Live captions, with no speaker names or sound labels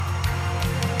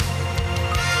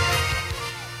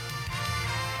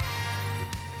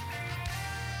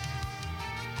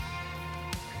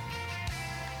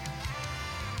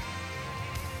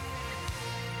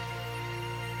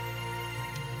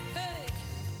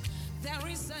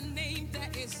there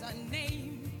is a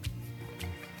name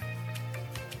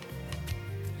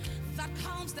that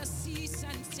calms the seas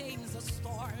and tames the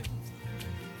storm.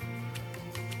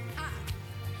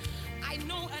 I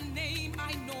know a name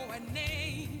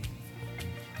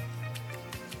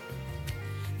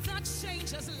that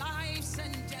changes lives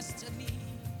and destinies.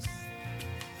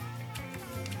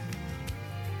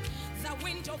 The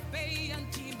wind obey and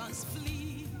demons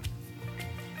flee.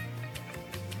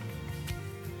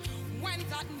 When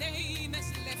that name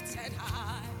is lifted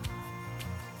high,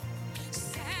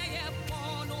 say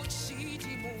bono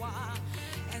chidi moa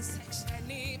and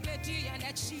sexeni bedi and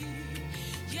echi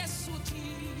yesudi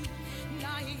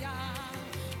naya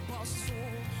boso.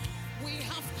 We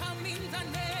have come in the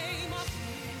name of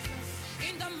Jesus,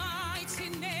 in the mighty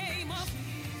name of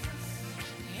Jesus.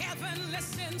 Heaven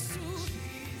listens to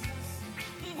Jesus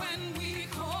when we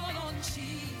call on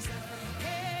Jesus.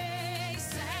 Hey,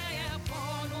 say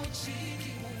bono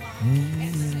chidi moa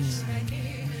and sexeni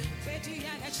bedi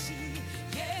and echi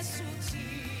yesudi.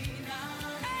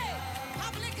 Hey,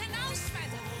 public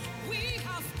announcement. We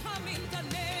have come in the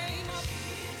name of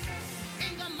Jesus,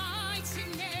 in the mighty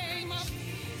name of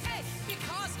Jesus. Hey,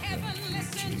 because heaven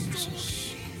listens to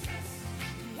Jesus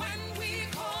when we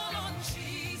call on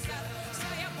Jesus.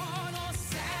 Say bono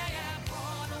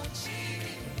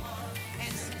chidi moa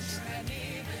and sexeni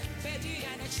bedi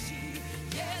and echi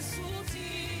yesudi.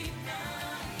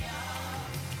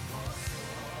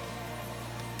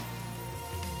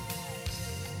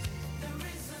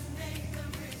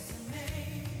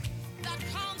 That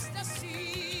calms the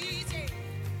seas,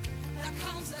 that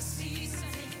calms the seas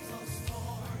and the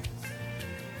storms.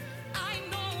 I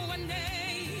know a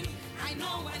name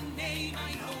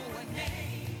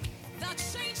that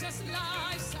changes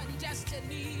lives and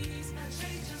destinies.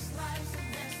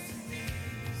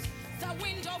 The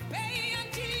wind obey and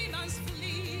demons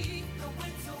flee.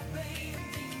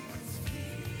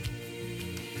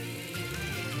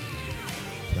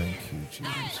 Thank you,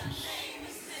 Jesus.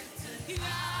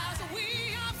 Yes, we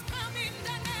have come in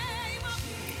the name of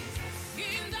Jesus,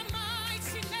 in the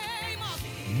mighty name of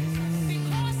Jesus,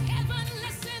 because heaven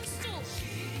listens to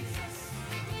Jesus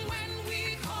when we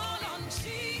call on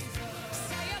Jesus.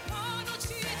 Say upon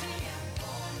Jesus,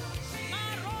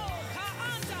 Maroka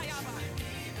Andayaba.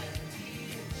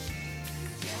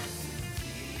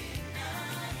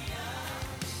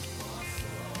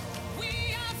 We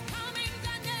have come in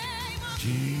the name of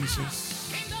Jesus.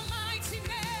 in the mighty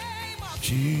name of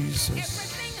Jesus.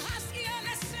 Everything has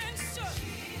innocence to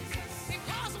Jesus,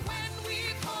 because when we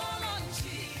call on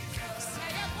Jesus,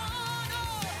 say upon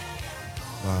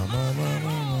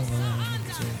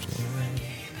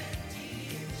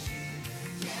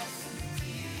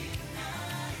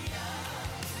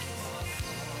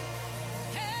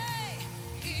hey,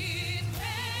 it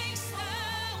makes the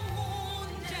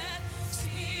wounded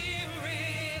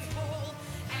spirit whole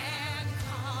and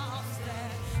calms the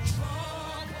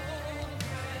troubled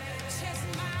breast. Tis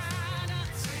manna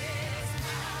to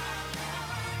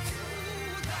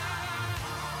the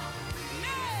heart.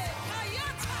 Nay,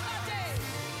 Kayatade,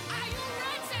 are you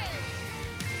ready?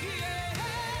 Yeah,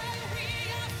 we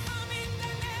have come in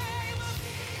the name of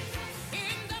Jesus,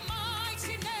 in the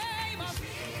mighty name of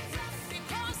Jesus,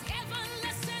 because heaven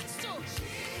listens to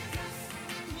Jesus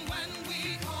when we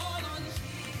call on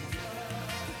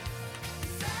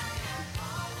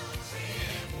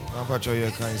How about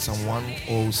your kind Psalm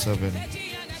 107?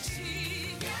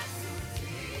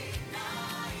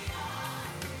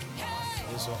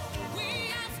 Yes, sir. We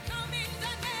have come in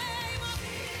the name of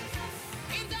Jesus,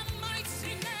 in the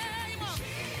mighty name of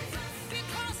Jesus,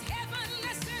 because heaven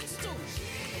listens to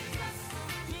Jesus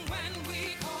when we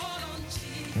call on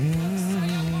Jesus.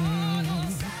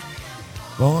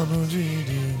 Bono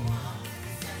Gidi,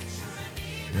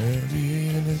 Ready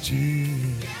Energy.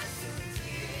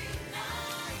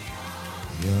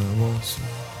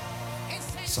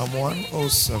 Psalm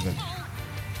 107.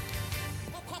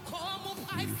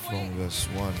 Read from verse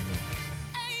 1.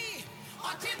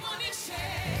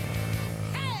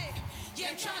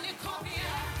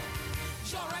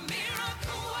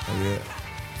 Yeah,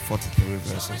 43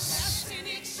 verses.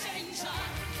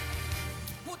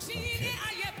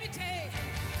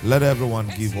 Let everyone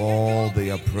give all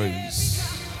their praise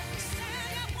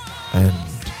and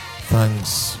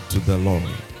thanks to the Lord.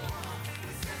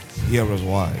 Here is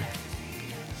why.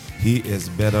 He is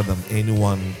better than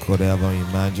anyone could ever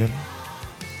imagine.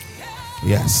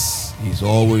 Yes, he's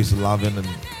always loving and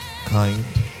kind,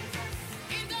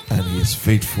 and his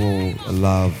faithful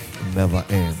love never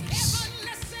ends.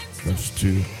 Verse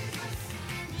 2.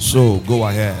 So go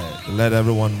ahead, let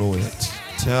everyone know it.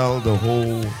 Tell the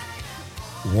whole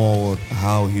world,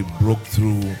 how he broke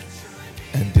through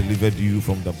and delivered you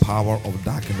from the power of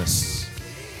darkness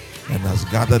and has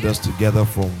gathered us together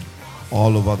from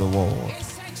all over the world.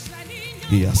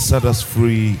 He has set us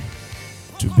free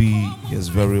to be his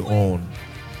very own.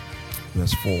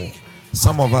 Verse 4.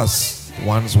 Some of us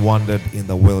once wandered in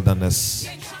the wilderness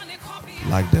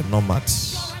like the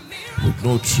nomads, with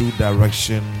no true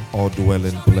direction or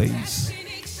dwelling place.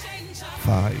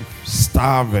 5.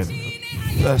 Starving,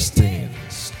 thirsting,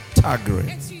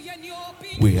 staggering.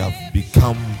 We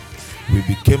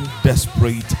became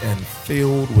desperate and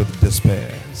filled with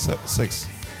despair. 6.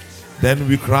 Then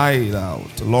we cried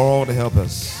out, Lord, help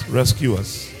us, rescue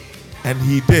us. And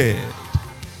he did.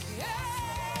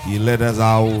 He led us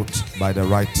out by the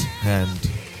right hand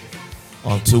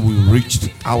until we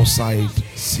reached outside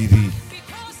city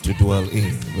to dwell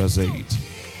in. Verse 8.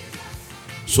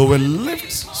 So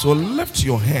lift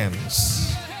your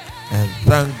hands and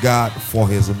thank God for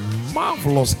his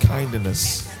marvelous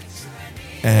kindness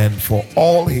and for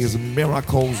all his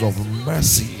miracles of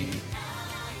mercy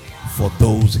for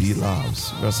those he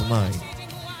loves. Verse 9.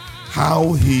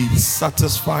 How he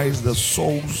satisfies the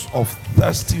souls of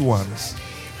thirsty ones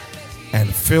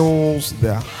and fills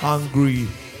the hungry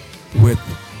with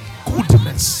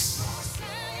goodness.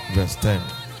 Verse 10.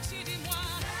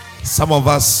 Some of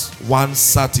us once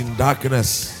sat in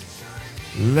darkness,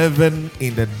 living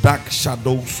in the dark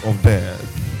shadows of death.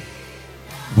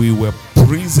 We were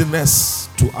prisoners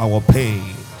to our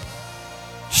pain,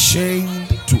 chained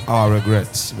to our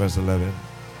regrets. Verse 11.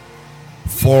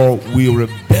 For we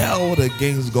rebelled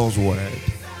against God's word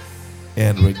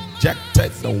and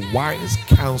rejected the wise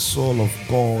counsel of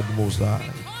God Most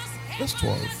High. Verse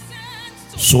 12.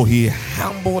 So he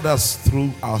humbled us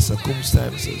through our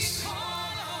circumstances,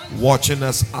 watching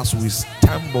us as we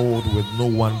stumbled with no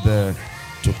one there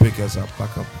to pick us up,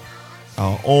 back up.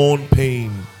 Our own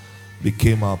pain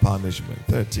became our punishment.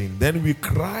 13. Then we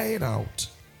cried out,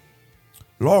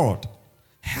 Lord,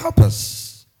 help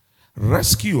us,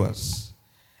 rescue us.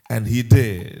 And he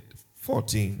did.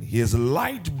 14. His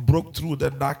light broke through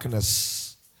the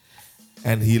darkness,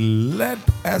 and he led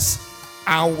us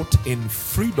out in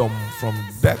freedom from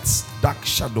death's dark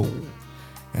shadow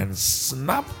and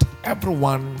snapped every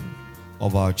one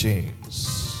of our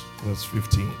chains. Verse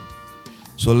 15.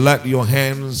 So lift your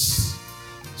hands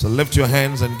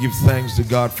and give thanks to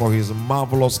God for his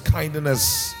marvelous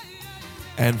kindness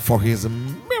and for his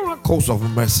miracles of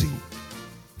mercy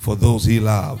for those he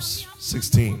loves.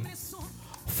 16.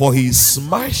 For he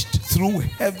smashed through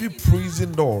heavy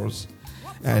prison doors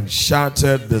and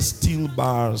shattered the steel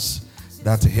bars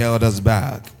that held us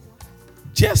back,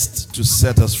 just to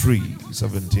set us free.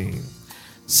 17.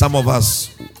 Some of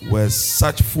us were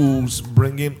such fools,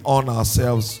 bringing on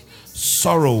ourselves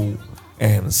sorrow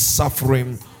and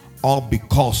suffering, all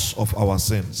because of our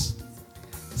sins.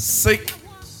 Sick.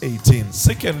 18.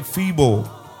 Sick and feeble,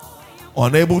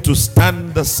 unable to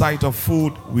stand the sight of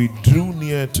food, we drew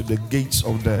near to the gates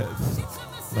of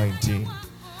death. 19.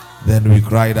 Then we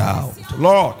cried out,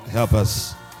 Lord, help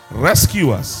us,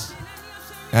 rescue us.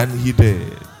 And he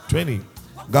did. 20.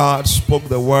 God spoke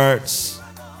the words,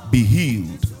 be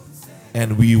healed,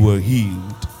 and we were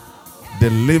healed,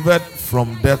 delivered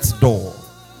from death's door.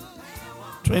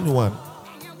 21.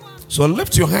 So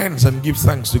lift your hands and give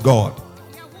thanks to God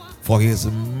for his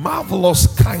marvelous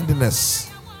kindness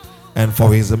and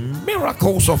for his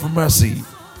miracles of mercy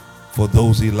for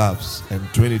those he loves. And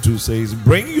 22 says,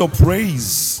 bring your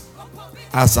praise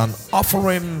as an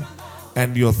offering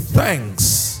and your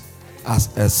thanks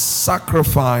as a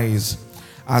sacrifice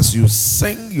as you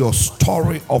sing your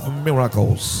story of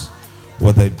miracles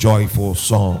with a joyful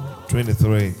song.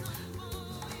 23.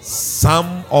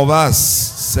 Some of us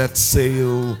set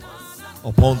sail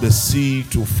upon the sea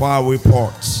to faraway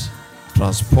ports,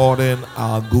 transporting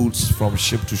our goods from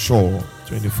ship to shore.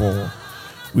 24.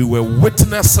 We were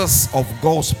witnesses of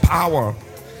God's power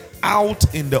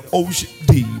out in the ocean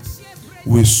deep.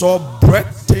 We saw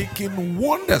breathtaking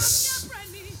wonders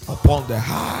upon the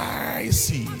high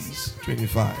seas.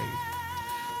 25.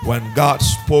 When God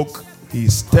spoke, he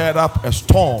stirred up a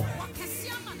storm,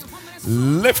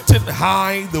 lifting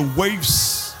high the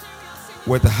waves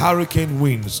with hurricane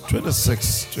winds.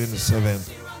 26, 27.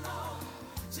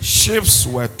 Ships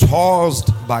were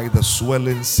tossed by the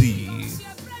swelling sea,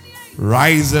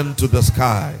 rising to the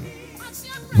sky,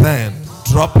 then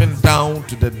dropping down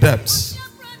to the depths,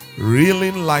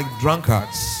 reeling like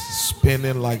drunkards,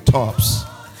 spinning like tops,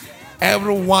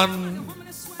 everyone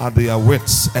at their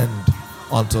wits' end,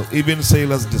 until even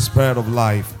sailors despaired of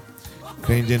life,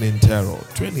 cringing in terror.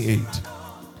 28.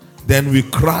 Then we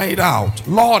cried out,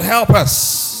 Lord, help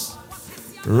us,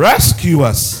 rescue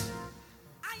us.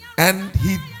 And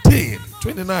he did.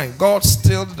 29. God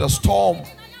stilled the storm,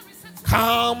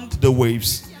 calmed the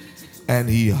waves, and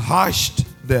he hushed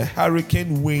the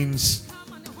hurricane winds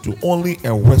to only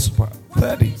a whisper.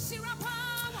 30.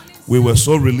 We were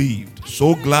so relieved,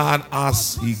 so glad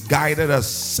as he guided us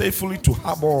safely to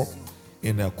harbor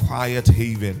in a quiet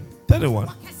haven. 31.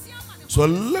 So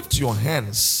lift your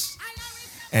hands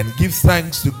and give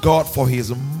thanks to God for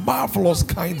his marvelous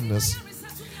kindness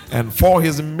and for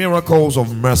his miracles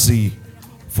of mercy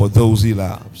for those he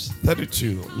loves.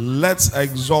 32. Let's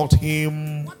exalt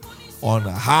him on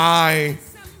high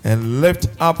and lift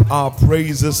up our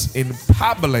praises in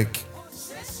public.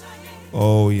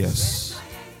 Oh, yes.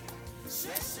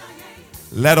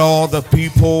 Let all the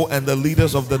people and the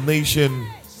leaders of the nation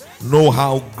know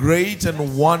how great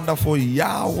and wonderful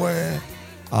Yahweh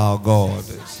our God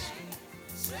is.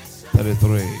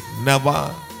 33.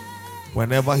 Never,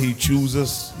 whenever he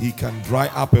chooses, he can dry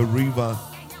up a river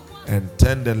and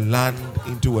turn the land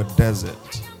into a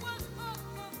desert.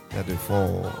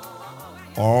 34.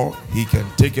 Or he can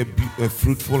take a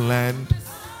fruitful land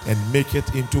and make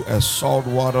it into a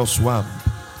saltwater swamp,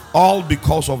 all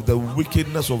because of the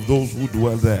wickedness of those who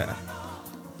dwell there.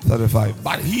 35.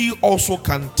 But he also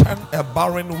can turn a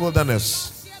barren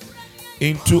wilderness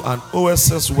into an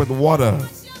oasis with water.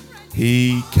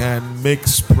 He can make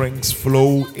springs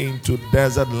flow into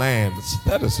desert lands.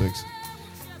 36.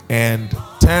 And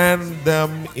turn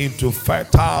them into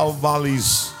fertile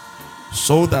valleys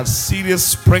so that cities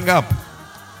spring up.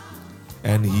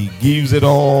 And he gives it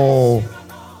all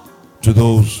to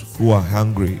those who are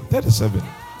hungry. 37.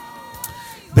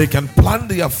 They can plant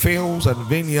their fields and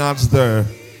vineyards there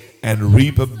and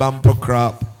reap a bumper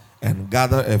crop and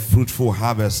gather a fruitful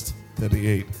harvest.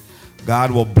 38.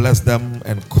 God will bless them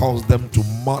and cause them to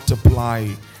multiply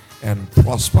and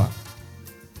prosper.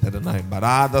 39. But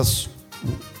others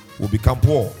will become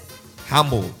poor,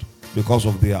 humbled because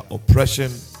of their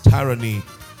oppression, tyranny,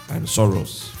 and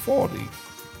sorrows. 40.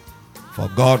 For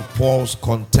God pours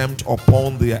contempt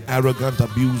upon their arrogant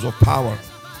abuse of power,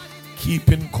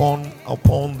 keeping corn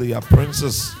upon their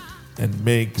princes, and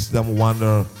makes them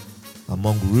wander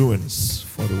among ruins.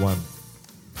 41.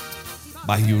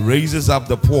 But he raises up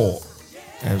the poor,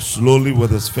 and slowly with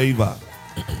his favor,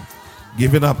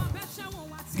 giving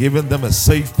them a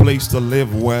safe place to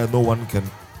live where no one can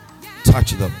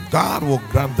touch them. God will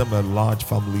grant them a large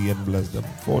family and bless them.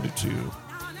 42.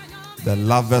 The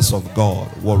lovers of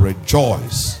God will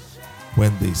rejoice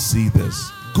when they see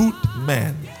this. Good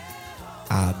men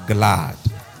are glad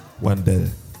when the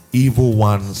evil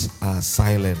ones are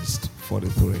silenced.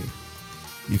 43.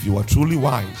 If you are truly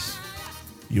wise,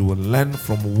 you will learn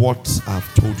from what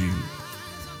I've told you.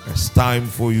 It's time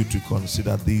for you to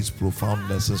consider these profound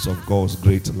lessons of God's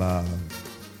great love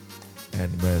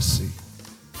and mercy.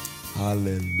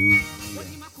 Hallelujah.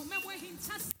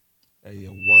 A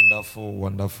wonderful,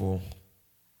 wonderful.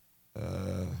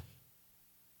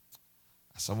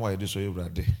 Somewhere this way,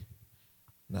 brother.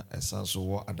 Na esanso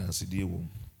wo adansidie wom.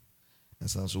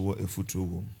 Esanso wo efutuo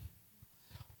wom.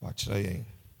 Wa kire yen.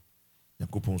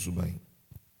 Yakopon suban.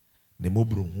 Ne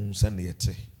mobro hu se ne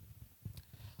yete.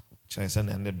 Kire se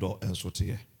ne ne do enso te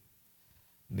ye.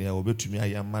 Ne ya obetumi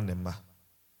ayama ne ma.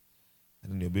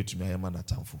 Ne obetumi ayama na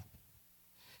tamfo.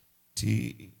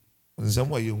 Ti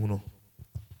nsɛm a yɛhu no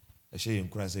ɛhyɛ yɛn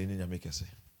nkura sɛ yɛn nyame kɛse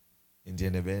nti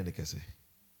ɛna ɛbɛyɛ ne kɛse.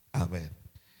 Amen.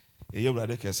 Ɛyɛ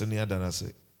Awurade kɛse ne yɛda no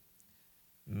ase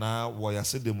na wɔ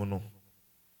yɛase de mu no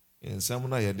nsɛm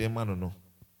no a yɛde ma no no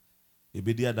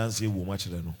yɛbɛdi adanse wɔ mu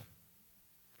akyerɛ no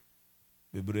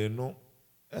bebree no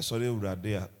ɛsɔre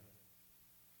Awurade a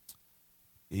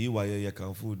ɛyi wa yɛ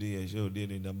yɛkamfo de yɛhyɛ ode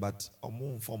ne na but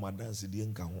ɔmo mfɔm adanse die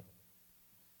nka ho.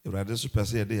 Awurade so pɛ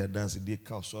sɛ yɛde yɛdanse die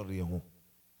ka ɔsɔre yɛ ho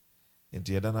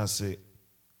nti yɛda no ase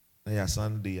na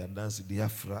yɛasan de yɛdanse die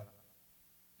afra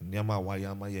nneɛma a wayɛ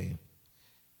ama yɛn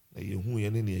na yɛhu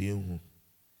yɛn ne yɛhu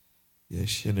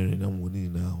yɛhyɛ ne renam wɔ ne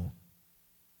nyinaa ho.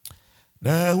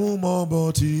 Na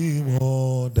humoboti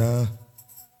moda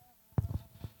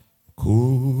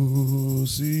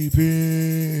kusipe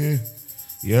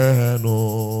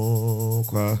yeno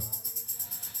kwa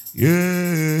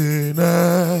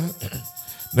yena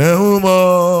na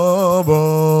humoboti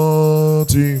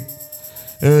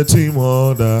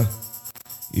etimoda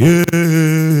ye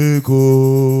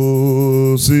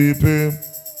kusipe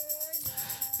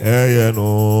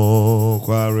yeno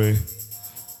kware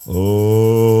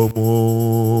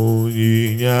Omo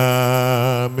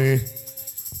inyame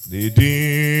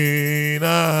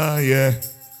didina ye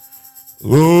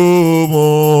Omo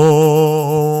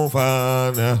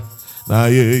fana na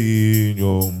ye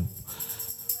inyom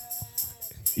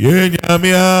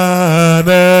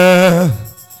Yenyamiane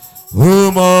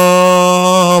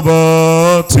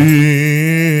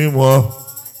Umobotimwa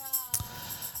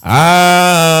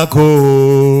Ako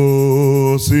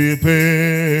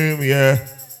sipim ye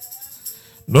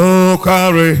no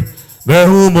carry ne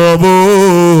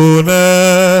umobone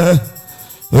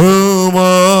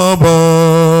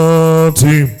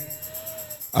umobotim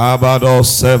abado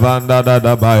sevanda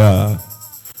dadabaya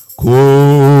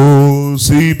ko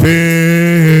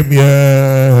sipim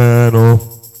ye no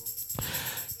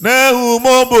ne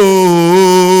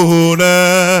umobone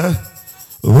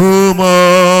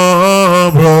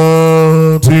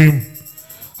umobotim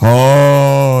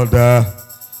Hoda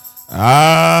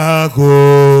ako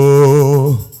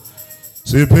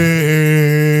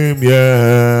sipim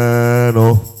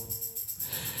yeno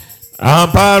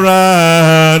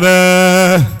amparane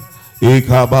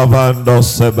ikabavando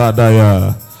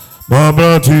sebadaya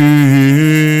mabrati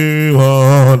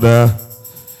hoda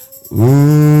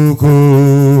uko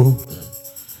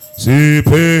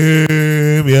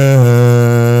sipim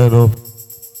yeno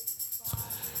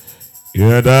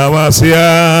Yedawasia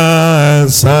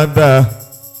Sanda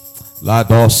La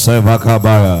Dose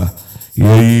Vakabaya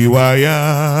Yeiwaya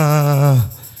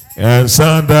and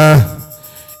Sanda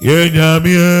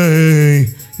Yenyamie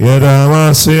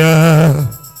Yedawasia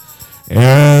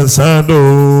and Sando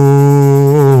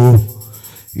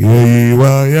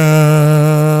Yeiwaya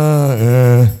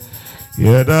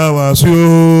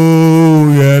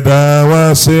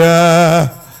Yedawasia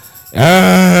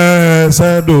and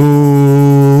Sando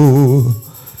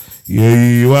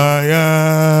Yeiwaya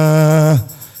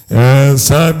and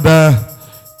Sanda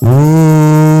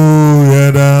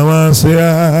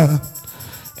Yedamasia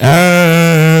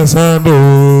and Sando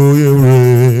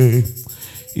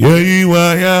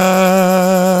Yeiwaya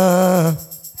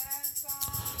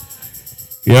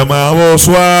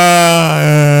Yamawoswa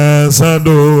and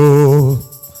Sando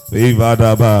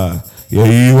Vivadaba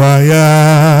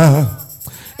Yeiwaya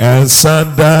and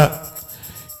Sanda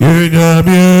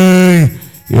Yenyamie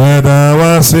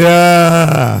Yedawasia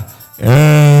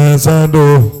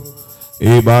Esando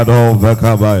Ibado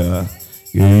Vakabaya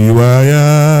Iwaya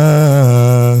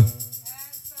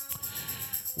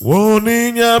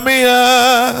Woninyamia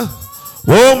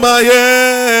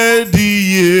Womaye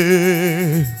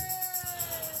diye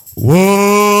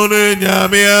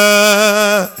Woninyamia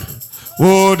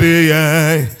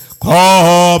Wodiye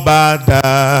Kobada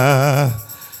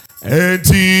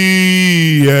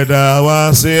Enti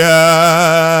Yedawasia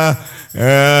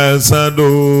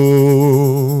Esando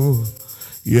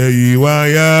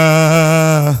Yeiwaya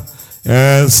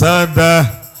Esanda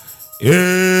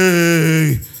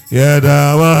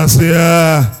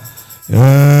Yedawasia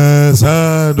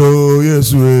Esando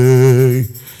Yeswe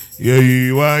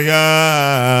Yeiwaya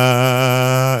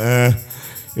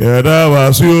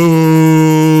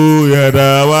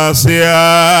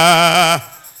Yedawasia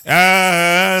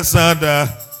Esanda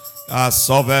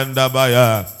Asovenda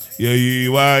Baya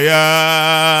Yeiwaya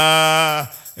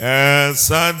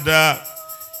Esanda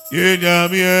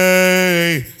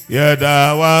Yenyamie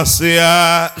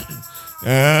Yedawasia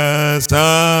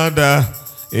Esanda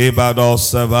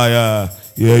Ibadosavaya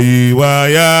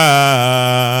Yeiwaya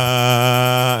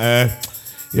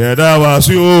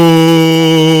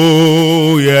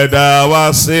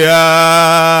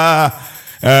Yedawasia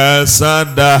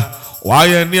Esanda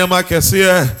Waya Niama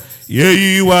Kesia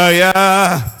Yeiwaya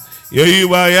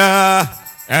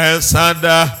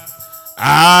Esanda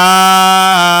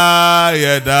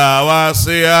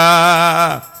Yedawasia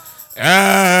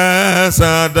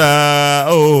Esanda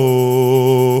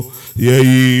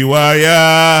Yeiwaya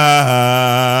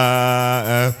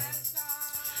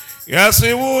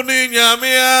Yasiwuni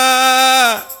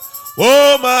nyamia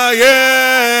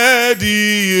Womaye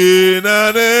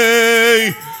diyenane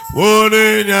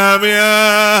Wuni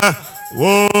nyamia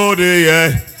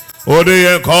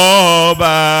Wodiye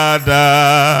kobada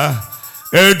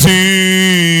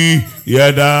Eti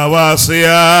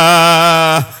Yedawasia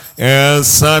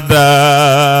Esanda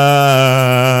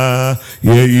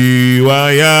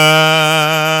Yeiwaya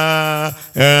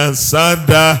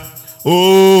Esanda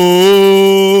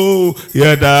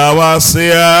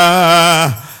Yedawasia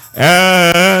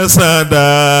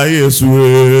Esanda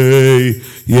Yeswe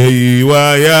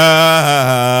Yeiwaya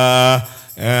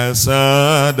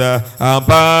Esanda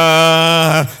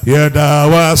Ampa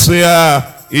Yedawasia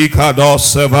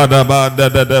Ikadose Vadabanda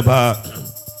Deba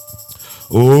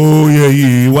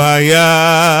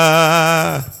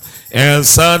Yeiwaya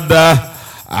Esanda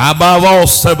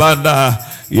Abavose Banda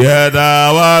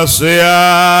Yedawasia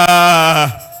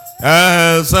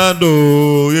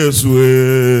Esando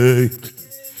Yeswe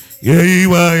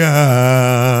Yeiwaya.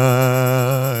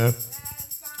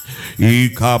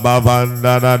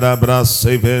 Ikabavanda da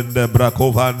brasevende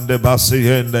brakovande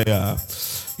basiende ya.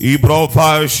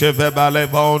 Ibrofa shevebale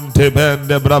vonte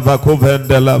bende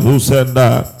bravakovende la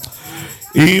vusenda.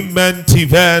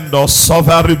 Imentivendo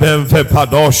sovari benve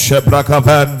padoshe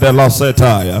brakavende la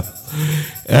setaya.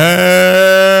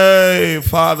 Hey,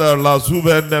 Father, la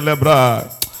zuvende lebra.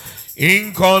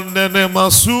 Inkonene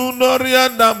masuno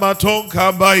rianda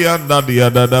matonka bayanda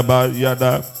diada da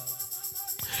bayada.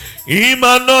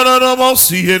 Imanono no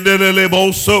mosi endelele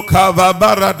boso kava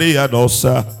baradia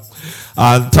dosa.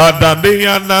 Antada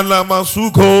diana la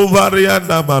masuko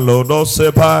varianda malono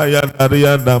sepaya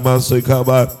arianda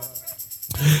masikaba.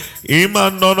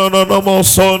 Imanono no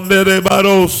moso nere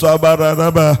barosa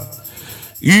baranaba.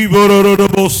 Ibororo no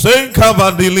mosen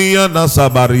kavandilia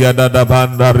nasabaria da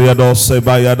bandaria dose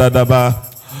bayada daba.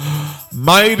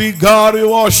 Mighty God, we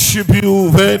worship you.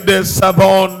 Vende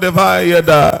sabon de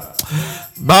vayada.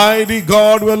 Mighty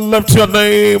God, we lift your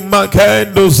name.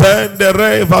 Makendos and the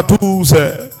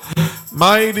revatuse.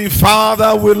 Mighty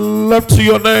Father, we lift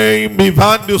your name.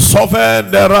 Ivandu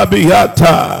sofen de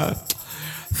rabiata.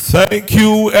 Thank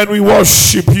you and we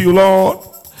worship you, Lord.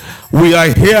 We are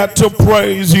here to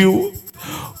praise you.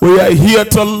 We are here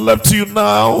to lift you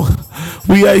now.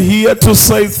 We are here to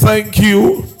say thank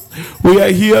you. We are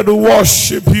here to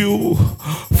worship you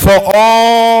for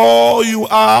all you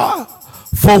are,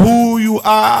 for who you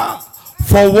are,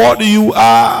 for what you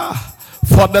are,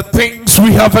 for the things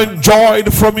we have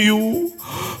enjoyed from you,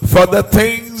 for the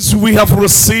things we have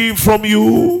received from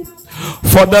you,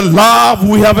 for the love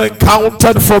we have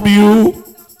encountered from you.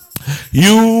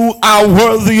 You are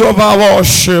worthy of our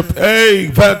worship.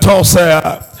 Hey,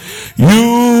 Ventosea.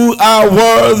 You are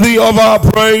worthy of our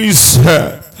praise.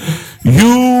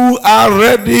 You are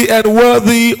ready and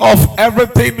worthy of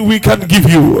everything we can give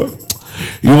you.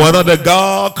 You are not a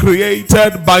God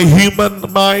created by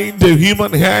human mind,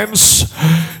 human hands.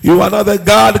 You are not a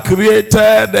God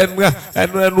created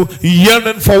and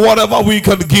yearning for whatever we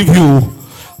can give you.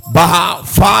 But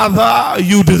Father,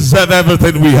 you deserve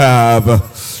everything we have.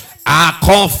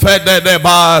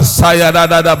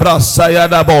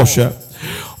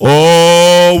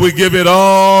 Oh, we give it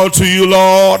all to you,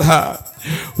 Lord.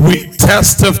 We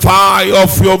testify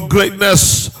of your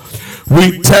greatness.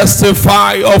 We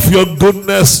testify of your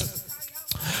goodness.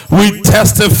 We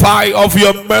testify of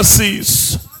your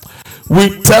mercies.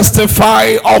 We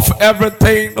testify of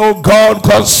everything, oh God,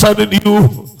 concerning you.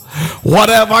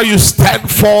 Whatever you stand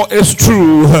for is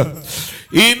true.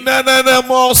 In the name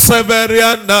of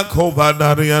Severiana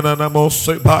Kovanariana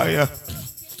Namosebaya.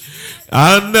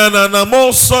 And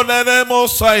Nanamoso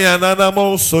Nanemosayana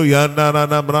Namoso Yanana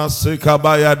Namrasi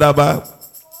Kabaya Daba.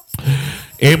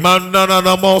 Imana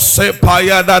Namose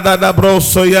Paya Dada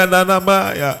Broso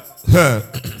Yananamaya.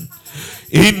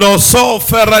 Inoso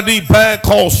Ferradi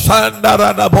Beko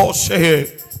Sandara Boshe.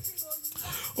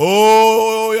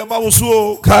 Oh,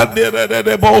 Yamasu Kandere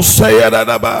de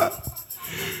Bosaya.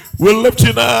 We lift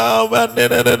you now, and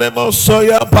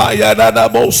Mosoya Paya Dada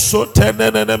Boso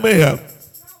Tenenemea.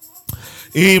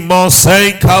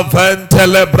 Imosenka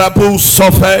Ventele Brabu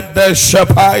Sofe de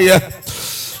Shapaya.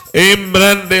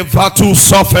 Imrende Fatu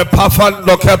Sofe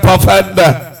Pafando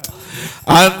Kepafenda.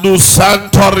 Andu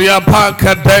Santoria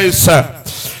Panka Desa.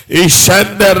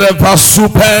 Ishende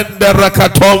Revasupende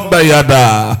Rakatomba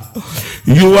Yada.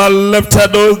 You are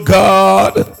lifted, O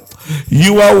God.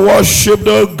 You are worshipped,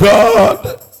 O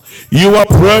God. You are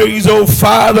praised, O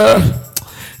Father.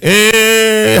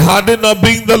 Had it not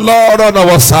been the Lord on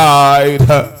our side,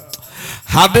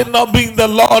 had it not been the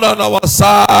Lord on our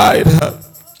side,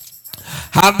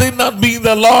 had it not been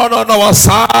the Lord on our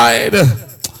side,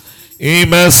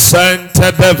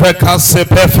 Imesente deveka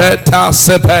sepefeta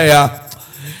sepeya,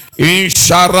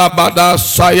 Insharabada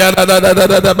sayada da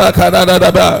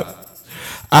bakada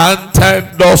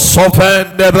Antendo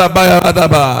sofende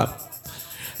rabayadaba,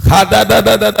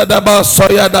 Hadada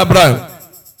soyada bra.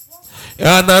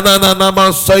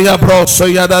 Ananana soya bro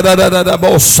soya da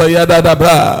bo soya da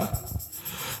bra.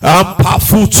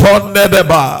 Ampafuton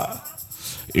nedeba.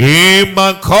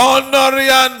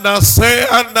 Imakonoriana se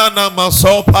anana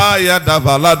masopa ya da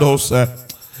valadose.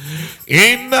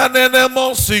 Inanene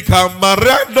mosika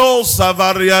marado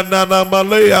savariana na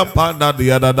malaya pana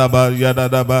diada da ba.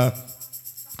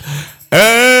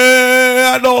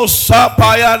 No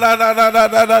sapaya na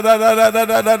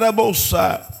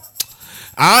bosa.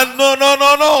 And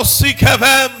no,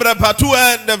 sikavembre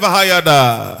patuende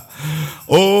vahayada.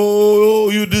 Oh,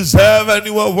 you deserve and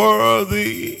you are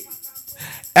worthy.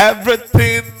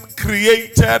 Everything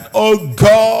created, oh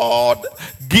God,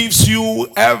 gives you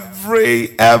every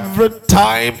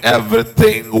time,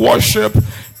 everything worship,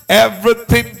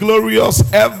 everything glorious,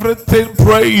 everything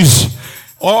praise.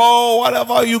 Oh,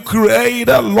 whatever you create,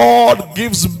 the Lord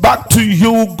gives back to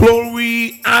you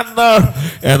glory, honor,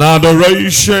 and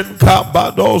adoration.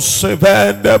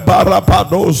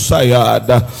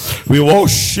 We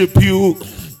worship you.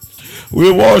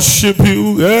 We worship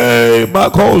you. Hey,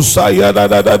 Makosaya.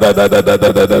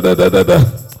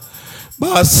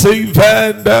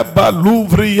 Masivenda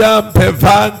baluvriam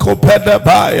pevanko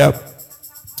pedabaya.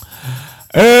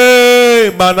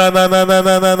 Hey,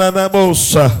 manana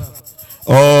mosa.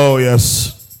 Oh,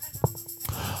 yes.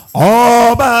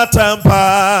 Oh,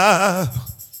 Batampa.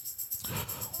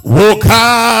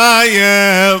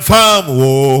 Wokaye famu.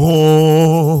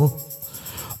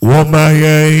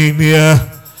 Womayania.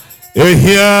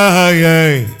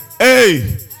 Ehia. Hey.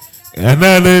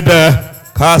 Enelida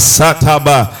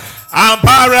kasataba.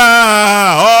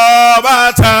 Ampara. Oh,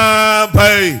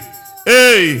 Batampa.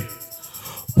 Hey.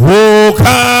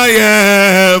 Wokaye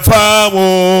famu.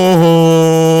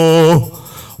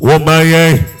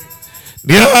 Womaye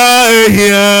Nya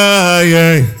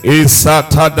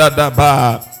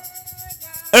Isatadaba.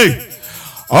 Hey,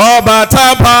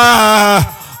 Obatapa,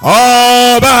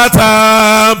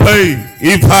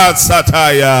 Ipat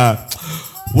Sataya,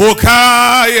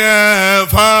 Wokaye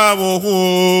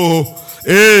Famu.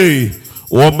 Hey,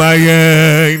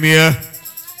 Womaye Nya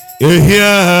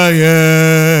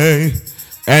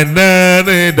and then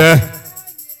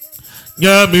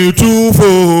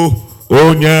Nyamitufu.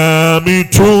 Onyami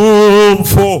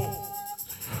tumfo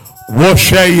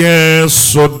Woshaye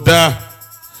soda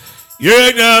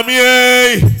Ye nyami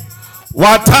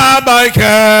Wataba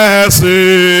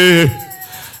kese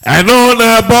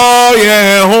Enona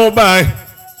boye homai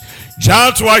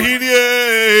Jantwa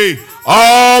hini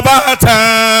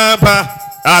Obatapa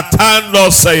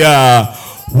Atando seya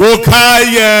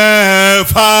Wokaye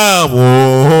famo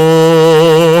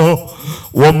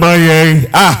Womaye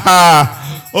aha.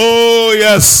 Oh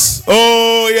yes,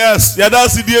 oh yes.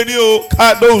 Yadasi dienio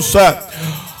kadosa.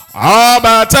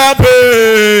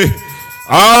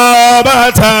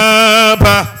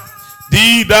 Abatapa.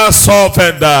 Dida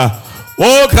sofenda.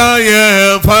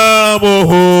 Wokaye famo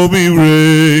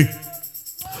homire.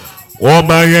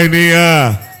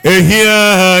 Womayenia.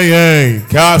 Ehia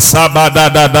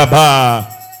kasabadadadaba.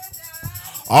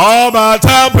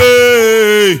 Abatape.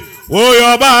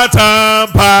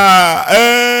 Woyobatampa.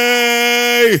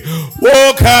 Hey.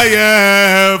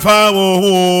 Wokaye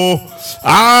famo.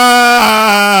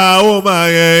 Oh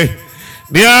my.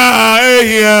 Nya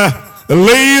ehia.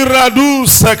 Lira du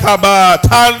sekaba.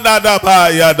 Tanda daba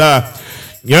yada.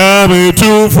 Nyame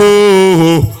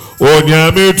tufu. O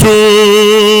nyame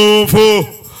tufu.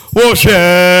 O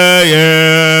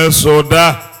sheye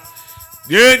soda.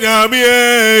 Ye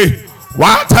nyame.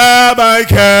 Wataba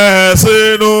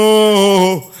kesino.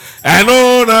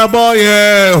 Enona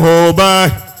boye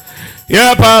hoba.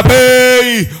 Ye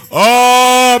pape.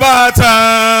 O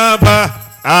batapa.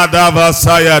 Adava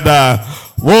sayada.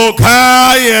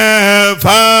 Wokaye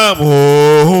famo.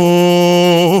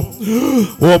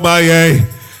 O maye.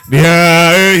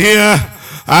 Nya ehia.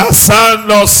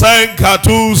 Asano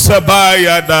senkatu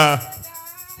sabayada.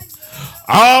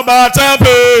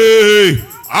 Abatape.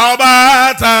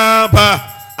 Abatapa.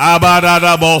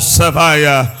 Abadada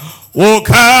bosefaya.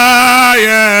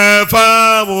 Wokaye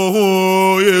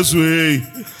famo. Yeswe.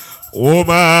 O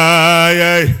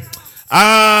maye.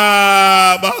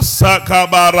 Masaka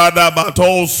barada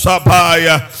bato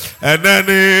sapaya. And then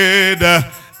it.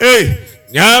 Hey.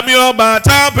 Nyami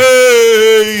obatape,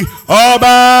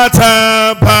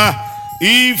 obatapa,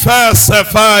 ifa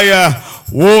sefaya,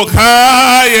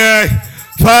 wokaye,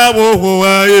 famu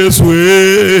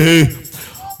yeswe,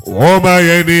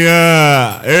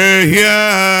 omayenia, ehia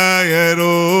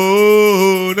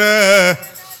yerone,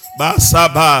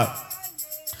 basaba,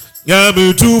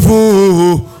 nyami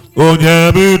tufu, o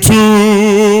nyami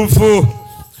tufu,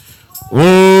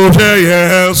 o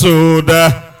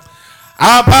yesuda.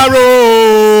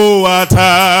 Aparo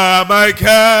atamaikase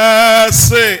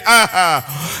aha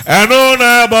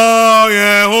enona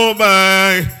boye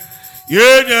homai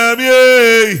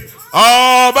yenyamie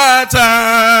obatapa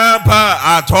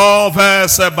atofe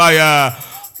sebaya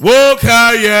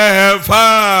wokaye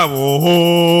famo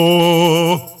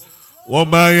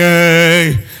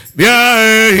womaye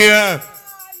bia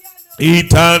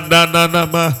itanda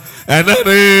nanama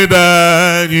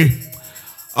enedani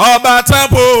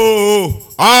Obatapo,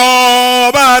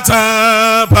 Obatapa,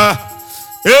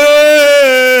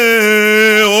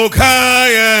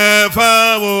 Okaye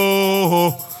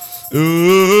famo,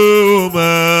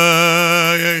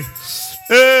 my,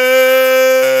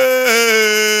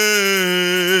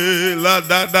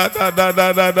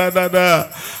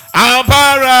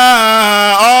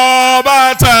 Ampara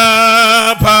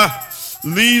Obatapa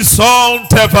Lison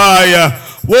Tepaya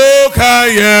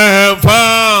Wokaye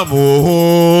Famo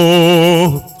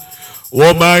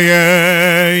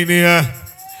Womayenia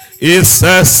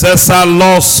Isesa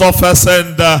loss of a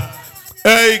sender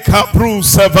Ei Capru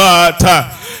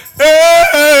Savata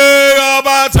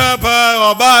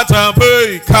Obata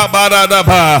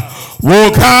Kabaradaba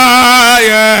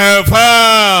Wokaye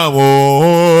Famo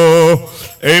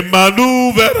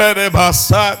Emanu Vere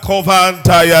Basa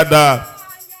Kovanta Yada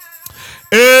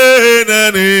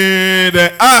Enene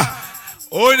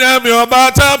Onyami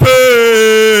Obata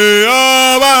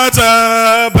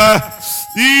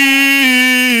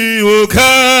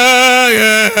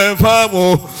Wokaye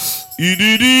Famo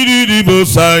Ididi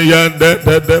Bosayan de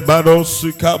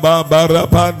Barosika Babara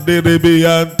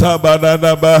Pandiribianta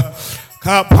Bananaba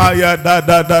Kapaya da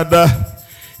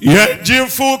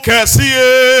Yenjifu Kasie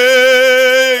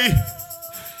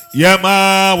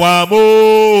Yama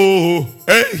Wamo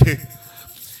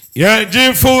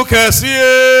Yenjifu Kasie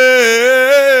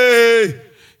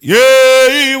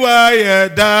Ye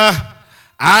Wayeda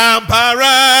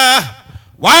Ampara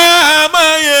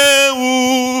Wamayewu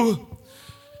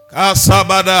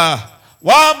Kasabada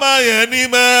Wamayeni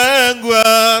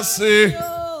Mangwase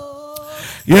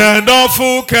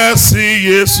Yendofu Kasi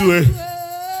Yesue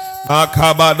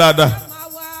Akabadada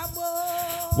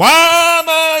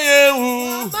Wamayewu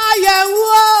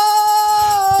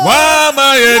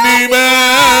Wamayeni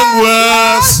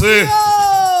Mangwase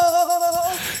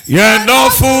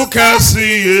Yendofu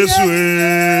Kasi Yesue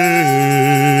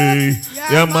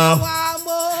Yama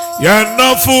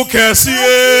Yendofu Kasi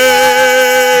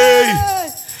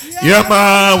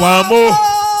Yama Wamo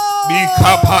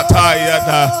Mikapata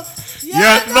Yada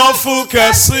Yendofu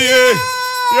Kasi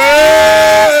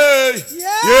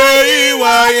Ye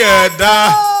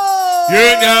Wayeda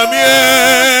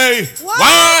Yenyamie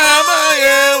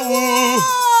Wamayewu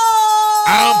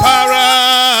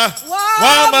Ampara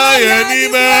Wamayeni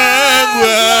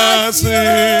Mangwase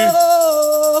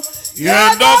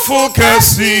Yendofu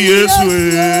Kasi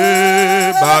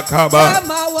Yesue Bakaba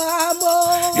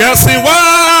Yesi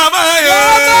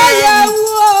Wamayewu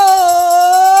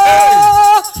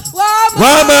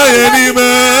Wamayeni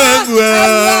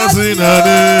Mangwase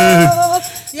Nane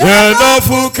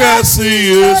Yendofu Kasi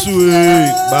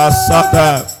Yesue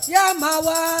Basata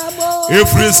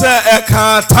Ifrise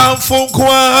Eka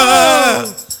Tamfunkwa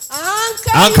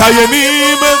Anka Yeni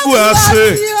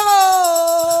Mangwase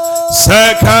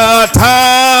Seka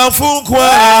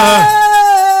Tamfunkwa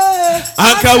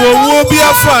Anka Wobi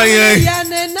Afaye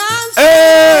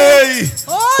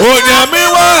Onyame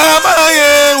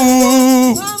Wamayewu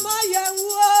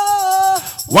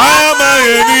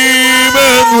Wamayeni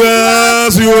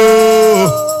Mangwase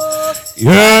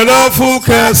Yendofu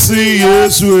Kasi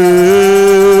Yesue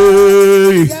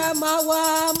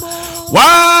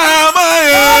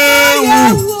Wamayewu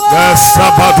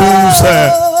Nasabaduse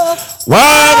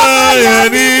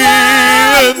Wamayeni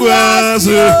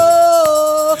Mangwase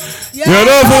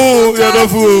Yendofu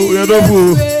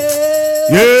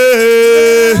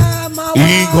Yeah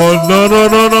Iko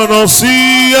no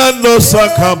si ando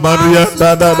saka Maria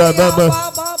da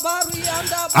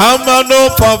Amano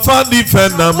Fafandi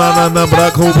Fena Manana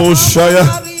Brako Boshaya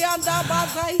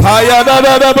Paya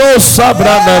da Bosa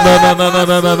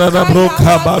Brana na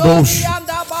Broka Badosh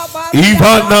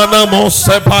Ivana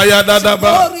Mose Paya da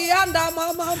Ba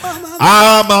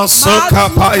Amasoka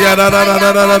Paya da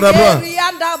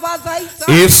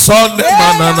Isonde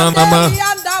Manana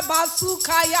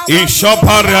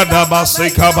Ishoparia da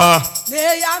Basekaba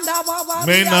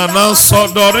Menana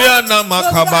Sodoria na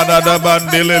Makabada da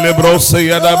Bandele Brose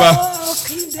Yadaba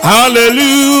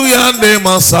Hallelujah de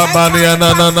Masabania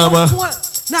Nanama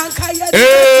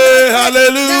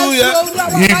Hallelujah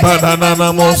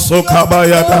Ibanana Mosokaba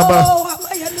Yadaba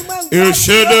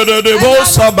Ishede de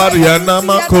Bosabaria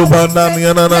Namakobana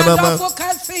Yananama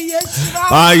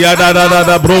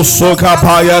Ayada broso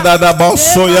kapaya da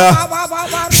bosoya.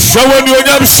 Shawani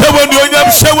onyam.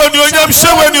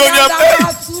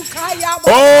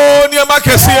 Oh, nyama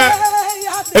kesiye.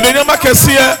 Ede nyama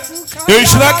kesiye.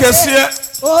 Enshira kesiye.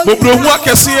 Bobrohu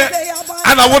kesiye.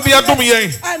 Ana wodi adom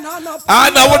yen.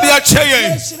 Ana wodi ache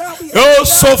yen. Oh,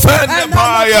 so fende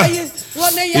paya.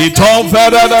 Iton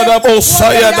feda da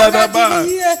bosaya da ba.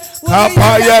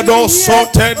 Kapaya do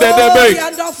sote de be.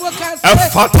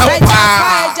 Efata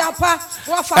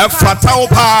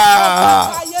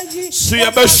pa. See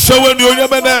a best show in your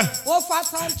yamana.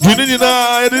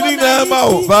 Dinina, Dinina,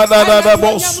 Vada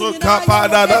Bosso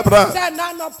Capada Bra.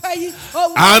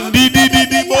 And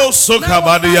Didi Bosso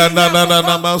Cabadia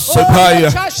Nana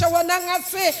Sopaya.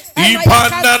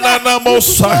 Ipanana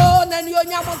Mosa.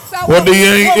 What the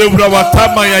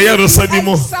Ibrawatama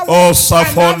Yerusalimo or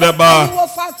Safon the Bar.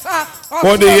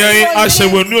 What the Asha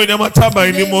will know Yamatama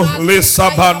anymore. Lisa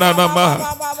Banana.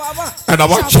 And I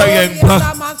watch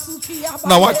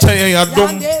now watch I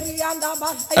dom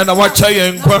and I watch I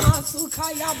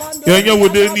Yanya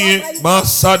would any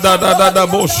Masada da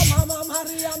Bush.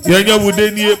 Yanya would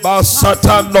any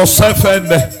Basatan no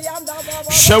Sefende.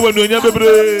 Shower no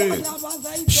Yambre.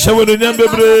 Shower no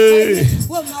Yambre.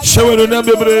 Shower no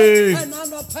Yambre.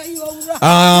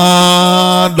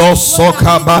 Ah, no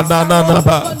soka banana.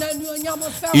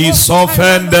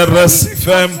 Isofende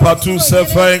resifem patu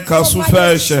sefen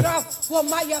kasufeshe.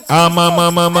 Mama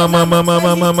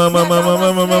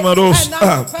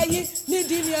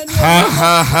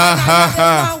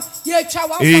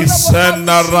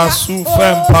Isena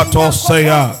rasufem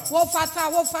patoseya.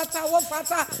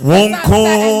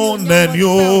 Wonko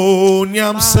nenyo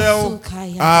nyamsel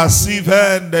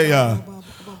asivendeya.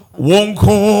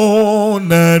 Wonko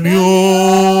nenyo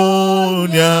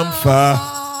nyamfa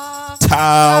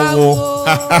tawo.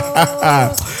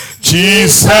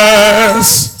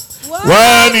 Jesus.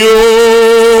 When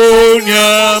you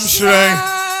nyam strength,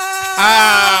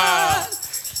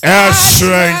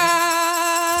 strength,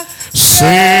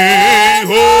 sing,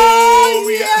 oh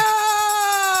yeah,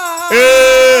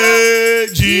 hey,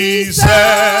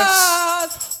 Jesus.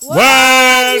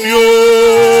 When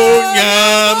you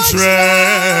nyam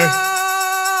strength,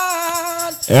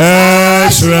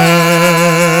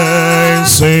 strength,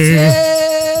 sing,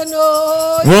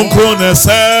 won't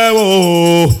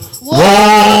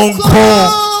won't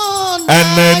come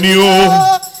and then you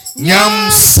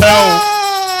nyam self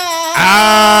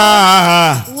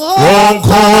won't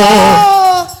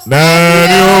come then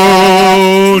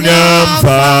you nyam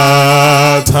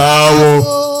fatawo.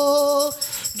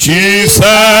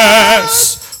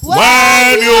 Jesus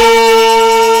when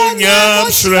you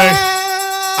nyam shrek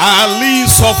Ali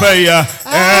Sophia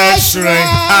shrek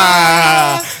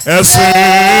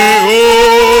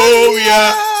oh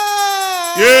yeah.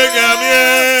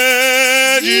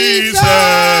 Jesus,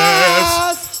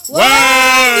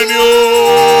 when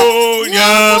you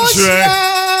nyam shrek,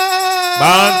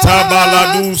 Banta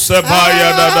baladu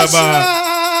sebaya dadaba,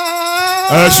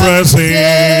 ashrensi,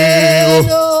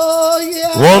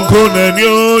 wonko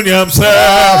nenyo nyam se,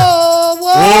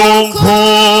 wonko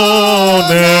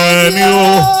nenyo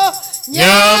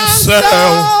nyam se,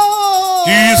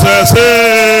 Jesus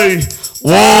hey,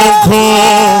 wonko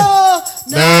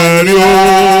nenyo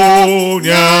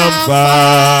nyam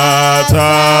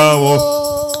fatawo.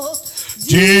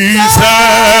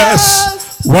 Jesus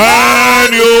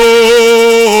when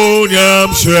you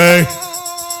nyam shrek,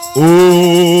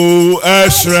 oh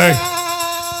shrek,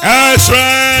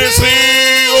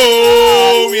 see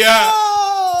oh yeah,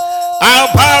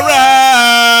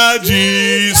 Ampara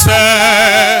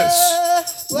Jesus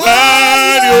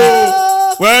when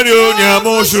you nyam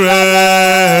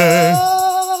shrek.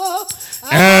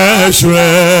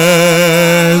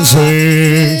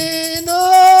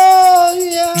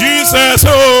 Jesus,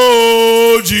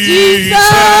 oh Jesus,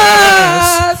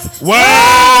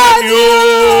 when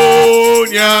you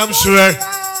nyam shrek,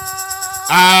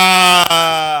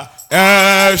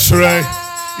 shrek,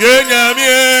 nyam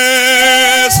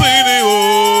sini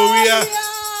oh yeah,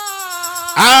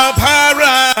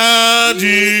 Ampara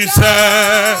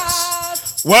Jesus,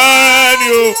 when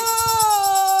you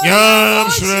nyam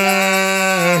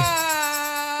shrek,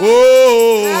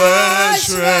 oh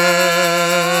shrek.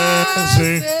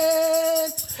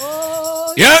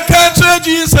 Yankanche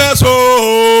Jesus,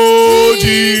 oh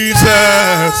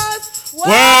Jesus,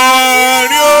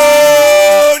 when you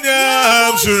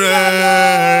nyam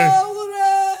shrek,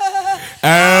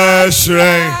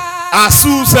 shrek,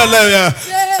 asu seleya,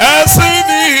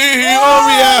 esini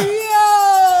oria,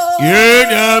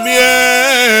 nyam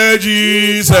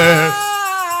Jesus.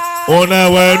 Ona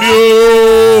when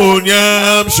you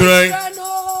nyam shrek,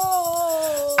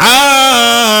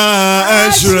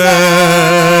 shrek.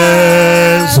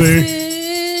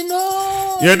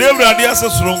 Ye de brade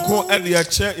asesronko e de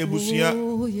ache ebusua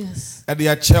e de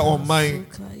ache oman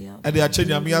e de ache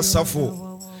nyame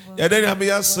asafo ye de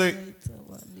nyame ase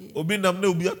obi nam na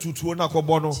obi atutuo na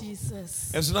akọbọ no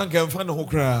enso na nkemfa ne ho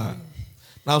kra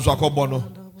na nso akọbọ no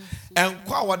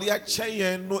enkwa wode ache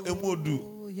yen no emodu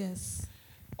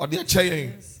ode ache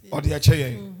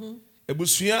yen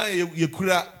ebusua ye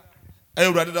kura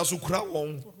Ewurade da so kura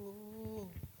won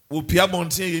Opia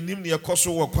Monte, yenim ne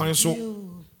koso wo kwan so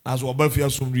as wo ba fia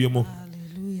somdue mo.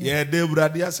 Ye de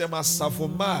brade asem asafo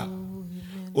ma.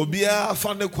 Obia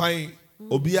fa ne kwan,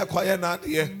 obia kwaye na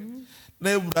de. Na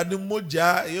ewurade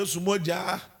moja, Yesu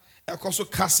moja, ekoso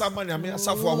kasa ma nyame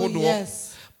asafo ahodo.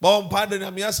 Ba mpa de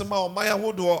nyame asema o man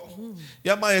ahodo.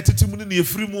 Ya ma yetitimu ne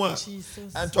efiri mu a.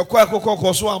 Antoko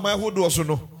akokoko so aman ahodo so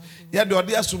no. Ya de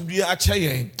ode asomdue ache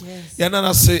yen. Ya na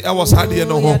na se e was hade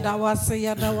no ho. Ya da wase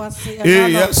ya da wase ya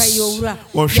da pay owura.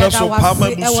 Wo hwe so pama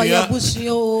busia. Ya da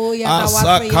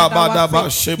wase ya da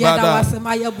wase. Ya da wase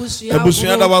ma ya busia.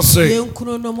 Busia da wase.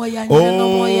 Yenkunu no mo ya nyene no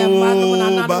mo ya ma no na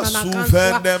na na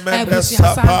kan.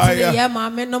 Busia santile ya ma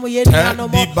me no mo ye na no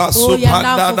mo. O ya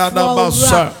na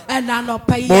owura. E na no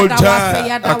pay ya da wase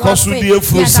ya da wase.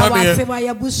 Ya da wase ma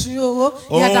ya busia.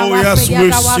 Ya da wase ya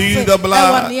da wase. E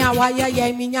woni a wa ya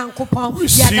ya mi nyanko. We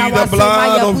see the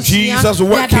blood of Jesus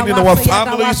working in our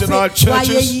families, in our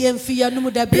churches, in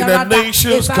the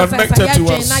nations connected to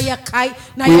us.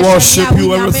 We worship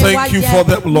you and we thank you for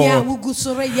them, Lord.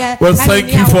 We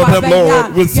thank you for them,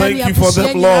 Lord. We thank you for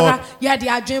them, Lord.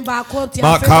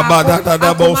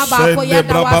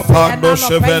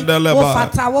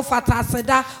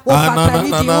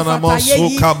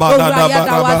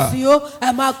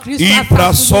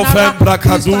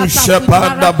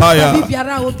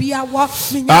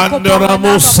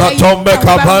 Anderamusa tombe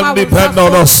kabandi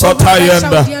pendono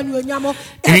satayenda.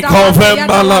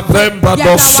 Inkovemba la premba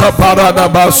do saparada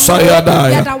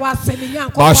basayada.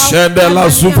 Mashende la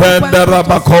zuvende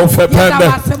rabakofe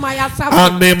pende.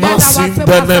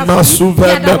 Animasinde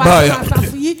nemasuvende baya.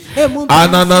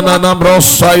 Ananana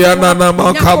brosayana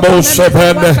namakabo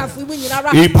sepende.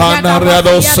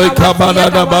 Ipanariado sekabana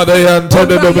da badeyan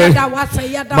tedebe.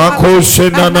 Makoshe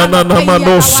nanana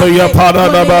namano ya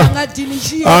paradaba.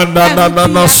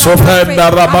 Ananana sofenda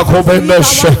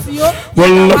rabakobenesh.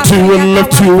 We'll lift you, we'll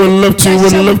lift you, we'll lift you,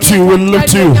 we'll lift you, we'll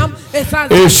lift you.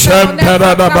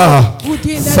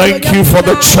 Thank you for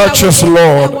the churches,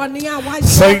 Lord.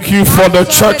 Thank you for the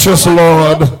churches,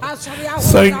 Lord.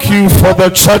 Thank you for the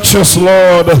churches,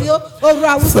 Lord.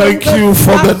 Thank you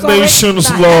for the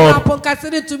nations, Lord.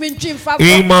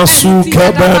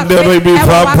 Imasuka banderebi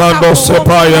papando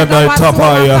sepaya na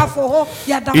itapaya.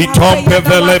 Itompe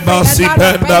vele basi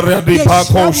penda rebi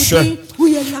pakoshe.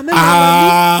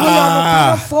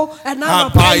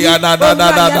 Apaya na na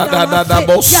na na na na na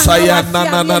bosaya na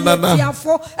na na na na.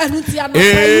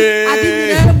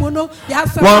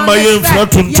 Wama yemfra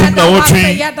tuntum na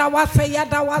wotwi.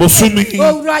 Bosumi.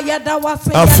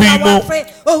 Afimo.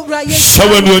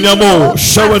 Shawe ni onyamo.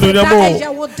 Shawe ni onyamo.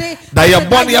 Da ya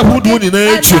boni ahudu ni na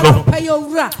echi no.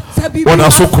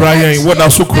 Wada so crying. Wada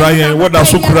so crying. Wada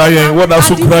so crying. Wada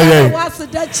so crying.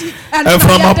 And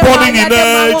from a boni ni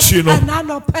na echi no.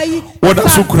 Wada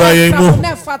so crying mo.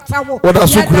 Wada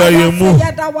so crying mo.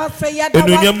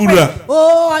 Enunyamura.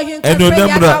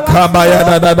 Enunyamura. Kabaya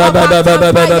da da da da da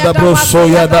da da da da broso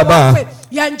ya da ba.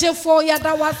 Yanje fo ya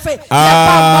da wase ya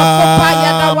pa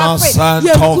ya da wase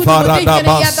ye kudu ya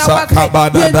da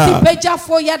wase ye tibeja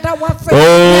fo ya da wase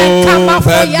ye kama fo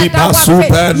ya da wase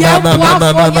ye bua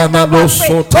fo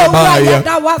ya da wase ya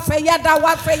da wase ya da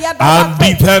wase ya da wase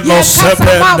andipeno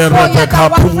sepende rebeka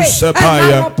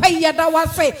pusepaya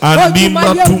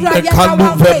andima tumbe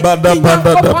kaluve bada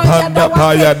bada da panda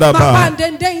paya da ba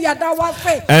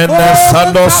ene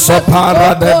sando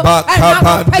sopara de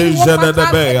bakapa de jene de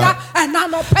beya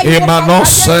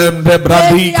Imanosem de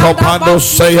Bradiko Pando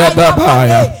Sayada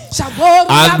Baya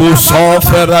Andu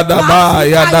Sofera da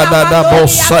Baya da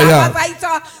Bosaya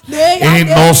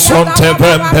Inosonte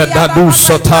Vempe da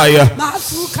Dusataya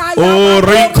O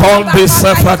Rincon de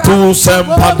Sefatu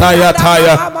Sempadaya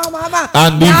Taya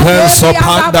and depends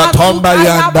upon the Tomba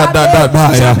Yanda da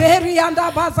Baya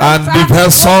and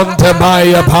depends on the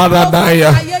Baya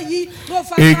Paradaya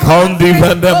Ikondi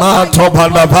vendemato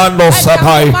palavando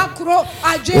sabai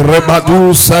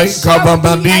Rebadu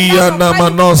Sankavamandia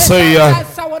Namanoseya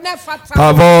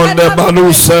Pavonde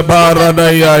Baluse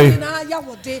Baranayai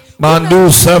Mandu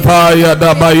Sevaya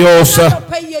Dabayosa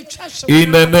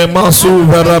Inenemasu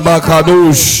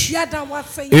Verabakadush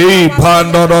E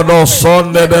Pandoro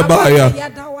Sonde de Baya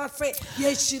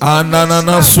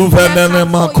Ananana Suvenene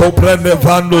Makoprende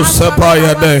Vandu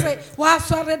Sepaya de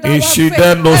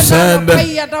Ishidendo sende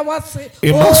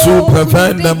Imasu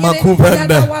prevende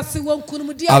makuvende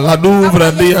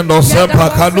Aladuvre ndiye no sempa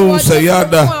kanu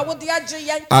seyada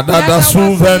Adada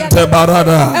suvente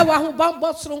barada.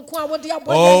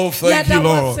 Oh, thank you,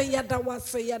 Lord.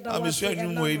 I'm sure you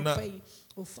know it now.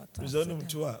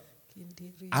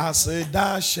 I say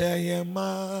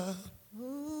Dashayema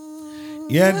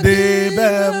Yende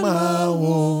Bema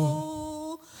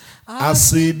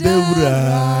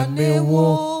asidewura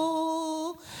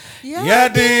newo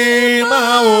yedi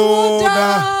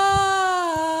maoda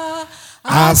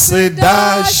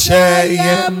asida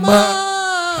sheyema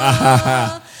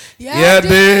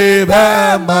yedi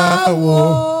mawo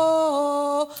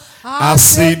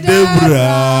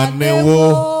asidewura newo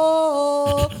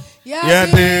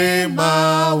yedi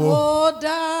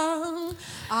maoda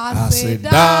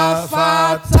asida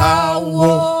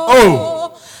fatawo oh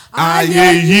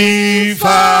ayeyi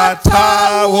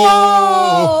fatawo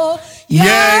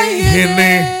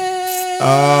yehine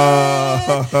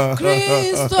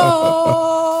Kristo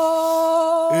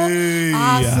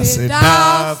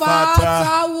asida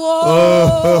fatawo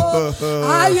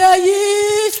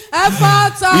ayeyi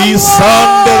fatawo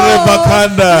isandere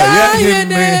bakanda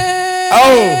yehine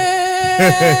oh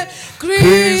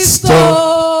Kristo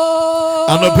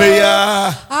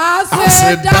anopeya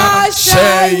asida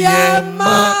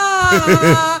sheyema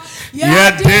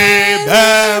yede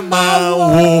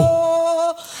mawo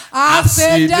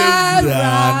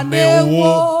asidewura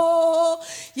newo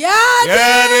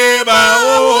yede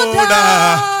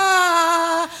mawoda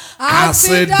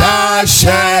asida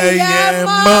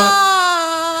sheyema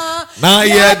na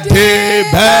yede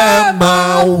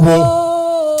mawo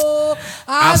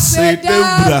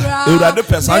asidewura ewurade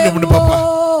pesa anyom ne papa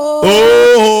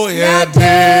oh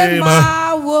yede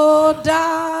mawoda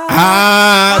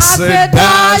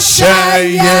asida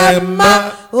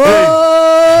sheyema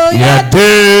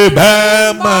yede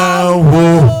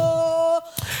mawo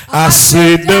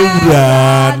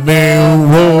asidewura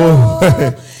newo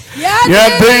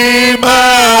yede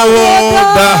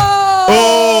mawoda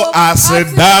oh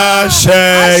asida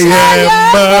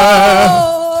sheyema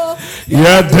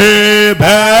yede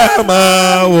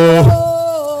mawo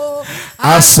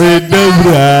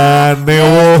asidewura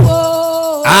newo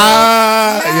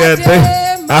yede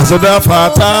asida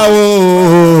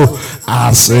fatawo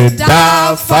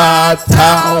asida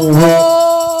fatawo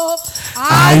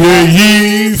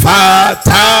ayeyi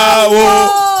fatawo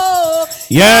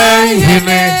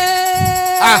yehine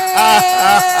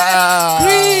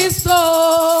Kristo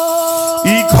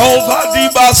ikova di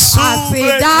basu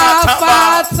asida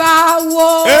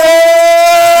fatawo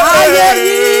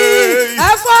ayeyi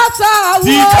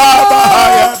fatawo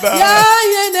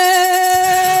yehine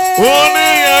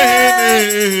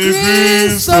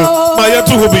Kristo ma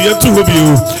yetu hobi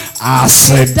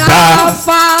asida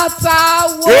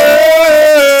fatawo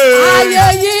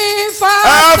ayeyi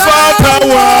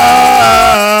fatawo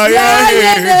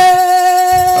yehine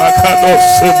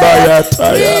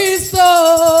Kristo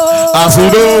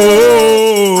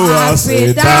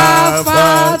asida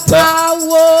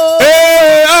fatawo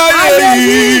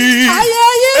ayeyi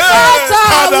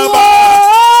fatawo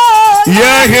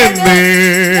yehine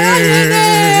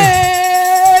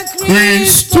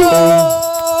Kristo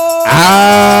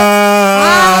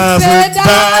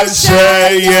asida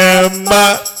sheyema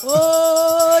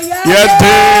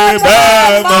yede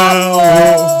mawo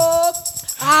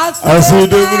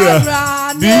asidewura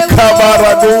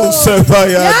dikabarado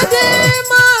sefaya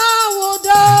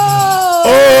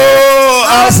oh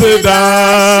asida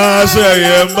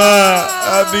sheyema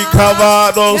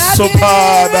dikabado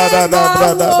sopa da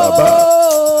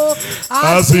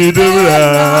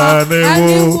asidewura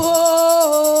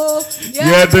newo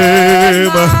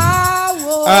yedema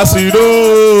asido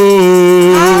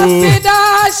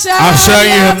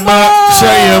ashayema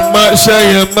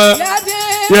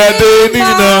yedeni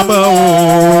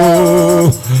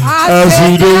mawo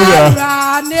asidewura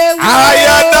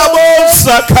ayadamo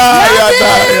sakaya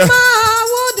daya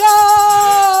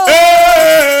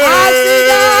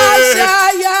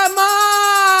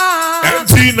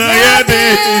entina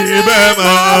yedeni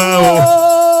mawo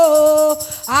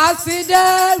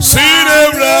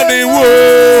sidewura newo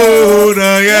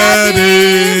na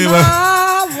yedema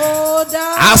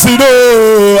asido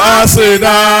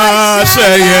asida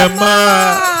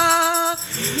sheyema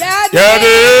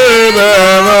yedema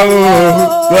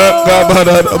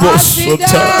wakabada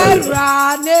bosota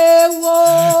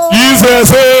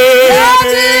Jesus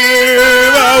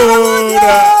yedema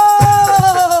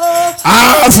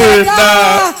asida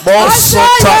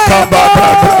bosota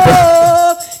kabada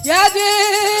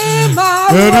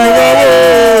yedema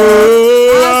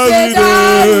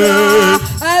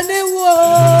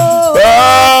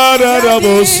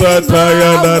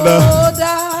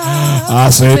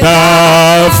asida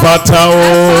fatawo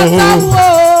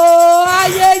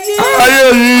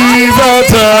ayeyi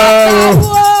fatawo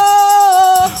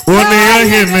oni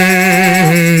yehine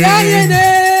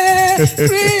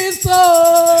Kristo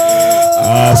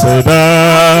asida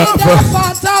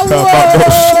fatawo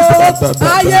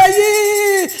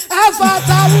ayeyi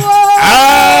fatawo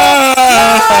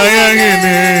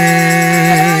ayene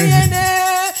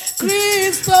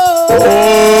Kristo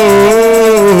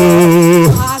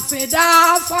aseda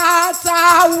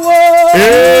fatawo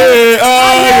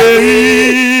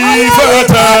ayene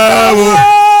fatawo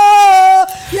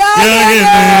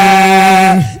ayene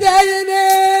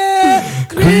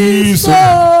Kristo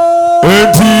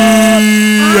enti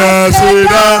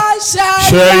aseda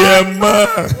shayema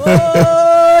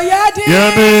yadi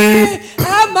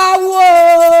amawo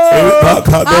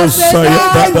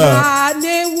aseda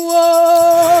newo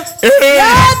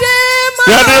yadi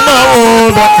mawo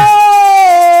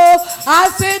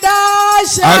aseda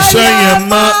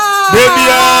shayema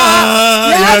bebia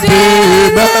yadi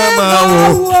mawo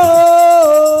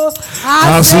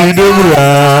asidura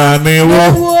newo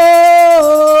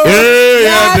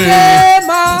yadi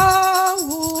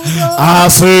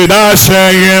asida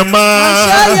shayema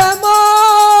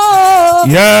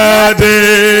yade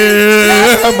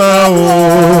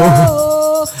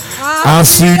mawo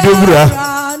asidura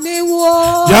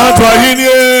jatwa yini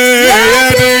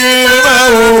yade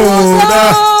mawo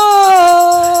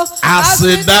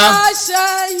asida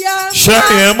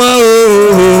shayema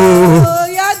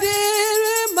yade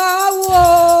mawo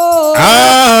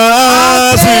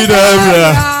asidura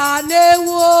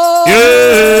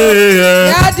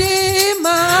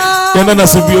Yana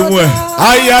nasibiyumwe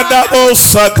ayada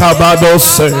osa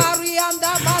kabadose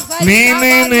ni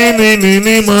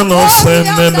manose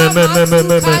ne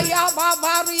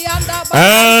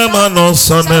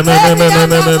manose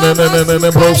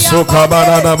ne broso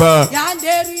kabadaba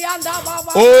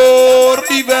o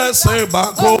rivese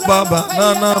bako baba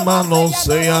nana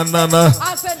manose yanana.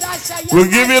 We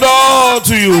give it all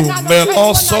to you, me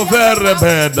also very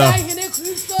bad.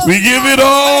 We give it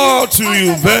all to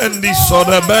you. Vendi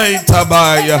sodabei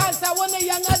tabaya.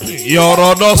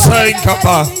 Yorodo say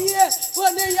kapa.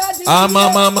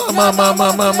 Mama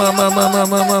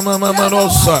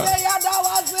rosa.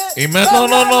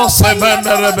 Imeno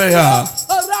sevende rebeya.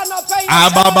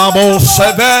 Ababo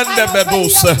sevende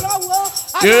bedose.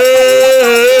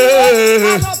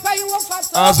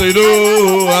 As we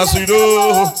do.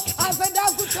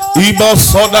 Ibo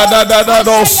soda da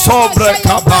do sobre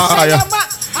kapaya.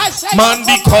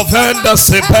 Mandi kovenda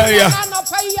sepeya.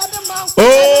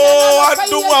 Oh, I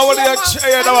do want to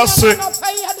share that was it.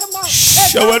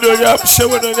 Showing.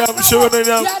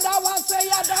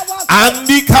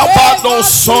 Andi kabado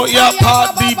soya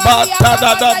padi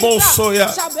batada da bosoya.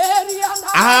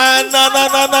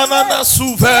 Na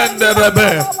suvende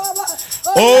rebe.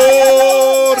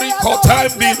 Oh,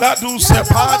 rikotembi la du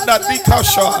sepanda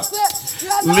dikasha.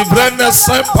 Librene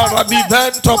sempara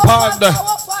divento panda.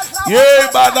 Ye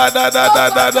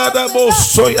da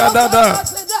boso ya da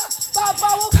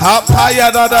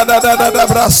kapaya da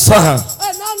brasa.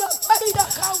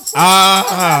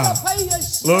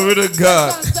 Glory to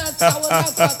God.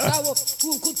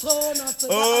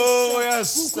 Oh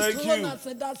yes, thank you.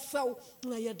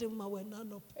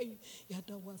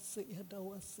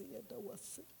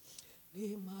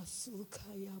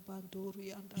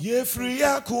 Ye free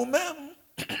kumem.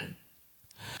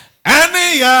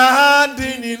 Ani ya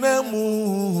dini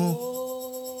nemu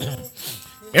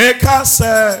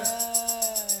ekase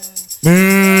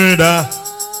murder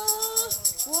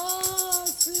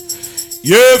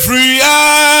ye free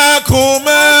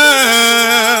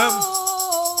kumem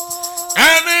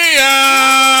ani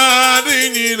ya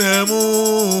dini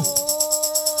nemu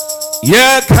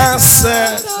ye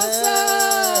kase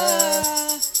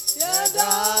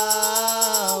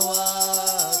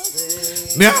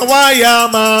Nyawaya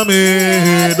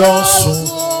mame dosu.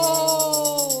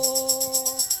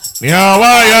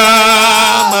 Nyawaya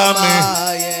mame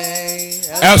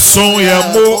esun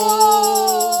yemo.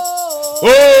 Oh,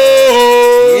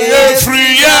 ye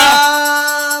free ya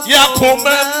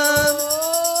come.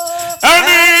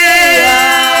 Ani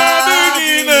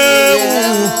dinine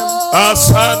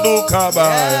asanu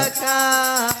kabaya.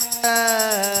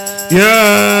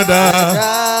 Yada.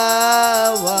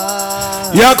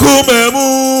 Yakumemu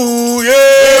ye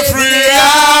free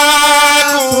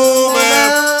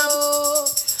yakumemu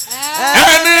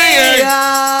eni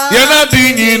ye na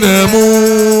dinginemu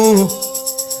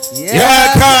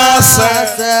yakasa.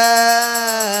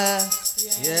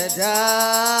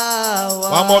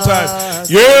 One more time.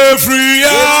 Ye free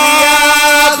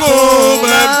yakumemu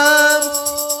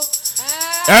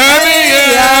eni ye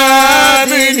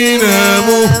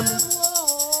dinginemu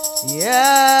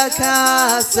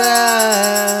yakasa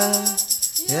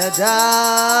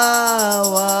yadawase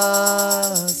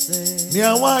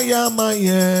Nyawaya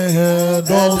maye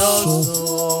dosu.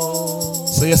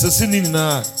 Say yes, singing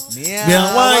na.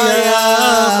 Nyawaya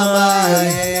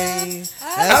maye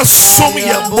som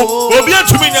yambo obi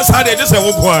atumi nya sa de se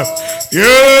wo kwa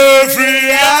ye free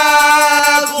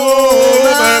yakomem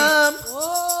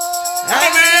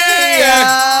ani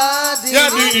ya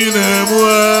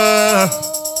dinamwa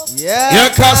ya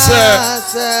kase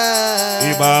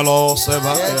ibalo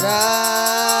seba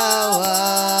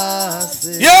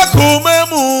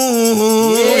yakomemu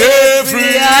ye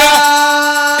free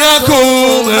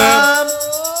yakomem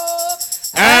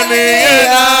ani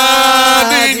ya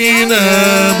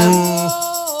dinamwa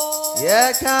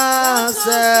ya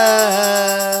kase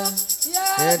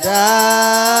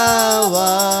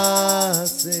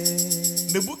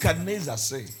Nebuchadnezzar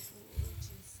say,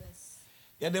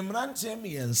 "Ya the mranche me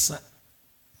yensa,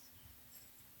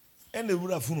 and the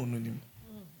wura funu no nim.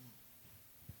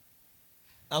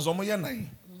 Na so mo ye nan.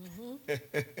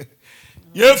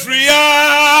 Ye free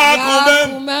ya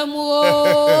kumem o.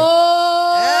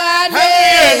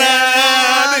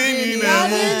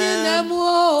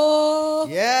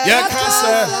 Ya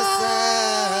kasa.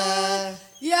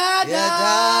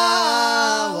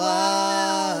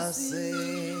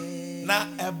 Na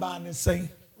eba ni say.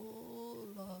 Oh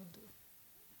Lord.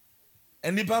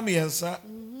 Enipa me yensa.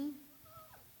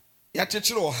 Ya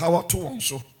chechire o hawa to won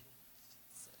so.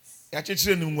 Ya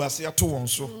chechire ni nwase ya to won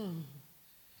so.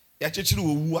 Ya chechire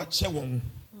owu a che won.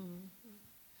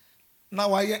 Na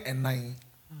wa ye enan.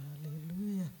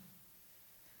 Hallelujah.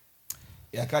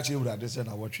 Ya ka che urade se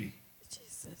na wotwe.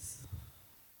 Jesus.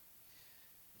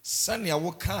 Sanya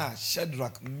woka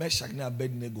Shadrach, Meshach and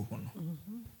Abednego ho no.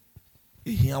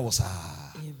 Ehia wo sa.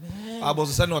 Amen.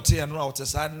 Aboso se na ote ya no ote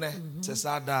sa ne, te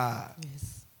sa da.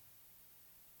 Yes.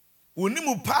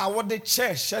 Onimu pa wo de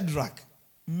che Shadrach,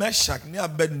 Meshach and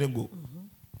Abednego.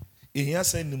 Ehia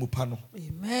se nimu pa no.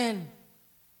 Amen.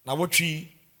 Na wotwe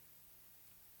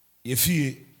ye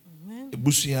fie, Amen.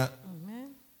 ebusia,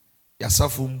 Amen. ya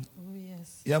safum, Oh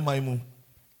yes. ya maimu.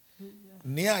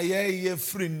 Ni ye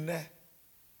free ne.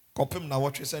 Kopem na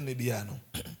wotwe se ne bia no.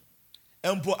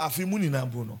 Empo afimu ni na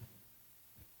mpo no.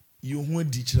 You hu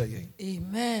di kire yen.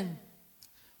 Amen.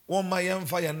 Won ma yen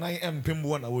fa yen nan empem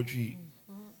wo na wotwe.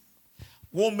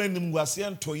 Won manim guase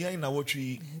ento yen na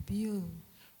wotwe. Baby.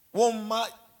 Won ma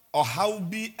ohaw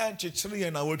bi enchechire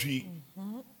yen na wotwe.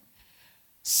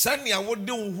 Sania wo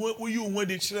de wo yi wo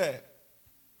de kire.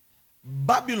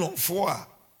 Babylon fo a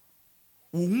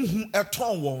wo hu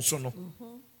eton won so no.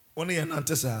 Won yen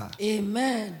nante sa.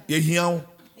 Amen. Ye hia wo.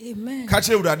 Amen. Ka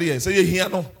kire urade ye say ye hia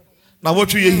no. Na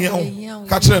wotwe ye hia wo.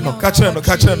 Ka kire no.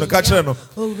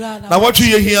 Na wotwe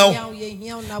ye hia wo.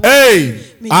 Hey,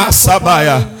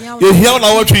 Asabaya. You hear na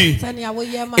wotwe.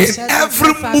 In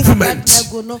every movement,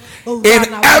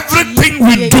 in everything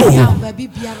we do,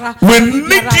 we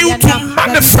need you to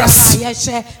manifest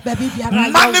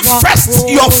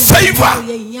your favor.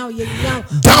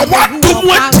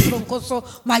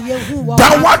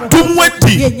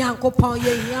 Dawadumweti.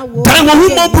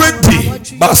 Dawadumweti.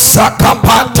 Basaka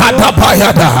patada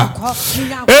bayada.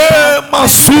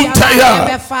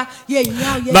 Masutaya.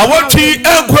 Na wotwe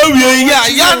enkwawie ya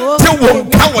yante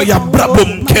wonka wo ya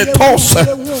brabom ketos.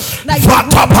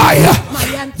 Fatabaya.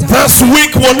 This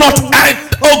week will not end,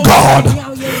 oh God,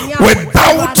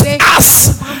 without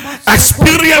us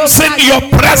experiencing your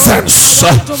presence.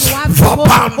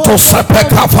 Vapanto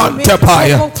sepeka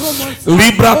vantebaya.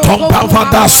 Libra tompa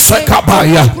vada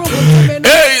sekabaya.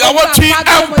 Hey, I want to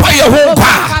empire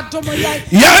hoka.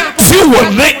 Yanti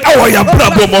wone awa ya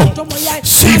brabomo.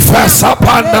 Sifesa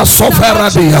panda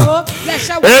soferadia.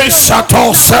 Hey,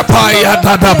 shato sepaya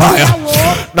dadabaya.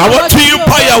 Now what do you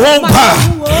empire hoka?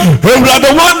 We are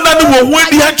the one that will win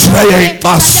the entry.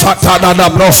 Masata da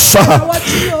brosa.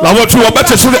 Now what you are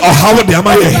better to how the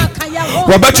amaye.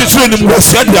 We better to the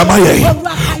Musia the amaye.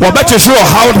 We better show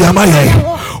how the amaye.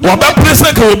 We better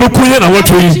present the Bukuya and what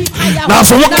we now.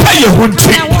 So what can you want to?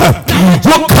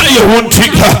 What can you want to?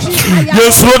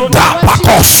 Yes, Runda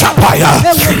Pakosapaya.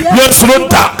 Yes,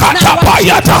 Runda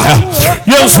Katapaya.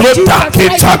 Yes, Runda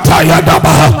Kitataya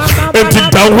Daba. And the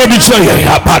down when it's a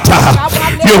pata.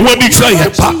 You want to say a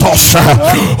patos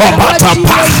or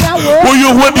patapa. Will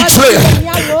you want to say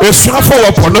a swaffle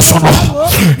upon the son?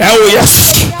 Oh,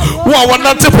 yes. Well, one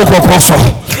not typical coso.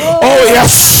 Oh,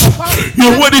 yes.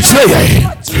 You want to say,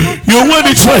 you want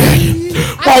to say,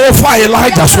 oh, fire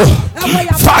Elijah, so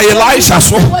fire Elisha,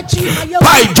 so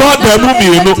by Jordan,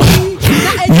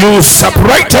 you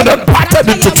separated and parted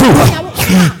into two.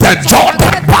 The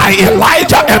Jordan by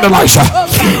Elijah and Elisha.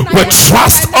 We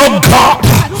trust, oh God,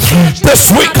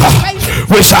 this week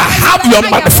we shall have your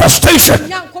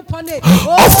manifestation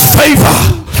of favor.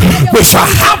 We shall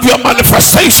have your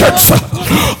manifestations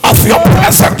of your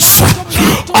presence,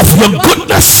 of your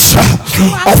goodness,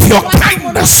 of your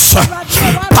kindness.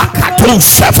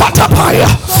 Sefatapaya,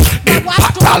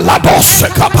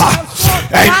 Impataladosekapa,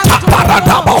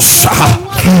 Entaparadabosha.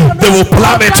 They will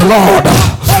plan it, Lord.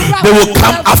 They will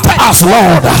come after us,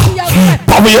 Lord.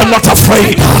 But we are not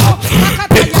afraid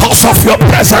because of your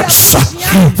presence.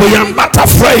 We are not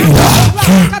afraid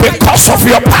because of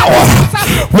your power.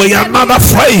 We are not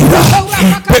afraid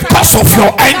because of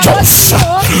your angels.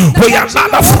 We are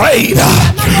not afraid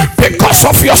because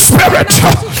of your spirit.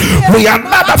 We are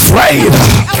not afraid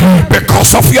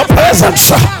because of your presence.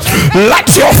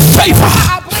 Let your favor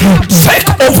take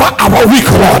over our week,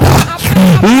 Lord.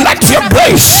 Let your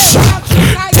grace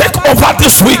take over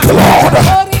this week, Lord.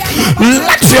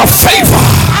 Let your favor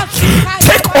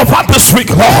take over this week,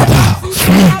 Lord.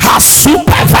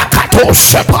 Hasupavakato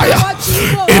sepaya,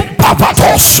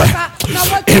 impavatos,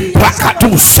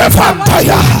 imprakatu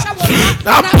sevantaya,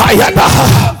 napayada.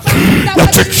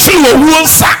 Let the true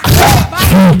ones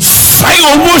say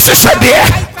almost a day.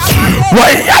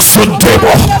 Why, yes,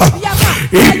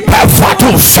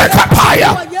 impavatu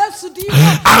sekapaya.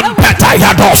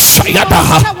 Ampetayados yada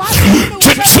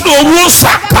Chichino Wusa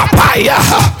Kapaya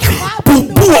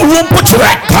Bubu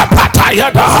Wumputre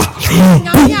Kapatayada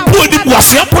Bubu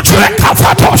Wasia Putre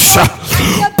Kafatos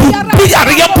Bubu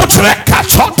Yaria Putre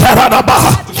Kachoteranaba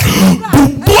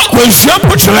Bubu Wasia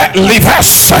Putre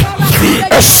Lives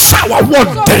a sour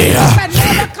one day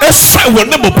a sour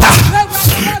Nimupa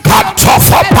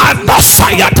Katofa Panda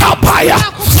Sayata Paya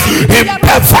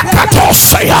Impevakato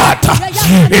Sayata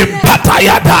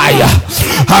Impatayadaya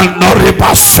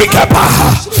Anoriba Sikaba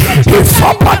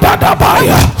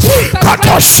Ifapadadabaya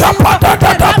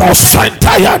Katoshapadadabo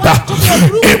Santayada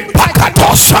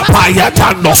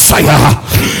Impakatosapayata Nosaya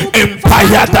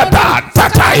Impayadada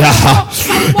Tataya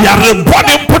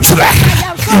Yariboni Putre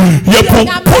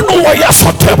Yapupuno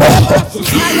Yasotebo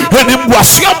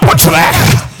Enimwasia Putre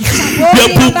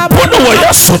Yapupuno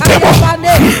Yasotebo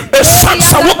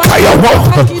Esansa Wakaya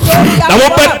na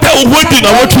wobɛda wodi na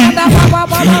woti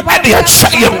ɛde akyɛ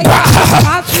yɛnkwa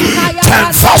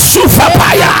tɛmfa sufa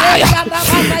paya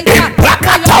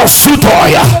imprakata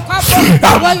sutoya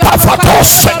ampafata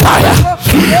sekaya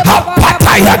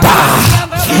apatayada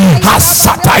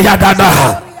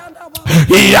asatayada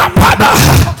Yapada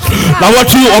na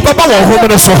woti obaba wɔ home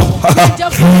ne so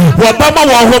wobaba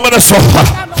wɔ home ne so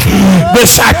they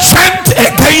shall chant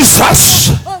against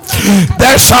us.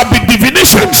 There shall be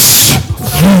divinations,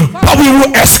 but we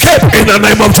will escape in the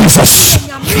name of Jesus.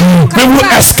 We will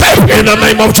escape in the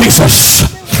name of Jesus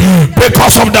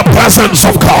because of the presence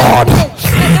of God.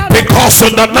 Because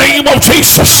in the name of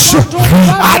Jesus,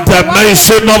 at the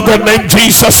mention of the name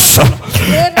Jesus,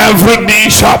 every knee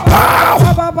shall bow.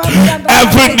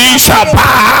 Every knee shall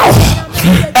bow.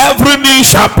 Every knee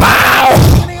shall bow.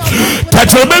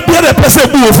 That you may be a person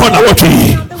who will find out.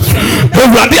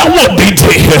 I won't be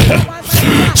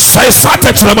say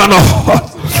Saturday,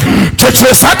 church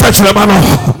Saturday,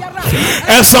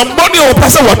 and somebody or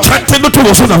person was chanting to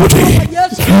us on the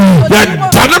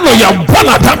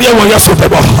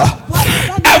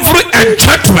every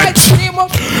enchantment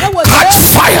catch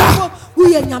fire.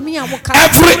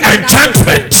 Every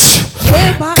enchantment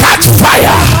catch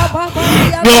fire.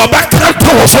 No back to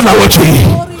us on the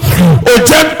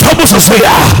Ojen Thomas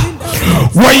Asaya.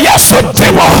 Why yes,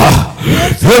 they were.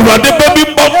 They were the baby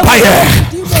vampire.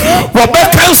 What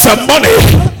back some money?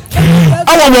 I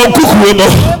want to cook with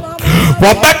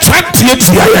what back 20 years.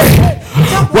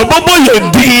 What Bobo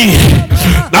Yendi.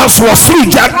 That's what free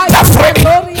Jan Tafre.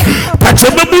 But a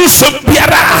baby some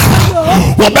Piera.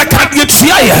 What back can get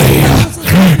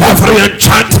every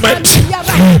enchantment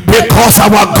because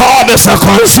our God is a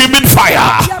consuming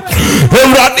fire.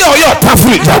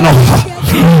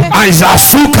 Isaiah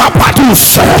Suka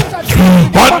Patus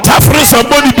on Tafre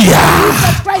somebody be I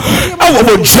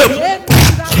will jump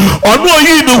on what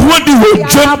you know what you will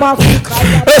jump a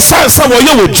sense of what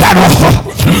you will jump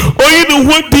or you know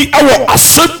what the our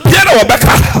ascent piano back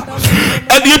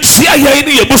and you see I in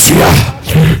your bushia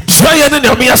giant in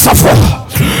your mere suffer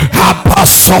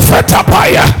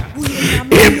Apasofetapaya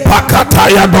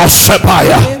Impakataya no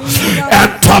sepaya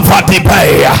and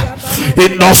Tavadibaya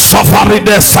in no safari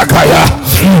de Sakaya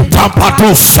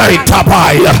Tampatu say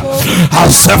Tabaya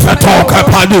Asefetoka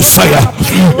Padusaya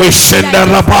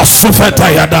Ishinderaba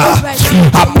Sufetayada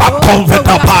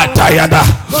Apakonvetapatayada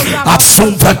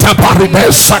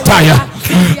Asumfetaparide Sakaya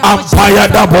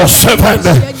Ampayada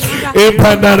Bosevende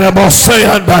Ipenderebo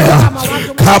Sayandaya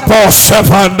Kapo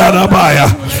Sevandanabaya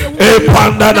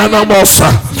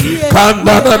Epandanamosa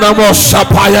Kandanamosa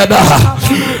Payada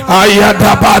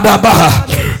Ayada Badaba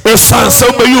Esansa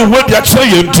you would ya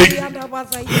saying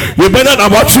You better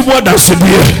not watch more than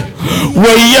severe.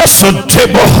 Well, yes, on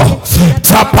table.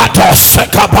 Tapato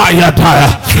Sekabaya Tire.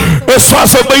 It's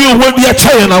possible you will be a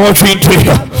child. I want you to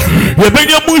hear. You bring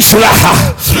your mushra.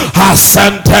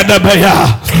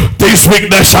 This week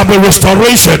there shall be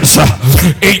restorations.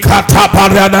 In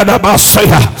Kataparana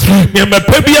Masaya. You may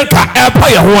be a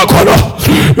empire who are called.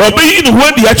 You're being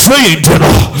when you're trained.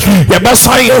 You must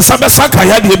say, Samasaka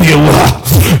Yadibu.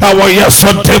 Our yes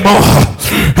on demo.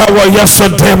 Our yes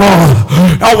on demo.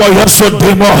 Our yes on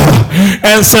demo.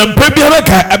 And some baby and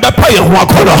the pay who are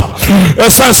called.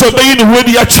 Yes, I saw being when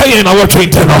you're trained. Our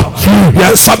trained.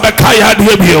 Yes, Samakaya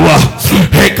Yadibu.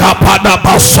 Hekapada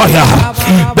Basaya.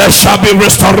 There shall be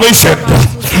restoration.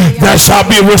 There shall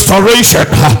be restoration.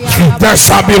 There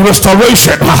shall be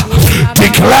restoration.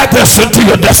 Declare this into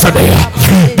your destiny.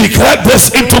 Declare this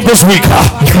into this week.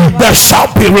 There shall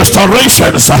be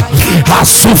restorations.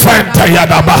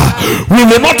 We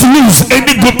will not lose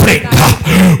any good thing.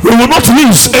 We will not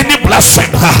lose any blessing.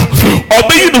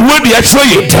 Obey the word you are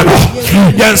saying.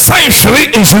 Yes, I shri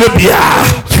is Libya.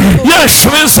 Yes,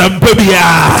 shri is Libya.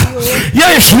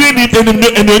 Yes, shri in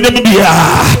Libya.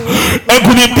 And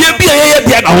could it be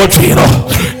a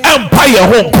Empire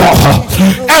won't call.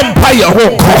 Empire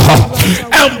won't call.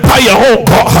 Empire won't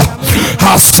call.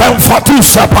 Hasem Fatu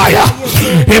Sapaya.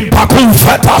 Impaku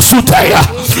Fata Sutaya.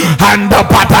 And the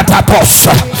Patatatos.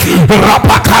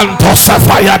 Rapakanto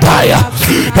Safaya Daya.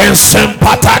 And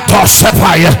Sempatato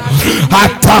Safaya.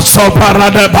 Ataso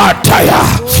Parade Bataya.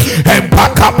 And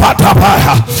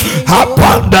Pakapatapaya.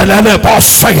 Apandalele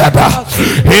Bosayada.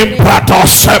 Imprato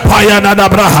Sepaya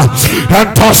Nadabraha.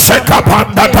 And Toseka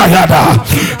Pandatayada.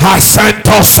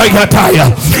 Asento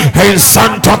Sayataya. And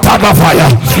Santo Tadavaya.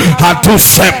 Atu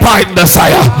Sepa in the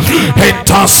Saya. And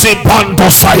Tosipando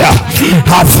Saya.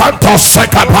 Afanto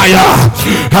Sekapaya.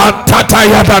 And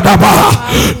Tataya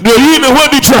Dadabaha. Do you know when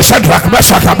the church had like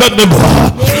Meshaka Bendigo?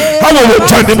 How will you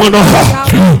turn him on?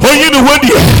 Oh, you know when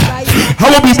how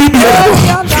will be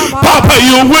Papa,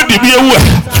 you will be aware.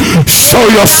 Show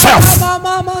yourself.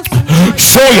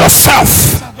 Show yourself.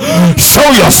 Show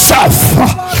yourself.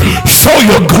 Show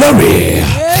your glory.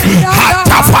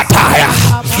 Hatafataya.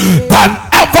 Than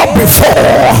ever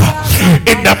before.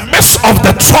 In the midst of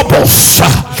the troubles,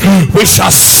 we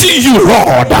shall see you,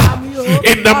 Lord.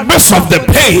 In the midst of the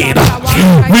pain,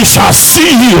 we shall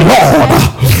see you, Lord.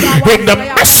 In the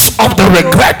midst of the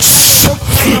regrets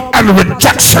and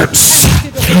rejections,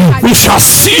 we shall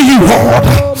see you, Lord.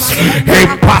 In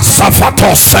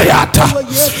Pasafato Sayata,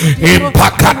 in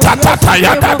Pakatata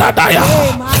Yadadaya,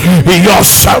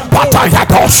 Yosapata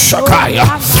Yadoshakaya,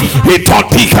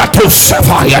 Itotika to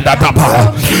Sevaya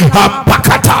Dadaba,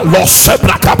 Ampakata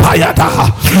Loseblakapayada,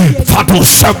 Fatu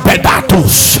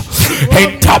Sempedatus,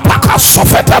 in Tapaka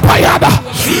Sofeta Payada,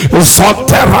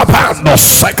 Zonterabando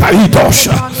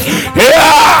Sekaidosha,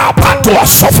 Ea Patua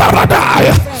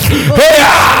Sofaradaya,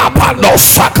 Ea Pando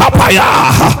Sakapaya,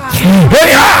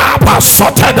 Ea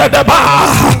Pasotena Deba.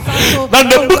 Now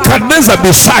the Nebuchadnezzar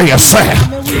Messiah said,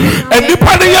 and the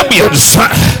Panayamians,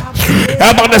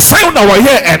 I'm on the sound of our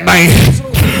year and night.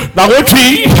 Now what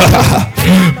we,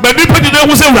 but the Panayamians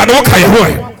was a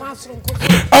Ranokaya.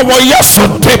 Our yes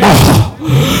on table.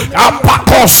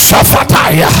 Apako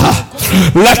Safataya.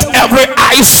 Let every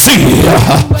eye see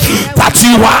that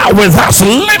you are with us,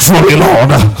 literally, Lord.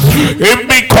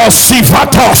 Because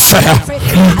Sifatos,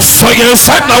 so you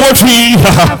said now what we,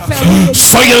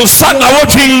 so you said now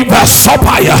what we,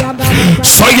 Vasopaya,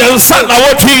 so you said now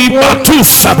what we,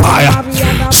 Matusapaya,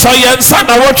 so you said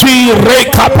now what we,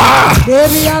 Rekapa,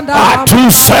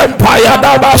 Atusapaya,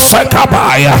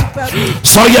 Namasekabaya,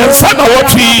 so you said now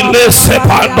what we,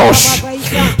 Lesepandos.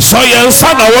 So you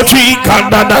said what we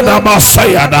Kandana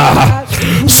Masayana.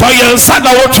 So you said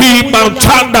what we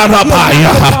Mantanda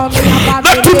Rabaya.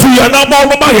 Not to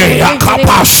Yanamaya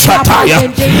Kapashataya.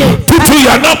 To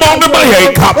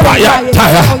Yanamaya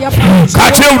Kapayataya.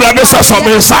 Katil Ranessa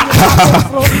Samesa.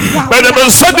 But the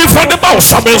Sunday for the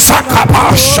mouse of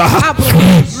Sakapasha.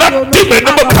 Not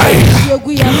Diminimakai.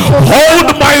 Hold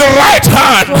my right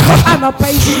hand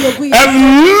and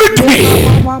lead me.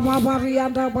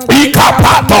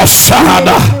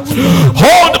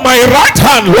 Hold my right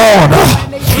hand, Lord,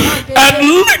 and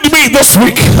lead me this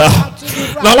week.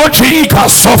 Now what you can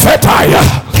sofetaya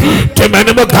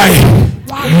Temenimukai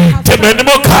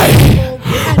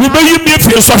we may you be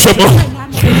for social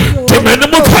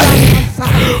Temenimukai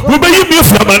we may you be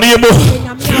for Manimu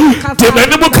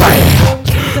Temenimukai.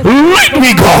 Lead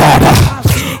me, God,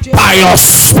 by your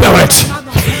spirit.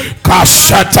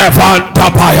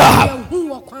 Kashatevantapaya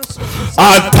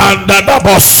Atanda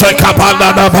Boseka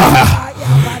Pandana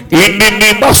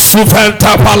Inini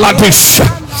Suventa Paladis,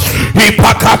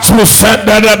 Ipakatu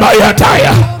Sendere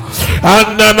Bayataya,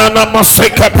 and Nana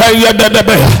Maseka Paya de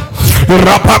Bea,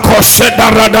 Rapako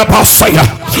Sendarada Pasaya,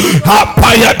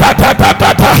 Apaya da.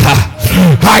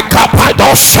 I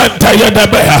capado Senta de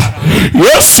Bea.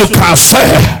 Yes, you can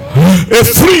say, a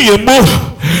free move,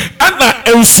 and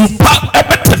a super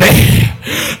ebony.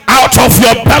 Out of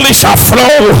your belly shall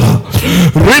flow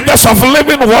rivers of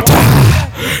living water.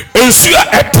 Is your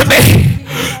eternity?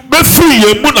 Be free,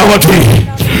 you moon out here.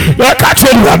 You catch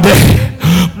it one day.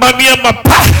 Mania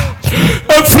mapa.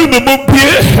 Free me mumpi.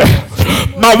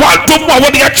 My one to my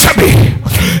one ya chubby.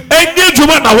 Any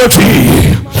human out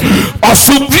here. Or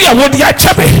soon be a one ya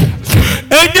chubby.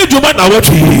 Any human out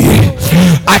here.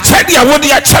 I tell you, I want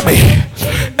ya chubby.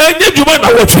 Any human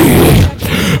out here.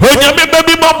 When you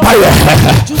baby vampire,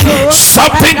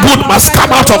 something good must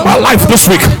come out of my life this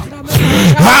week.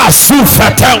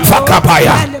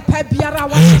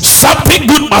 Something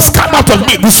good must come out of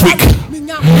me this week.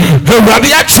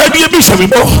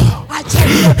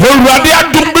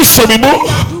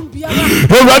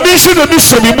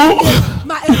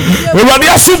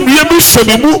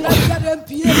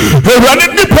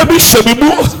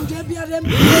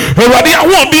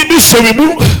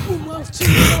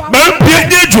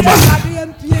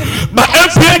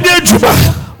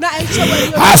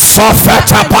 I saw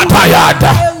Fata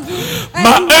Patayada.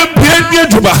 Ma empire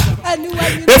Juba.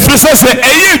 If you say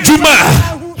a Juma,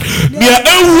 near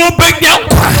a Ruben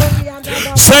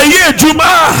say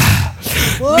Juma,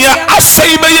 near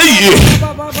Asay May,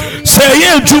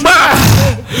 say Juma,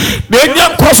 near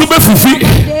Young Crossover Fifi.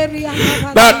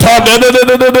 That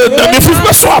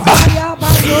the Swaba.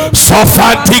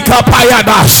 Sofatika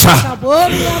Payadasha.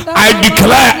 I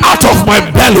declare out of my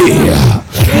belly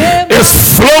is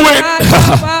flowing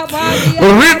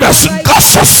rivers,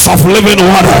 gushes of living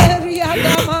water.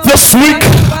 This week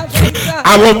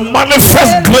I will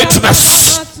manifest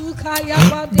greatness.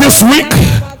 This week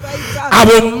I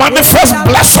will manifest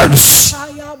blessings.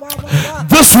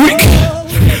 This week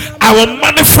I will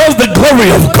manifest the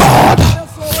glory of God.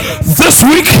 This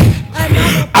week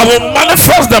I will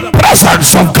manifest the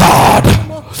presence of God.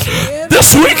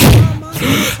 This week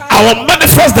I will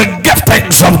manifest the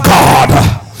giftings of God.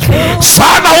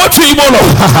 Sana what you molo.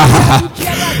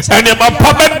 And my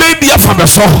papa baby from the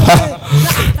soul.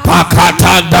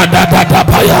 Pakata da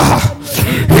paya.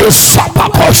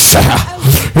 Isapakosha.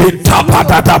 Itapa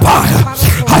da paya.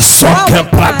 Hasoke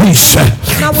pradisha.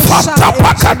 Fata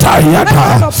pakata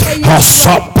yada.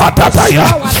 Hasapata ya.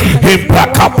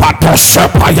 Ibrakapato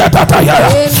sepaya da.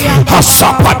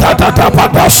 Hasapata da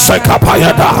pada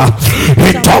sekapaya da.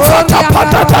 Itofata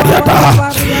pada yada.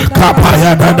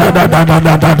 Kapaya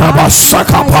da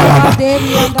basakapaya.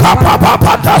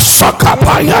 Kapapa da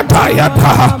sakapaya da.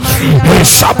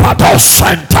 Isapata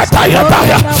senta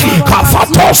da.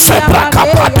 Kafato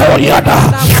sebrakapato yada.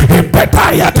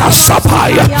 Impetaya da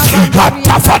sapaya.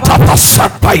 Hatafata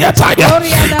pasapaya da.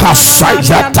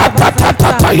 Kasaya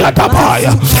ta yada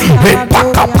baya.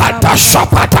 Impakapata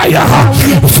sapataya.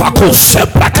 Fakuse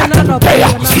brakatunteya.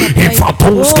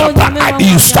 Infatuska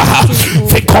brakadista.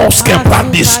 Fikoske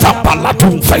brandista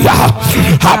palatunfeya.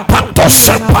 Hapanto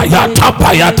sepaya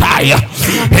tapaya taya.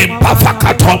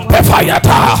 Impafakatompe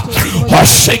fayata.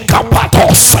 Hoshika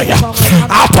patosaya.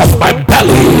 Out of my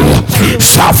belly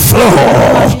shall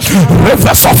flow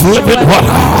rivers of living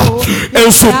water.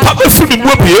 And so papa fumi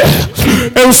mopie.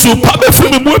 And so papa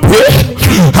fumi mopie.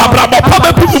 Abramo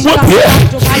papa fumi mopie.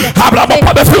 Abramo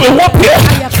papa fumi mopie.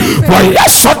 Why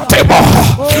yes table.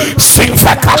 Sing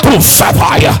fakatu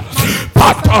savaya.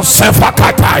 Pato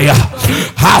sefakataya.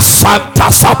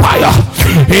 Hasanta sapaya.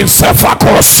 In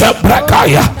sefako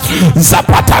sebrakaya.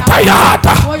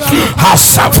 Zapatatayata.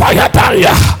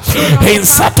 Hasafayataya. In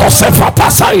sato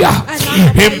sefatasaya.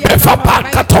 In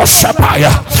befapakato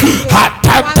sepaya.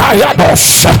 Hatantaya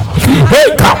dos.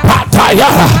 Ekapataya.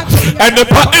 And the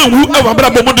party who ever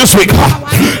brought this week.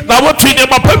 Now what in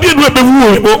my pavilion will be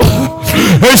woo.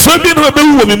 A swimming will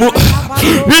be woo.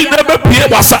 We never pay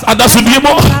was at the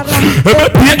Sudimo. A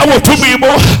pay our two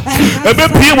people. A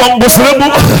pay one was remo.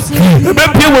 A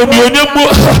pay will be on your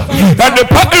book. And the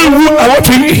party who I want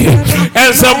to eat.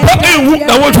 And some party who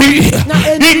I want to eat.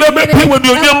 He never pay will be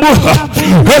on your book.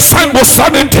 A sign was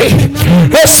sanity.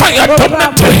 A sign of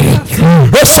dominity.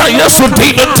 A sign of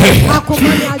solidity.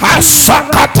 A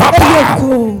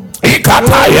sakatapa.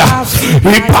 Ikataya,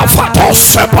 Ipafato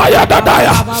Sepaya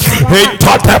Dadaya,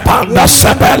 Intotepanda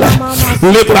Sepele,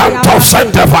 Libranto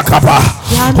Sente Vakapa,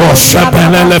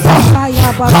 Oshabeleleba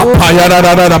Kapaya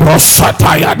da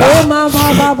Brosataya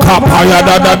Kapaya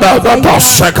da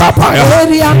Sekapaya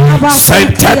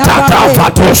Sentata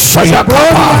Fatosaya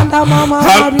Kapa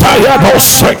Antaya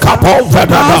Dosekapo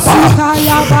Vedaba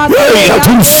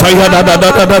Yatusaya da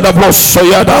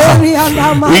Brosaya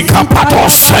Ikapato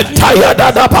Sentaya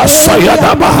da Basaya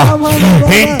da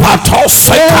Impato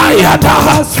Sekaya da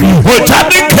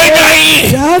Wotani Kenya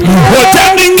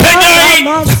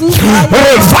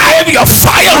revive your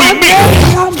fire in me.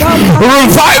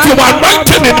 Revive your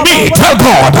anointing in me. Tell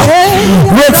God.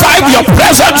 Revive your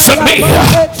presence in me.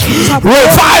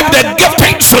 Revive the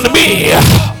giftings in me.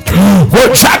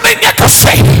 Wojane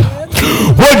nyakase.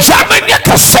 Wojane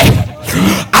nyakase.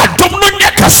 Adomno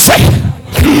nyakase.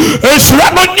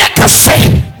 Esrano nyakase.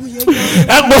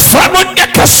 Embosrano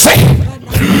nyakase.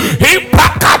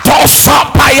 Impakato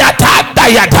sapayata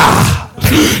dayada.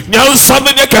 Nyansa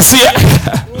nyakase.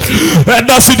 And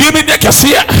that's the name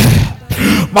nyakase.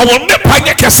 Ma wonne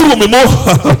panye kese wo memo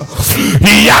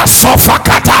ya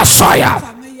sofakata soya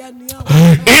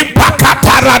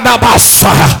impakata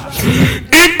radabasa.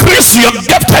 Increase your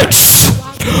giftings.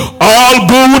 All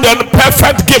good and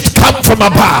perfect gifts come from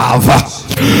above.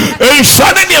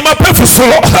 Enshane ni ma pefuso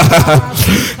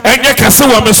enye kese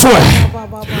wo meso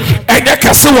enye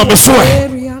kese wo meso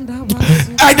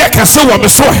enye kese wo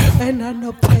meso.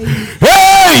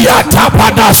 Hey,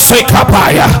 yatapada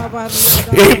sekapaya.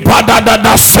 Ipada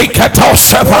da sekato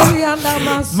sheva.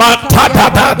 Matada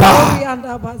da.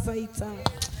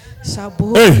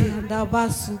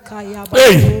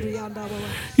 Hey.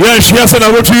 Yes, yes, and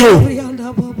I wrote to you.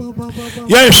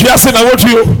 Yes, yes, and I wrote to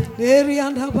you.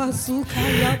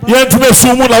 Yes,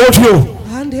 I wrote to you.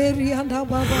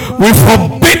 We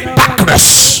forbid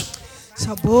darkness.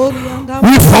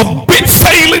 We forbid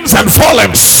failings and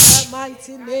fallings.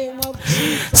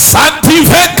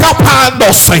 Santiveka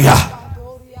pando saya.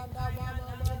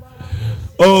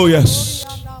 Oh yes.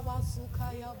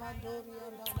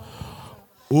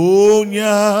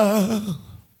 Onya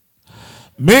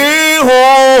meho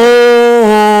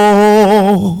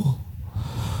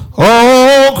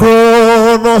oh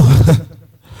krono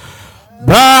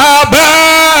baba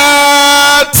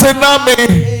tiname.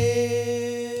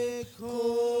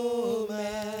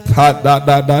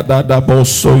 Da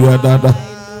boso ya da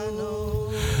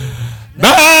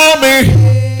nami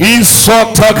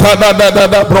isota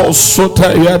da broso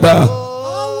ta ya da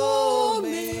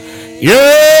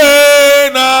ye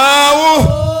na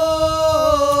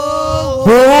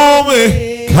o me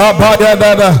kabaya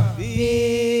da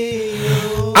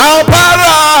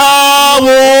apara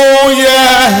wo ye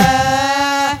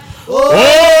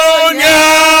onya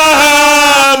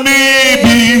mi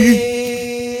bi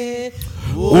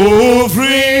oh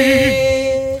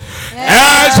free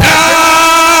as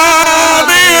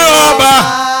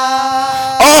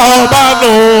Oba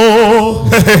no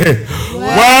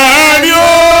when you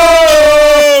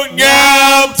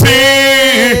nyamti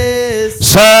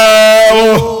so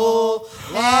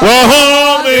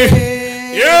wohome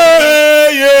yeah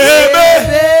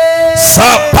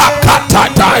sapakata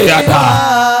tayada.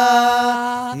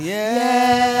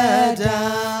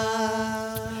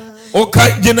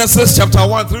 Okay, Genesis chapter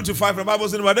 1-5. The Bible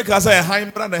says in the Bible, a high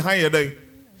brand a higher day.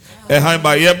 A high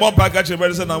by a bomb package of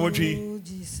medicine and what tree.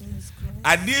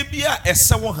 Adebia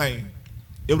esewo han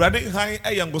ewrade han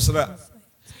ayangosra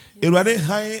ewrade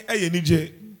han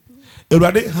ayenije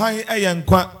ewrade han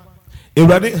ayankwa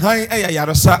ewrade han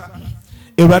ayarasa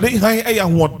ewrade han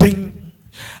ayahoden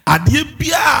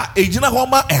adebia ejina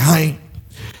homa ehan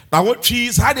na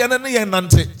wotwi sade na ne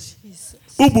nante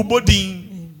ububodin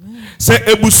se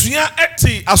ebusua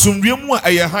eti asomdwe mu a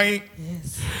eyehan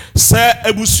se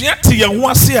ebusua ti ye ho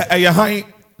ase a eyehan.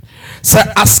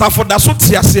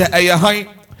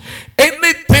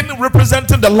 Anything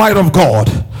representing the light of God.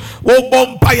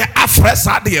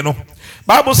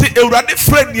 Bible says,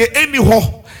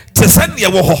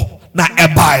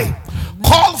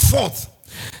 call forth.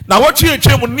 Now what you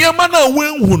from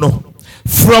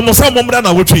some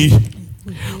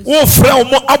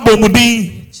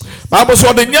Bible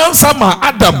says the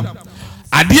Adam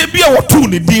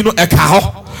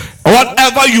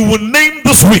whatever you will name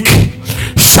this week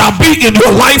shall be in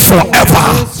your life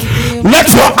forever.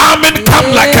 Let your amen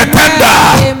come like a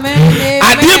thunder.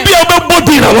 And you be a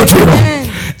body in our children.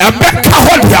 And back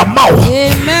hold your mouth.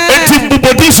 And Tim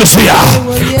Bubodis is here.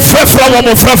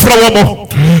 Frefrawomo.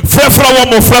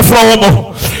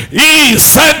 He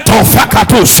sent of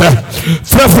Fakatus.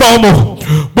 Frefrawomo.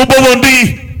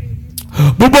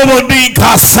 Bubondi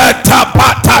kaseta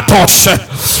patatos.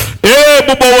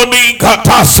 Bubondi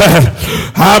katase.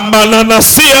 Amalana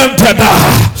sientada.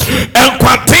 and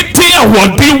quantity and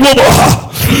what do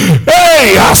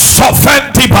hey, a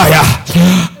sovereignty buyer.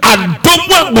 And don't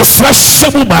want the fresh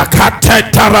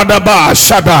Taradaba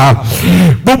Shada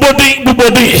Bubodi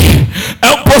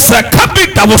and Posa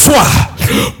Capita was one,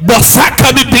 but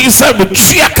Saka the Pisa with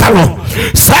Chia Caro,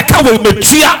 Saka with the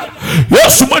Chia.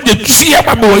 Yes, what the Chia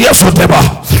yes, whatever.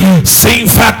 Sing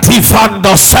Fatty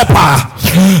Fando Sepa.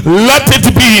 Let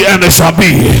it be and it shall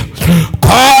be.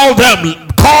 Call them.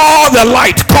 Call the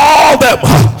light, call them.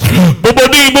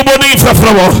 Bubodi,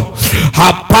 Fafro.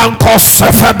 Hapanko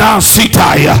Sefada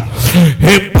Sitaya.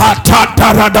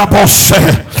 Impatata Radabose.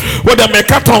 What the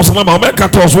Mecatons, Mamma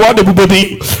Mecatons, what the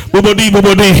Bubodi,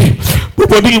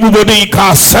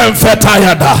 Kasem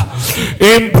Fetayada.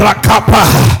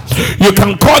 Imprakapa. You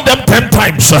can call them 10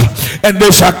 times and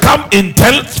they shall come in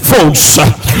 10 folds.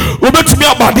 We bet me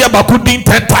about the Bakudin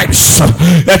 10 times.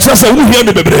 It's just a who hear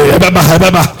the baby.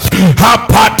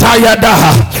 Hapatayada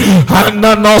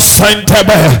Hanano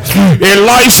Santebe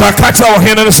Elisha catch our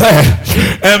hand and say,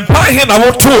 and by him I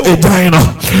will to a dino.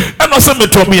 And also me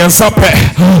to me and Sape.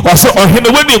 Or so on him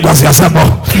when he was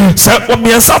Yasamo. Said for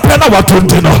me and Sape and our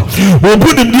Tontino. We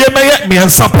put him near me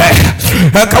and Sape.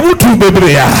 And come to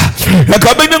Biblia. And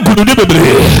come in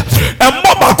and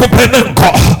Mama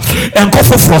Copenenco and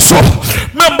Coffee Frosso.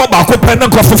 Member Bacopen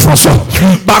and Coffee Frosso.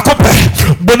 Bacope,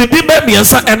 Bonidi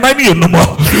Bemiansa and I knew no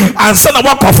more. And son of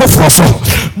a Coffee Frosso.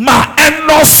 Ma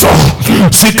enoso.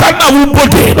 Sikana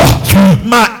Wumbodino.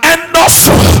 Ma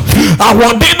enoso. I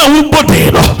want dinner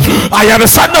Wumbodino. I had a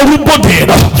son of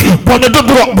Wumbodino.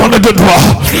 Bonadro.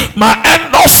 Ma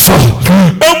enoso.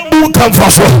 Come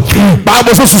for so.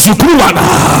 Bible says Sukuana.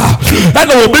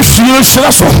 And I will be sure.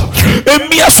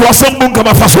 Emia Swasam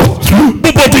Bunkama Faso.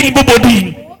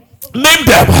 Bubodi. Name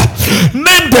them.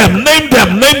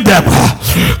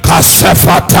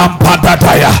 Kasefa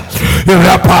Tampadaya.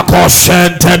 Rapako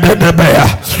Shentenebea.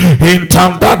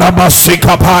 Intandada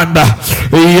Basika Panda.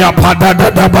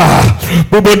 Yapadadaba.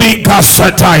 Bubodi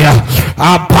Kasetaya.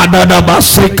 Apadada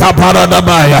Basika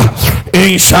Paradabaya.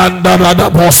 Inshandara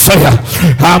Bosea.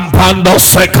 Ampando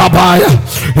Sekabaya.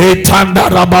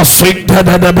 Itandara Basinta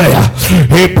de Bea.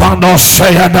 Ipando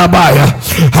Shea Dabaya.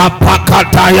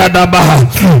 Apakataya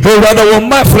Dabaha. Rather, one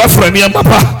my friend,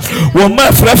 Yamapa, one my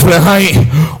friend, High,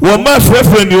 one my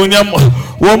friend, Union,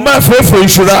 one my friend,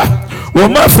 Shura,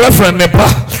 one my friend, Nepa,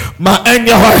 my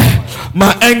Enyahoy,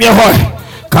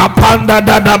 Kapanda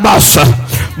Dadabasa,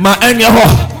 my Enyaho,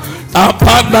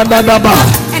 Apanda Dadaba,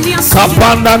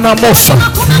 Kapanda Namosa,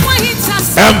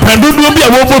 and Pendulum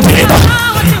Yabobina,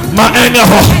 my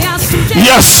Enyaho.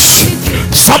 Yes,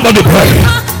 somebody pray.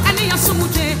 No.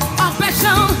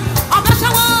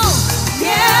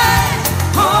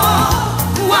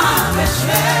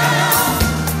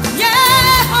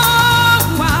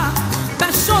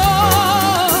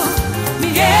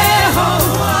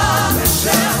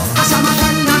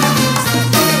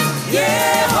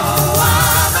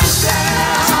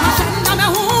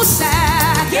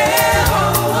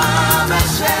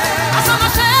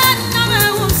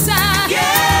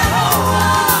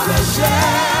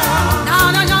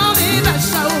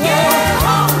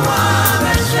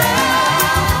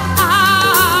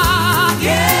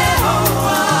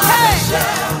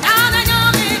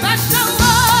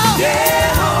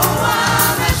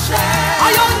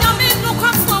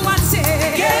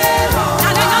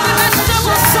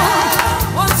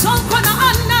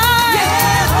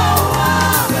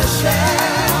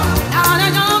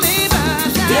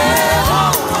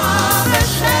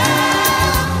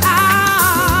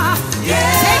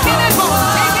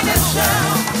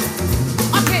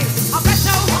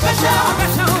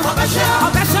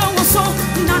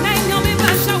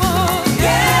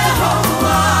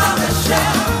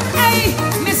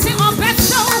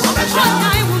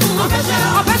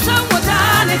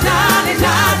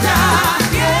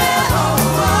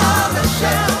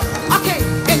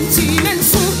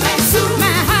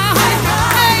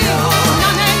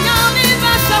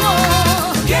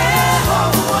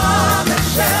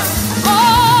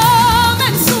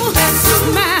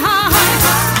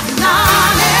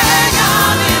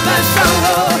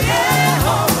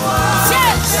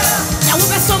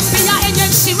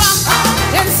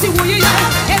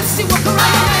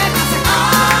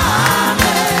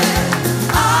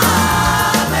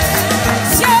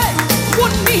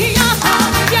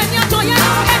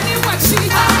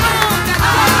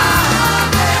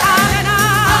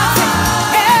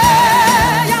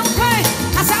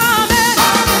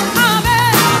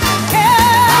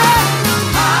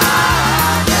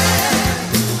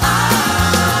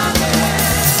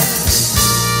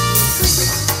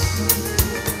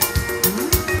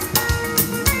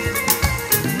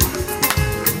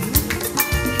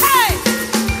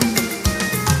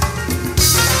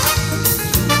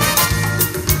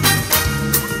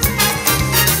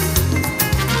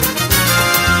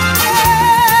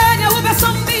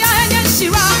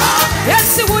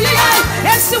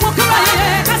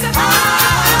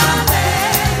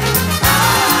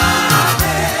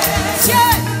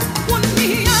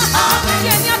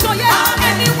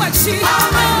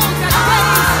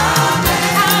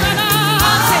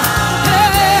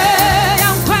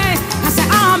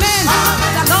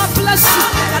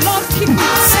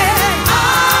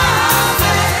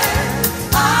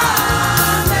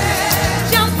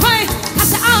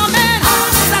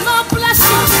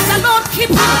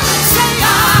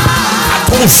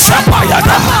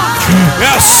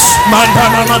 Yes,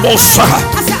 Mandana Bosa.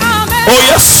 Oh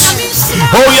yes,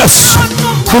 oh yes.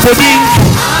 Buboding,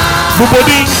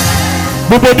 Buboding,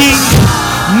 Buboding.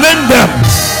 Name them,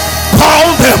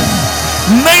 call them,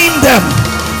 name them,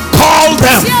 call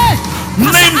them,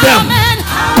 name them,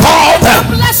 call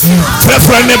them.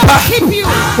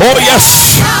 Oh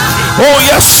yes, oh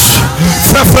yes.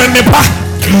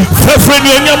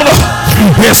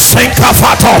 Yesenka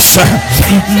fatos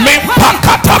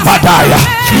mimpakata badaya.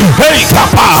 Hey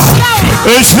kapa,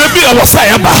 esrebi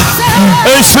ewasayaba,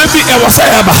 esrebi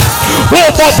ewasayaba. Wo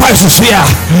mo prices here.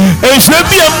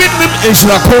 Esrebi aminim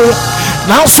esrako.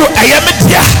 Now so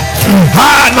ayamedia.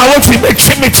 Now what we make.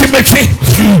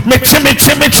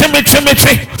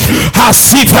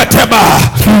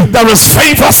 There is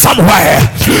favor somewhere.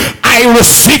 I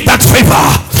receive that favor.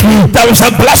 There is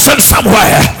a blessing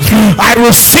somewhere. I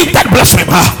receive that blessing.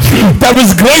 There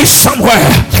is grace somewhere.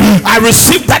 I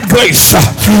receive that grace.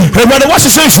 Everybody wants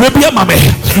to say it's maybe a mommy.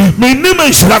 My name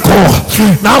is Lako.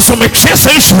 Now so my chest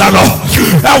is Lalo.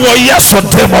 I will yes or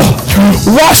demo.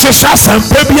 Wash your shots and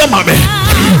baby a mommy.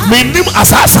 My name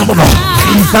is Asamono.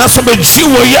 Now so my Jew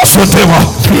will yes or demo.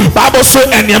 Bible so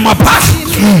and Yamapa.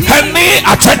 Henny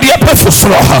I tried the upper for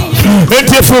slow. And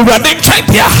if you're running check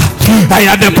here, I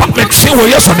had the public see will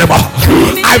yes or demo.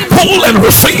 I pull and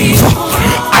receive.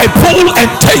 I pull and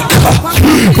take.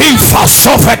 If I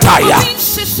suffer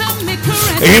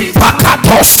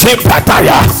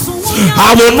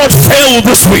I will not fail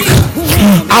this week.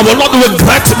 I will not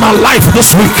regret my life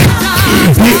this week.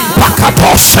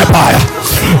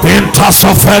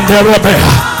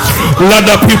 Let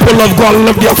the people of God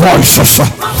lift their voices.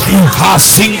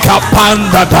 Hasinka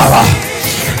Pandadara.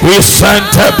 We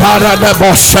sent a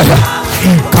paradaboshe.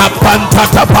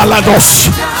 Kapantata Palados.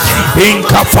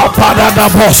 Inka Faparada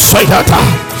Bosayata.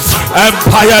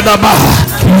 Empire Dama.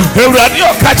 Radio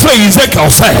Catcher Ezekiel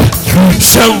said,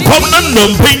 shall come no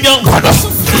opinion.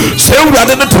 Say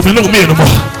rather than to be no minimum.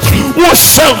 What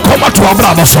shall come to our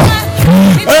brothers?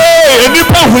 Hey, any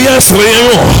power we are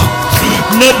saying,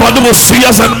 nobody will see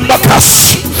us and mock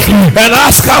us and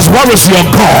ask us, what is your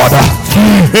God?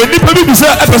 Any people be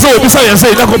said, episode will be saying,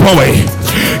 say, no way.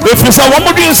 If you say one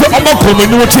more day, say, I'm not coming.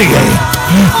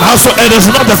 Now, so it is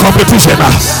not the competition.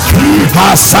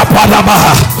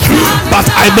 But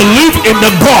I believe in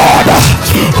the God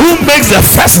who makes the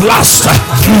first last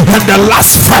and the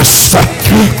last first.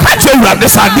 Can't you run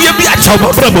this idea? Be a child,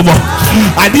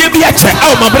 idea be a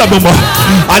child,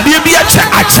 idea be a check.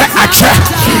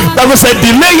 There was a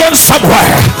delay in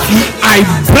somewhere. I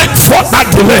break forth that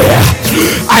delay.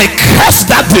 I curse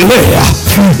that delay.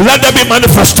 Let there be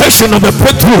manifestation of the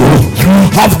breakthrough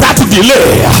of that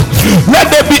delay.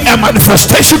 Let there be a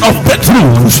manifestation of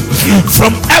breakthroughs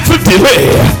from every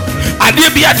delay. I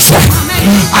did be a check.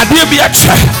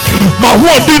 My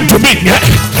word into me,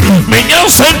 my young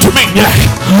son to me,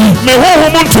 my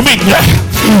woman to me.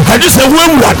 I just say,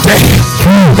 when we are there,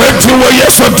 when you were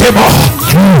yes on table,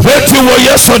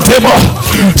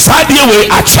 Sadia way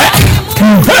I check.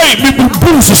 Hey, people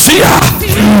booze to see her.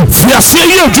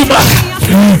 Fiasia Juma.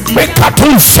 Make a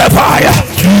two sapphire.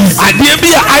 I did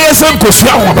be a ISM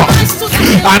Kosiawa.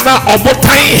 And now,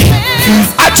 Obotai.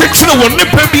 I check you will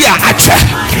never be a check.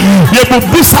 You will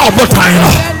boost our botine.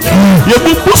 You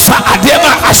will boost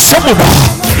Adema Asamuba.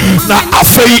 Now,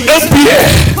 after MPA,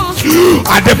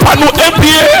 at the panel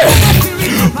MPA,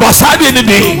 Basadi in the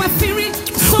day.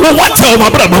 What tell my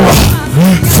brother?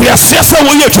 Fiasia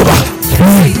will you to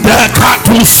the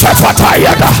Katu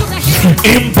Safatayada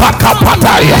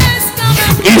Impakapataya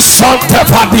Isante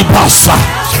Vadibasa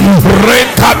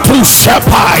Rekatu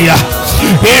Shapaya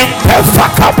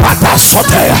Impefakapata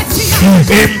Sotea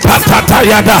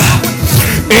Impakatayada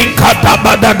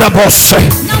Inkadabada Bose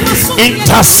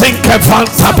Intasinke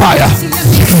Vantapaya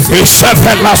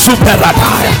Isefela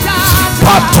Superataya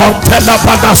Patontela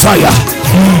Badasaya.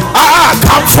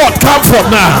 Come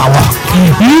forth now.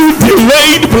 You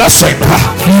delayed blessing.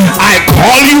 I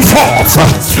call you forth.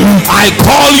 I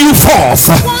call you forth.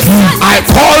 I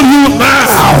call you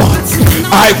now.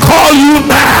 I call you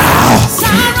now.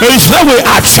 It's the way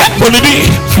I check on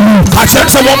me. I check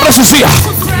someone to see her.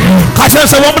 I check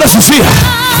someone to see her.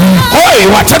 Oi,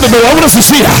 watch out the way I want to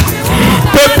see her.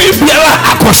 Baby, Biela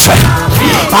Akosha.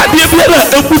 I did Biela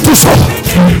Ebutuso.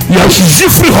 You're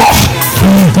free.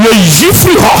 You're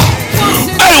free.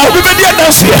 I will be many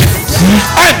dance here.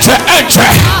 Enter.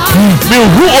 Me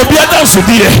who will be a dance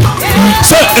here.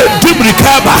 So a dimly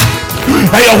kaba.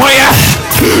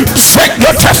 Check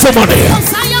your testimony.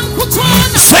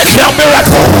 Check your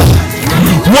miracle.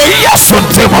 Yes, on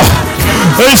table.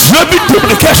 It's not be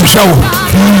duplication show.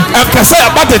 And can say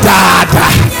about the data.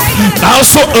 Now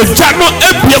so Jano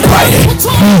Ebia Pai.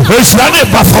 It's not a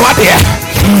Bafawadia.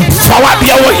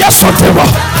 Fawadia wa yasotemo.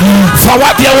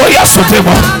 Fawadia wa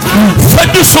yasotemo.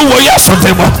 Fedusu wa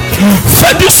yasotemo.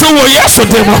 Fedusu wa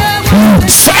yasotemo.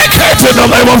 Thank it in the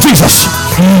name of Jesus.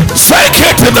 Thank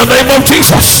it in the name of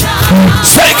Jesus.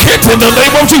 Thank it in the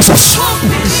name of Jesus.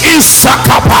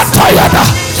 Isakapatayada.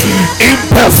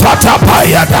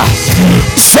 Impefatapayada.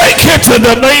 Thank it in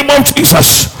the name of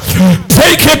Jesus.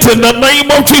 Take it in the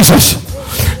name of Jesus.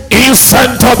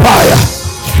 Insantapaya.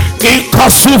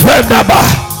 Inkasufenaba.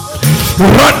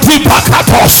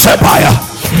 Rantipakato sebaya.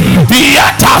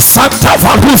 Yata Santa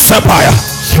Valu sebaya.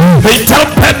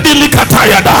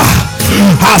 Itampendilikatayada.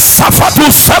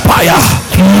 Asafatu sebaya.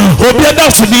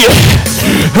 Obiada sidi.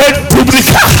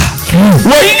 Entubrika.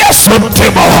 Weya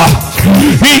sontema.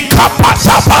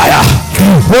 Ikapatapaya.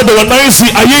 What do I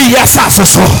see? Aye yasaso.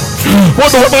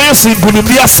 What do I see?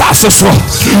 Gulubia sasso.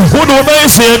 What do I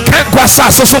see? Kankwa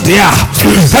sasso dia.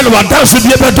 And what does it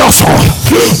be a dosso?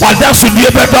 What does it be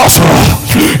a dosso?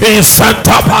 In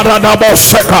Santa Parada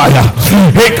Bosekaya.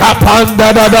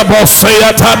 Ekapanda da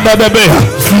Bosea Tanda de Bea.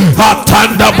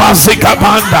 Atanda Basika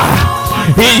Panda.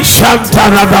 In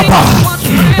Shantana Daba.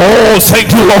 Oh,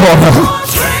 thank you, Lord.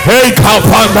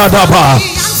 Ekapanda Daba.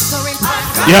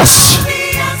 Yes.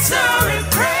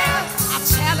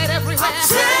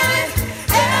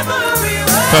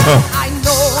 I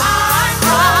know.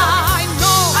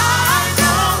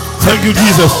 Thank you,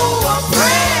 Jesus.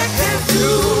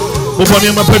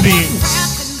 Bobani Mapadi.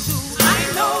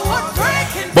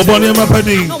 Bobani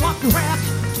Mapadi.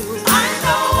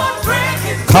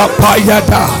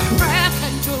 Kapayada.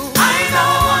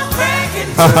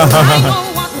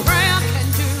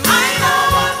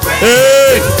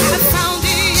 Hey.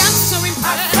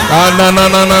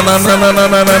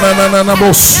 Na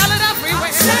boss.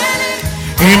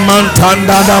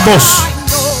 Imantanda da boss.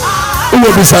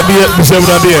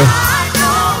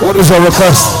 What is your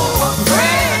request?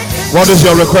 What is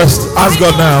your request? Ask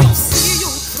God now.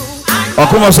 I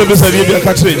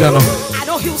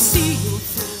know he'll see you.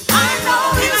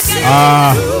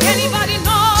 Anybody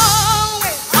know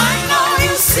it? I know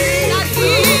he'll see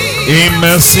you.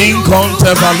 Immersing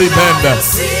conte valibenda. I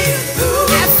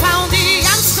found the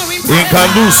answering prayer. In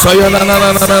Kandu sayana na.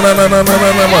 And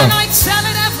I tell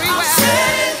it everywhere.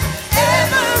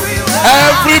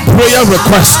 Every prayer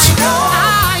request.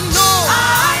 I know.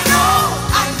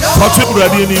 Touch it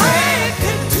ready in him.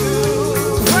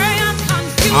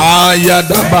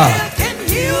 Ayadaba.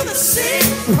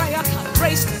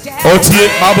 Otie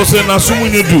Bible say na sumu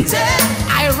you do.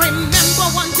 I remember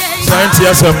one day. Science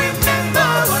yesem.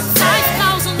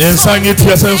 In science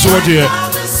yesem so what you.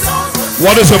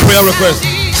 What is your prayer request?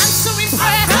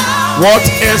 What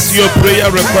is your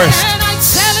prayer request?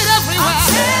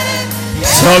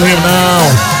 Tell him now.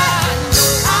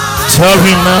 Tell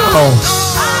him now.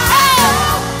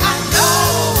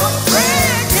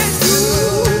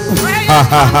 Ha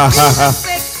ha ha ha ha.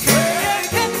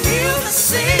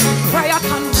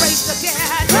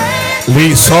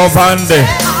 Lee Sovande.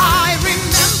 I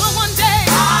remember one day.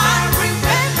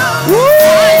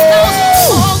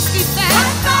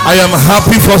 I am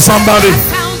happy for somebody.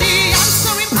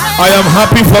 I am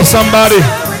happy for somebody.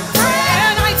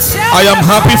 I am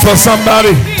happy for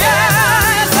somebody.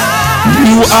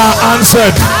 You are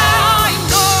answered.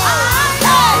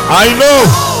 I know.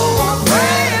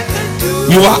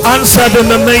 You are answered in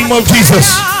the name of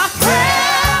Jesus.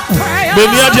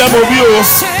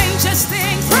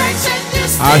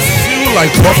 I feel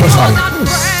like prophesying.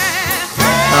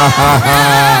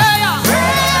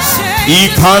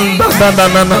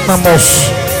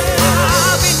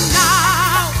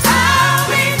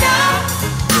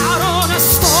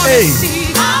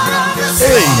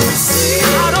 Hey.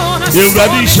 You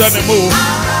ready, Shanemo?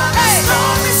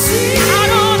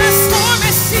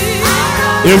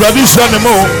 You ready,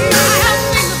 Shanemo?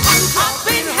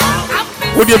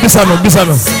 What do you bisano?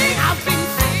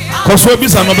 Cause we're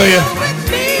bisano by here.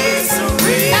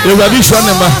 You ready,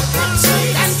 Shanema?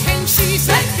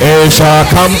 It shall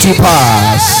come to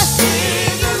pass.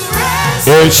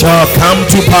 It shall come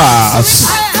to pass.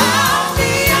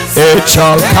 It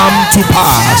shall come to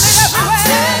pass.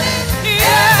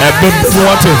 Everybody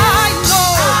want it.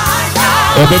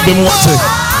 Everybody want it.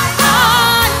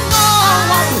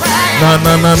 Na.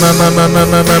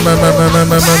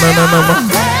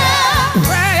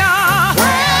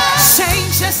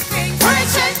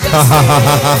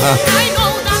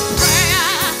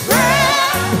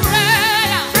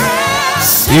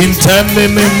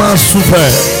 Intending in my super.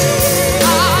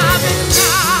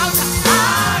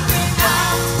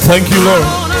 Thank you, Lord.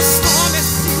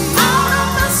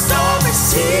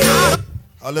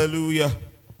 Hallelujah.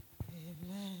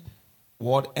 Amen.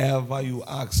 Whatever you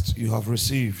asked, you have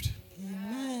received.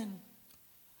 Amen.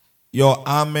 Your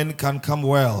amen can come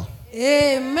well.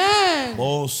 Amen.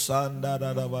 Oh,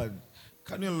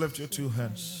 can you lift your two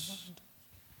hands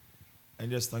and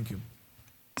just thank him?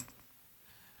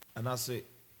 And I say,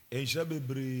 a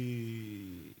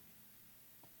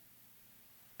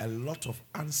lot of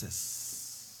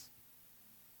answers.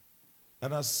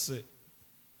 And I say,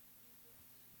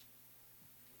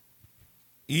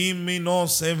 Imi no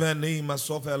seveni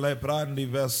masofe leprandi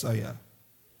versaya.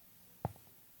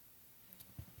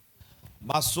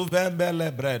 Masuvembe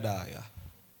lebredaya.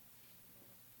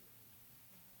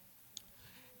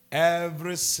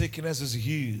 Every sickness is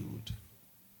healed.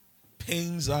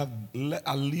 Pains are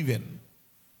leaving.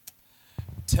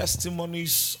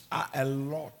 Testimonies are a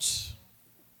lot.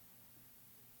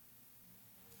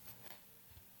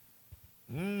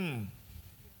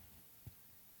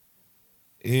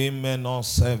 Amen. On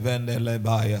seven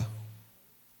elebaya.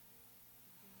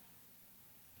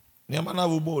 Niamana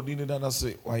wubo dini dana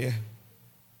se waye.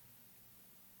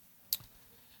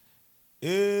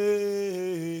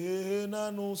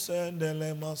 Nanu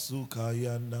sendele masuka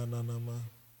yanda nanama.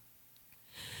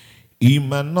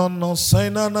 Imanono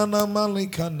sena nana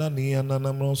malika nani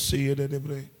ananamo siye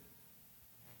debre.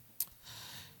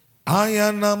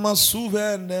 Ayana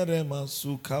masuve nere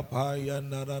masuka paya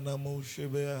narana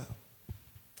moshebea.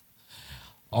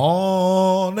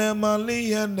 One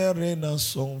malia nere na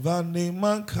sonvani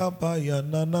makapa ya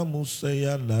nana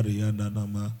museya naria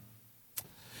nanama.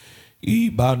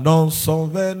 Iba non son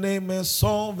vene me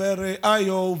son vere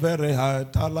ayo vere ha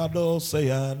talado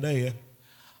seyane.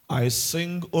 I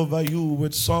sing over you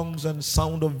with songs and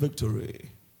sound of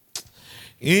victory.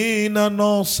 Ina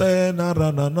no se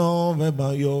narana no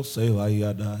vema yo se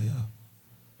vayadaya.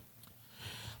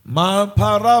 Ma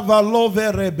parava lo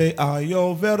vere be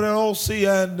ayo vere o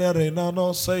siandere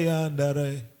nano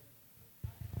seyandere.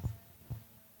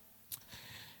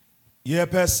 Ye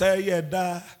pese ye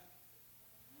da.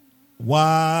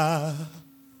 Wa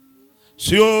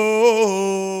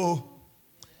sio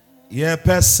ye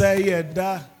pese ye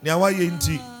da nyawa ye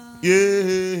nti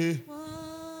ye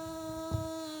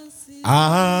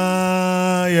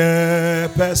ye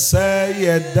pese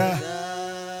ye da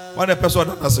one person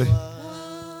that say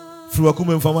through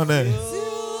akume mfama na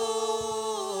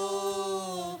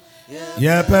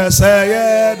ye pese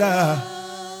ye da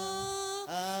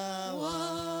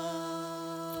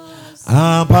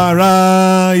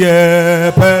Ampara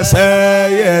ye pese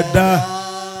ye da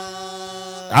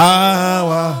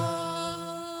awa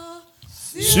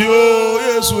sio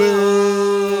Yesu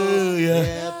ye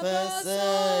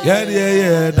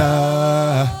ye da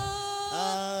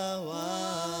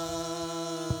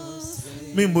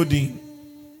mimbodi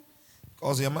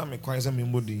cause your mama kwai say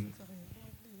mimbodi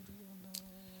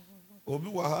obi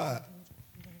wa ha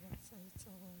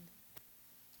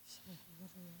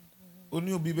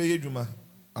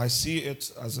I see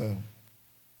it as a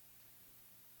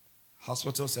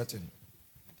hospital setting.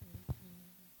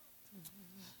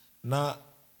 Now,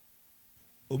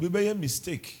 obi be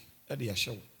mistake at the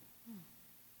show.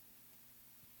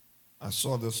 I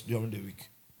saw this during the week.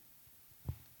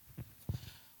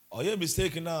 Or you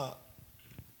mistake now,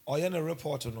 or you a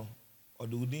report no, or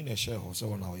do you a share or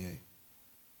so now ye.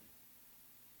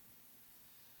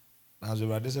 Now the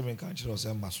radism in country or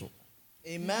say maso.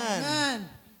 Amen.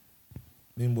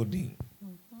 Mimbodi.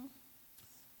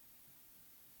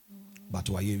 But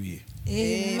why ye?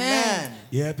 Amen.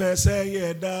 Ye pese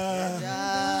ye da.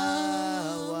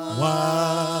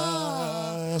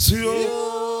 Wa sio.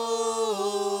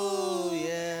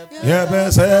 Ye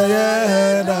pese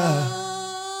ye da.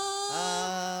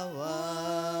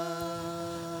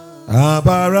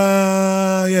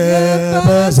 Abara ye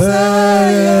pese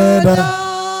ye da.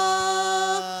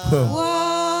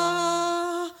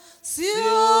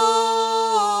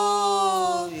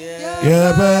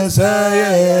 Ye pese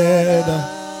ye da.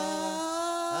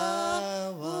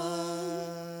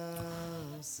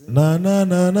 Na na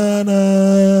na na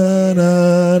na na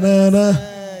na na.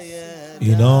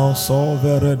 Ina so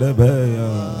vere de beya.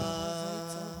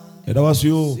 That was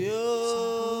you.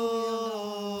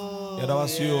 Yeah, that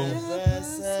was you.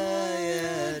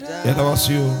 Yeah, that was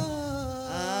you.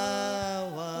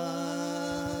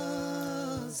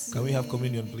 Can we have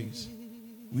communion, please?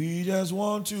 We just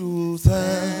want to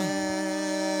thank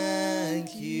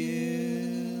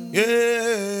you,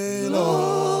 yeah,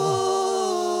 Lord.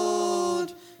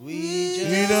 We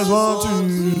just want to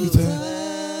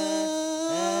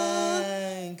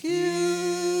thank you,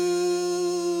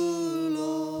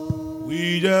 Lord.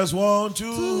 We just want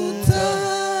to thank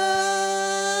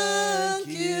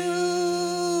you,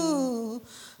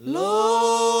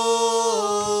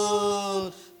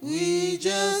 We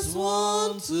just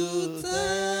want to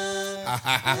thank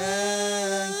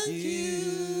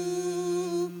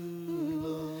you,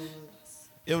 Lord.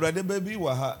 Every baby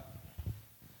waha.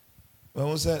 When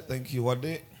we say thank you, what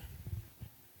day?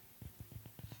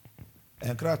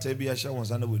 And krate bi asha won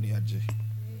sana boni age.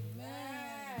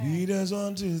 We just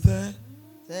want to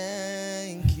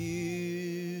thank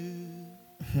you,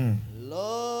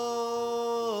 Lord.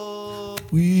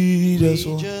 We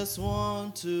just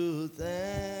want to thank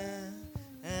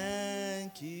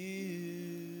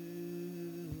you,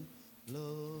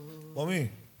 Lord. Mommy,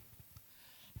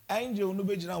 angel no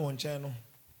be jina won chen no.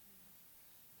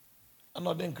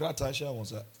 Ano den krata asha won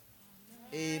sa.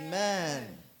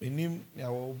 Amen. Enim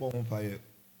ya wo bo ho paye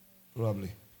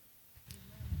probably.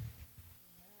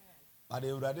 But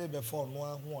Ewurade before no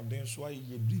ahoden so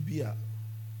aye bribia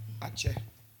ache.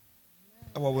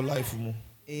 Our life mu.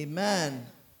 Amen.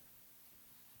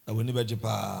 Awani beje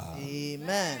pa.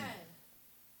 Amen.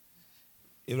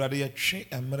 Ewurade ye twe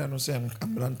emra no se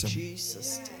amrantem.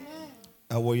 Jesus.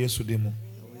 Awo Yesu de mu.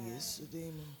 Yesu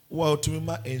de mu. Wa otumi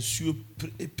ma ensuo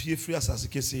pie free asase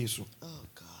kese so. Oh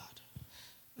God.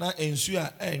 Na ensuo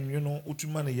a enwe no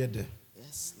otuma ne yede.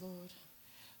 Yes, Lord.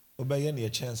 Obeye ne ye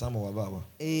chance ama wa baba.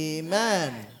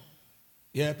 Amen.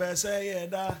 Ye pese ye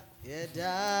da.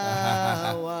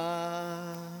 Yeda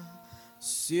wa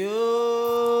sio.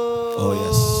 Oh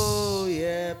yes.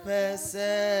 Ye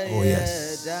pese Oh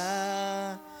yes.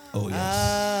 yeda. Oh yes.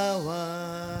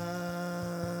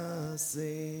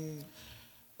 Awasi.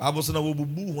 Bible say na wo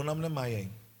bubu honam ne mayen.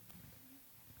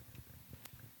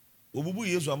 Wo bubu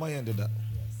Yesu amayen deda.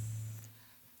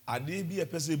 Ade bi e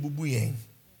pese bubu yen.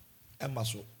 Emma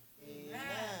so.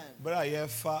 Amen. Bra ye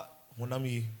fa honam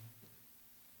yi.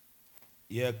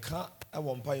 Ye ka e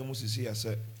wo mpa ye musisi ya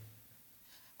se.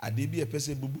 Ade bi e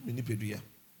pese bubu me nipedua.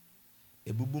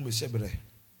 E bubu me shebre.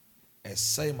 E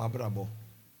sai mabrabo.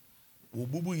 Wo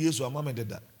bubu Yesu amame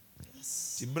deda.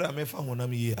 Ti bra me fa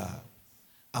honam yi a.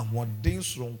 Ahoden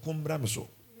soronko mbra me so.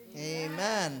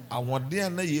 Amen.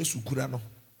 Ahoden na Yesu kura no.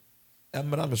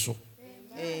 Embra me so.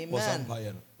 Amen.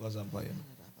 Was empire.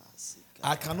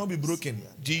 I cannot be broken.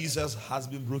 Jesus has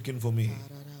been broken for me.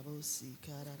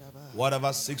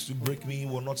 Whatever seeks to break me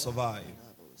will not survive.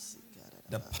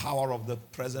 The power of the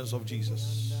presence of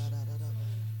Jesus.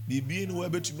 Bibi no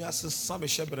ebe to me asesa me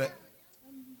shebre.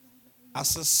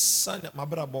 Asesa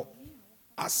mabrabo.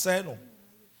 Asɛ no.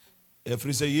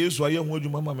 Efiri sɛ Yesu ayɛ ho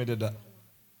adwuma ma me deda.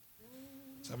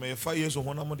 Sɛ me fa Yesu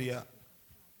honam de ya.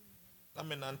 Na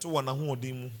me nante wɔ na ho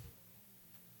odin mu.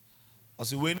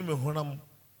 Ɔsɛ we ni me honam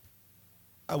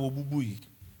a wo bubu yi.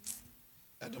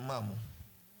 Ɛde ma mo.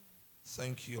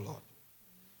 Thank you, Lord.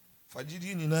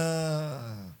 Fagidi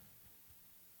nyina.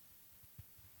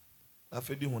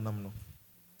 Afedi honam no.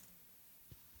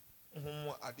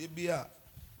 Ade bia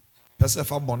pese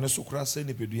fa bone so kura se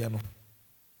ni pedua no.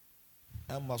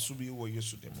 Amma so bi wo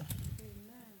Yesu de mo.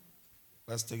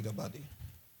 Let's take the body.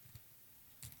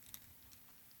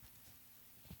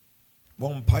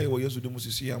 Bon pai wo Yesu de mo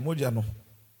sisi ya moja no.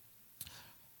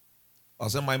 I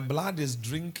say my blood is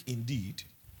drink indeed.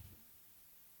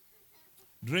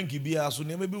 Drink bia so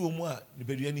ne bi wo mu a ni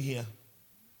pedua ni hia.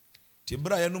 Ti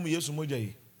bra ya no mu Yesu moja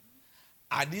yi.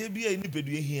 Ade bia ni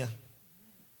pedua hia.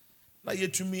 Na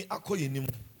yetumi akoye nim.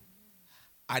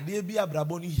 Ade bia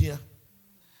brabo ni hia.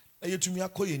 Na yetumi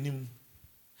akoye nim.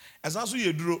 Esan so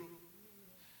yeduro.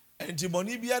 Enti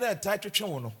boni bia da tai twetwe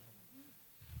wo no.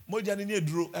 Moja ni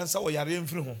eduro ensa wo yare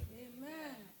mfiri ho.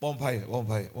 Amen.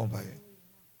 Bompaye.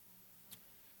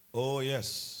 Oh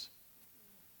yes.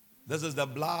 This is the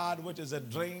blood which is a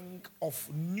drink of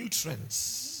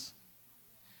nutrients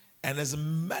and is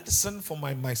medicine for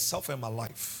myself and my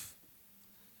life.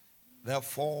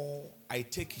 Therefore, I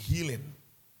take healing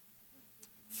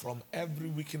from every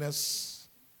weakness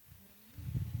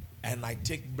and I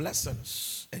take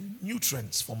blessings and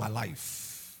nutrients for my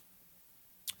life.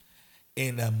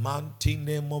 In the mighty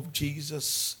name of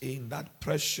Jesus, in that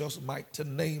precious mighty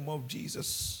name of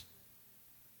Jesus,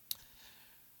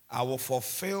 I will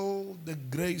fulfill the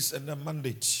grace and the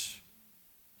mandate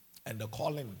and the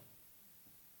calling.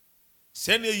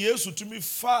 Send Yesu to me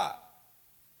far.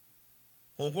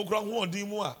 Onkokra ho odin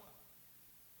mu a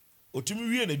otumi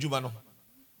wie na djuma no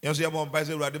yenso ye bon paise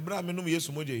urade bra me no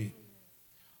Yesu moje yi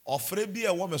ofre bi e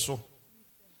wo me so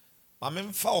ma me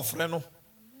mfa ofre no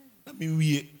na me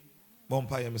wie bon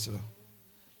paise me se.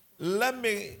 Let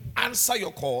me answer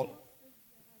your call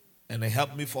and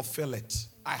help me fulfill it.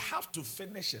 I have to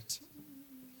finish it.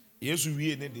 Yesu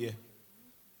wie ne de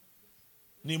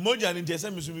ni moja ni ntese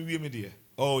me so me wie me de.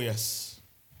 Oh yes.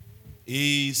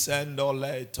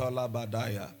 Isendole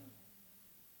tolabadaya.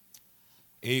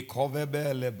 E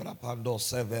kovebele brapando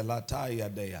sevelata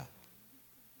yadea.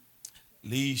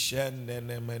 Li shen ne.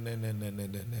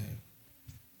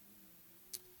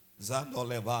 Zando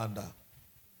levanda.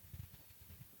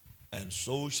 And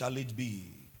so shall it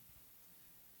be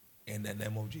in the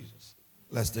name of Jesus.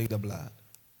 Let's take the blood.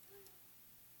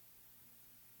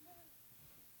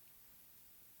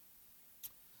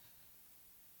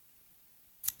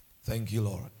 Thank you,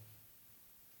 Lord.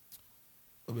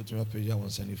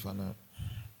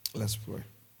 Let's pray.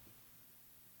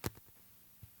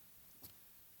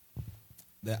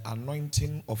 The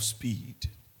anointing of speed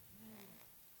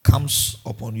comes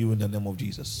upon you in the name of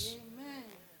Jesus. Amen.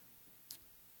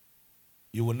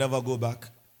 You will never go back,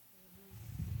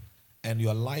 and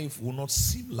your life will not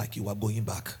seem like you are going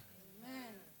back.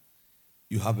 Amen.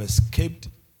 You have escaped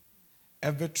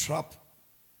every trap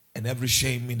and every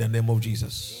shame in the name of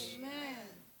Jesus. Amen.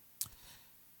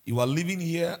 You are living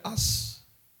here as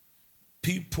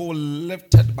people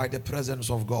lifted by the presence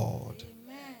of God.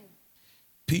 Amen.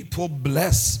 People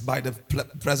blessed by the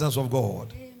presence of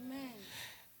God. Amen.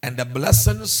 And the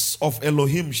blessings of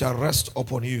Elohim shall rest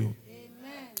upon you.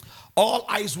 Amen. All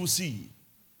eyes will see,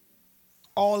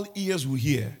 all ears will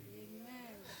hear. Amen.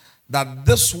 That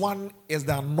this one is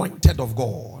the anointed of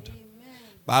God. Amen.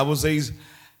 Bible says,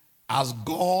 as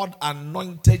God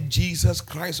anointed Jesus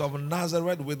Christ of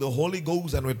Nazareth with the Holy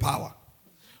Ghost and with power,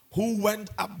 who went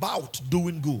about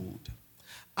doing good,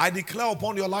 I declare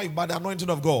upon your life by the anointing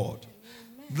of God,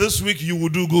 amen, this week you will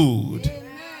do good. Amen.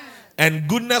 And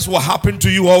goodness will happen to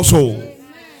you also. Amen.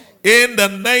 In the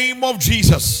name of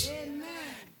Jesus. Amen.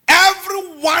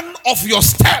 Every one of your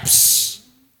steps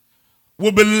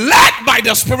will be led by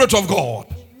the Spirit of God.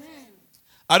 Amen.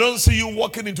 I don't see you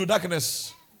walking into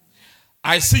darkness.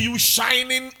 I see you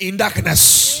shining in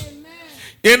darkness. Amen.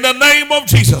 In the name of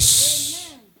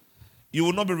Jesus. Amen. You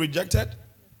will not be rejected.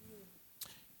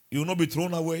 You will not be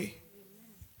thrown away.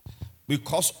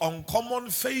 Because uncommon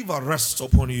favor rests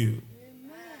upon you.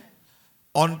 Amen.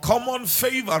 Uncommon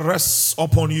favor rests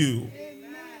upon you. Amen.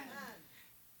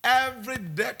 Every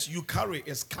debt you carry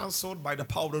is cancelled by the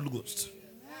power of the Holy Ghost.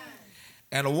 Amen.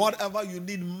 And whatever you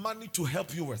need money to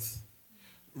help you with,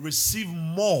 receive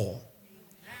more.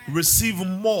 Receive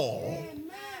more.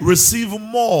 Amen. Receive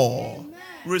more. Amen.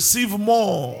 Receive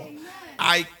more. Amen.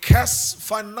 I curse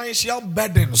financial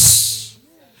burdens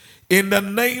in the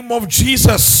name of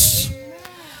Jesus. Amen.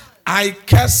 I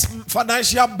curse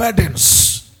financial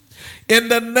burdens in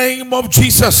the name of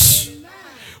Jesus. Amen.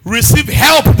 Receive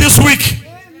help this week.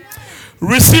 Amen.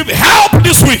 Receive help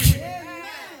this week. Amen.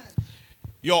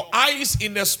 Your eyes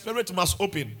in the spirit must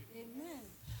open.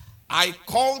 I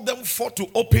call them forth to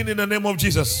open in the name of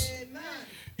Jesus. Amen.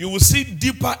 You will see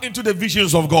deeper into the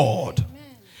visions of God.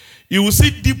 Amen. You will see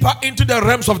deeper into the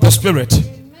realms of the Spirit.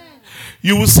 Amen.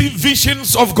 You will see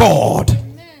visions of God.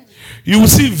 Amen. You will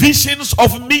see visions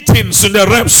of meetings in the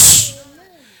realms.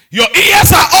 Amen. Your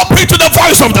ears are open to the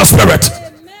voice of the Spirit.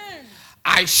 Amen.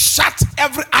 I shut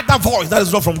every other voice that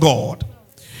is not from God.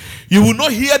 You will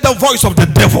not hear the voice of the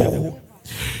devil.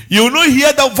 You will not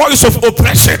hear the voice of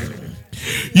oppression.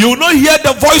 You will not hear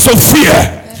the voice of fear.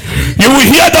 You will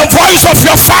hear the voice of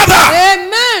your Father.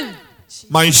 Amen.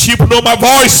 My sheep know my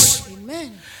voice.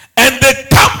 Amen. And they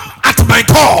come at my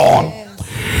call.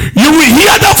 Yes. You will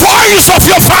hear the voice of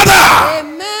your Father.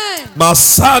 Amen.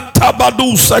 Masanta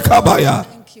Badu Sekabaya.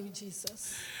 Thank you,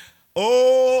 Jesus.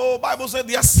 Oh, Bible said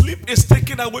their sleep is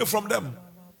taken away from them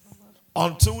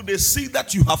until they see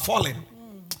that you have fallen.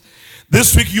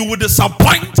 This week you will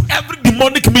disappoint every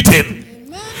demonic meeting.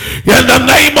 In the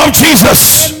name of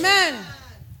Jesus. Amen.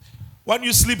 When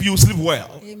you sleep, you will sleep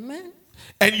well. Amen.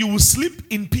 And you will sleep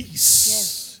in peace.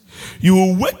 Yes. You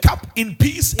will wake up in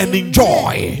peace and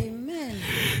enjoy. Amen.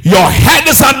 Your head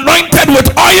is anointed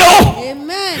with oil.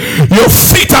 Amen. Your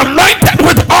feet anointed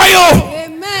with oil.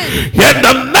 Amen. In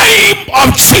the name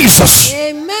of Jesus.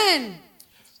 Amen.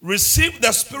 Receive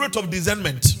the spirit of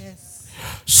discernment. Yes.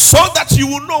 So that you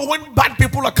will know when bad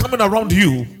people are coming around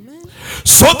you.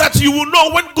 So that you will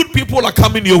know when good people are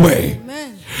coming your way.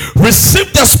 Amen.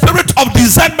 Receive the spirit of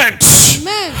discernment.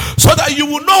 Amen. So that you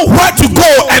will know where to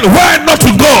go and where not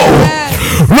to go.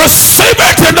 Yes. Receive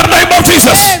it in the name of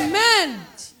Jesus. Amen.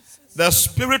 The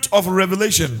spirit of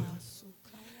revelation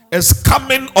is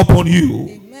coming upon you.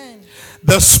 Amen.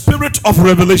 The spirit of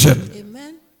revelation.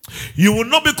 Amen. You will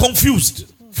not be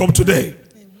confused from today.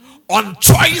 Amen. On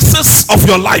choices of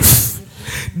your life,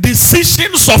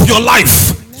 decisions of your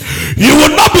life. You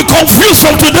will not be confused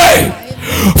from today.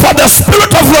 For the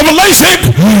spirit of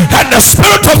revelation and the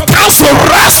spirit of counsel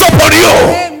rest upon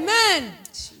you. Amen.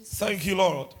 Thank you,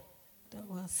 Lord.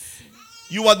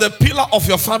 You are the pillar of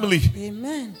your family.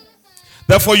 Amen.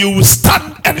 Therefore, you will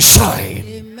stand and shine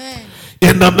Amen.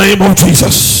 in the name of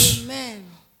Jesus. Amen.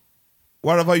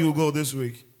 Wherever you go this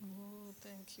week, Oh,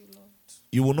 thank you, Lord.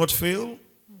 you will not fail.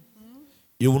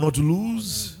 You will not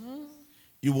lose.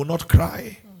 You will not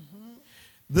cry.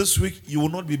 This week, you will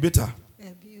not be bitter,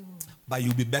 but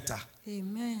you'll be better.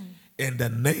 Amen. In the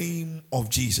name of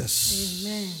Jesus.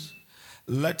 Amen.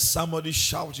 Let somebody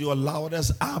shout your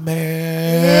loudest Amen.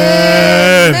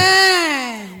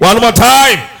 Amen. One more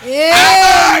time.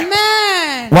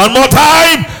 Amen. One more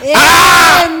time.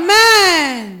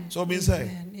 Amen. So be say,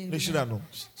 Nishirano.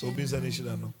 So be say,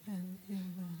 Nishirano.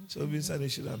 So be say,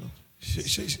 Nishirano.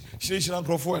 Nishirano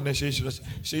Crawford and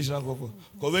Nishirano Crawford.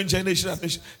 Convention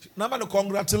Nishirano.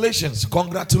 Congratulations.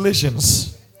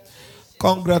 Congratulations.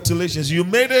 Congratulations. You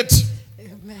made it.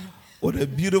 Amen. What a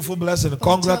beautiful blessing.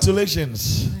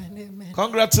 Congratulations. Amen.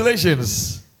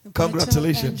 Congratulations.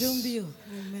 Congratulations. Amen.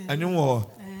 And you more.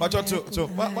 But to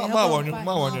ma want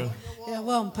you.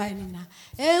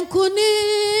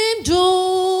 Enkunim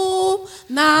jum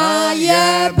na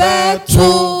yebetu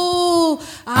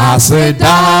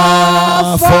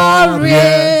aseda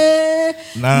forie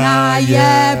na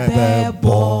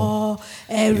yebebo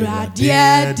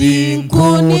eradie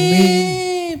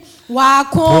dinkunim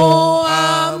wako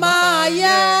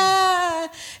amaye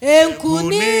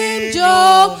enkunim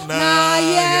jum na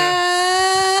yebetu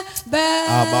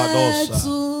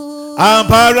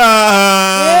Ampara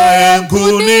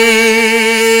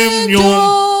enkunim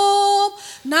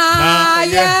na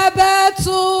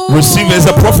yebetu. Receive as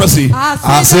a prophecy.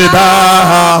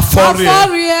 Aseda forie.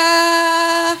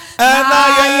 Ena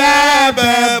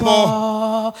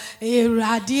yebebo.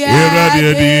 Iradie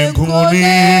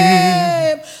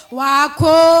dinkunim.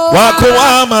 Wako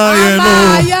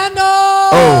amayeno.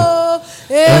 Oh.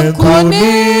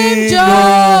 Enkunim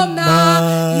jom na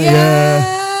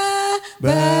yebetu.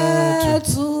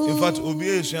 In fact, Obi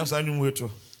is answering way to.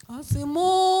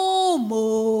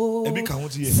 Momo. Ebi ka ho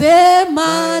tie. Se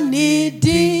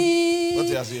manidi. What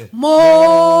you say?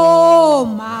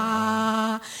 Moma.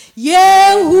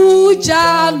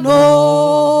 Yehujano.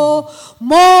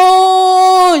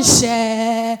 Monshe.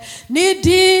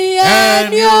 Nidi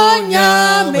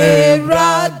enyonya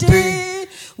merade.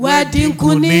 Wedding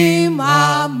kunim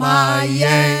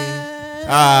amaye.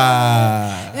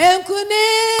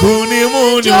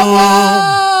 Kunimunyo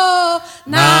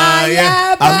na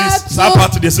at least that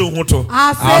part they say unto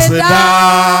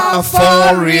aseda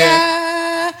forie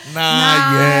na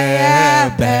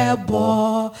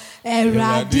yebebo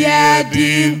eradie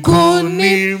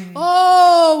dinkunim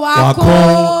o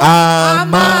wako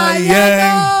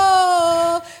amaye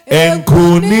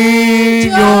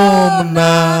enkunim na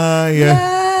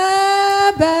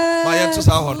yebe Mayan to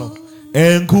sa hono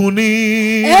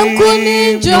Enkuni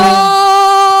jo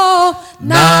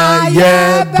na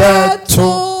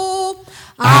yebetu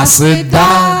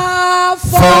asida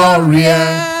forie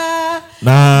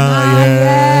na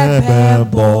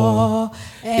yebebo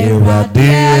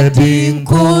eradie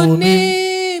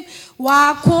dinkunim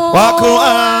wako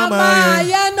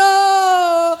amayano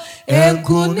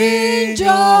enkuni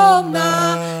jo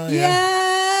na yebetu.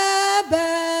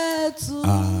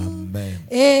 Amen.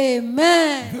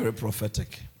 Amen. Very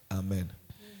prophetic. Amen.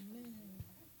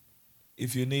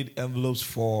 If you need envelopes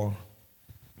for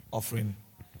offering,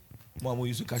 Mama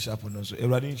used to cash up on us.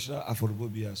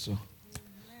 So,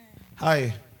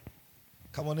 hi,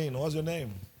 come on in. What's your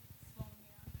name?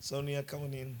 Sonia, come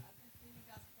on in.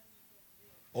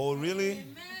 Oh, really? Amen.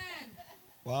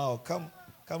 Wow, come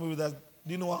with us.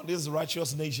 Do you know what this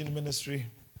Righteous Nation Ministry?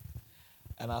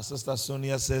 And our sister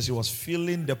Sonia says she was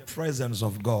feeling the presence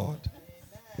of God.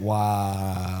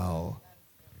 Wow.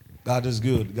 God is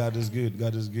good. God is good.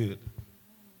 God is good.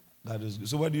 God is good.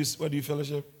 So where do you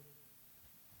fellowship?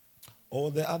 Oh,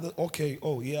 the other. Okay.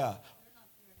 Oh, yeah.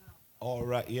 All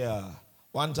right. Yeah.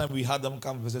 One time we had them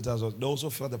come visit us. They also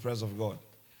felt the presence of God.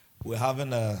 We're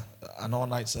having an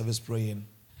all-night service praying,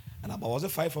 and about was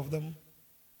it 5 of them?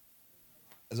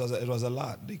 It was a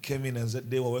lot. They came in and said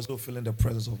they were also feeling the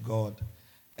presence of God,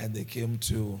 and they came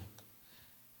to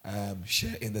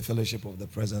share in the fellowship of the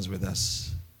presence with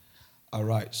us. All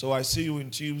right. So I see you in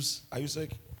tubes. Are you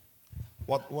sick?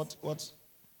 What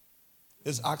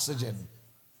is oxygen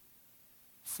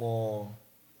for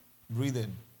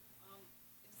breathing?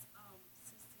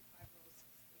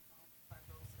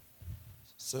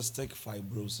 Cystic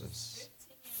fibrosis.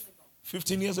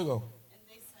 15 years ago. And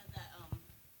they said that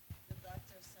the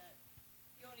doctor said,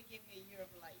 "You only gave me a year of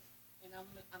life, and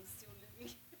I'm still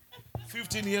living."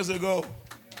 15 years ago.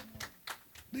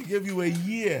 They gave you a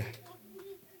year.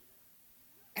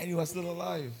 And you are still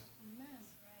alive.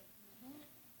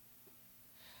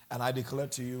 And I declare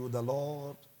to you, the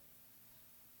Lord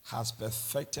has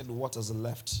perfected what is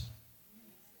left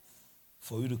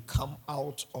for you to come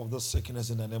out of the sickness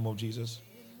in the name of Jesus.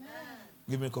 Amen.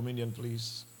 Give me communion,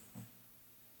 please.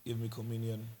 Give me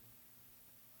communion.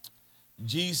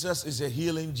 Jesus is a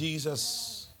healing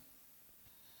Jesus.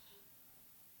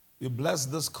 We bless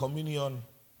this communion,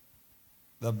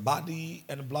 the body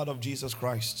and blood of Jesus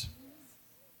Christ.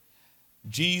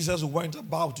 Jesus went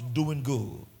about doing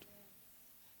good.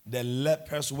 The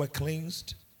lepers were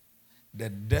cleansed. The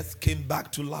death came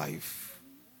back to life.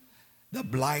 The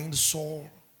blind saw.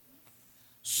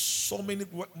 So many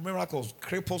miracles.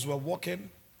 Cripples were walking.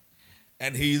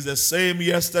 And he is the same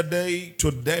yesterday,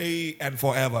 today, and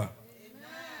forever. Amen.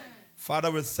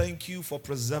 Father, we thank you for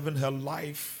preserving her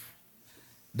life.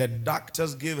 The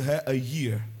doctors gave her a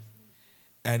year.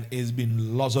 And it's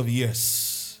been lots of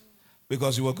years.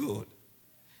 Because you were good.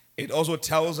 It also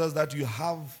tells us that you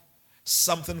have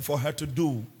something for her to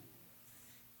do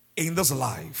in this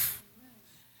life.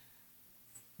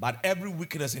 But every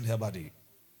weakness in her body,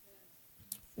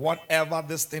 whatever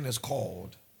this thing is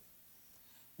called,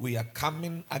 we are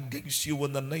coming against you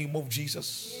in the name of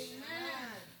Jesus. Amen.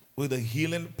 With the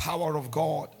healing power of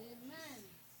God. Amen.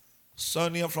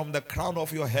 Sonia, from the crown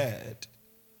of your head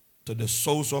to the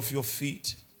soles of your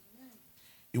feet, amen,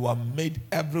 you are made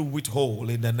every whit whole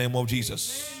in the name of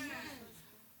Jesus. Amen.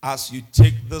 As you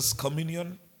take this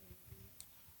communion,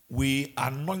 we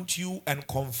anoint you and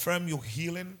confirm your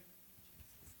healing,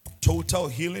 total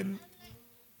healing,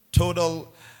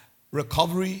 total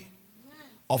recovery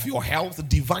of your health.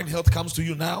 Divine health comes to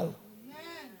you now.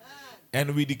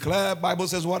 And we declare, Bible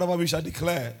says, whatever we shall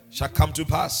declare shall come to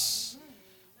pass.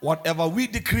 Whatever we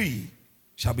decree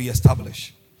shall be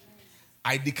established.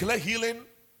 I declare healing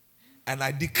and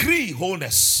I decree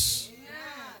wholeness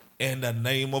in the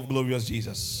name of glorious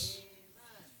Jesus.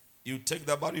 You take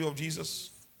the body of Jesus.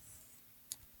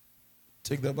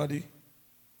 Take the body.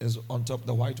 Is on top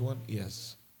the white one?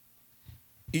 Yes.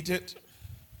 Eat it.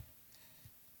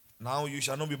 Now you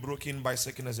shall not be broken by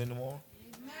sickness anymore.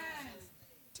 Amen.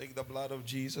 Take the blood of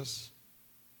Jesus.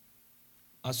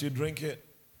 As you drink it,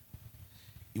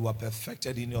 you are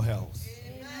perfected in your health.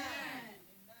 Amen.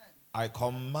 I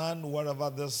command wherever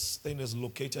this thing is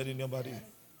located in your body,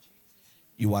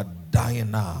 you are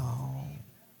dying now.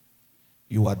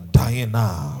 You are dying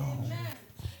now.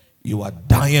 You are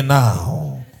dying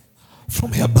now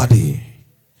from her body.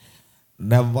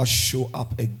 Never show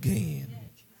up again.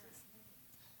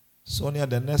 Sonia,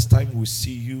 the next time we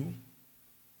see you,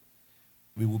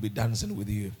 we will be dancing with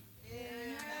you.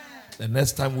 Amen. The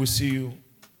next time we see you,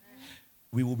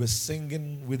 we will be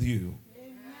singing with you,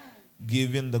 amen,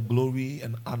 giving the glory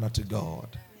and honor to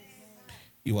God.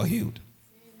 You are healed.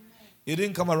 Amen. You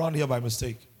didn't come around here by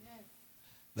mistake.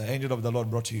 The angel of the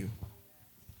Lord brought you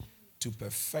to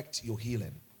perfect your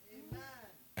healing. Amen.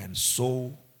 And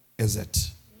so is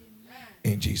it. Amen.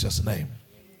 In Jesus' name.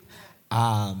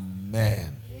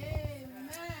 Amen. Amen.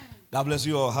 God bless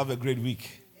you all. Have a great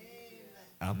week.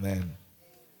 Amen.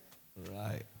 Amen.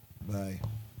 Right. Bye.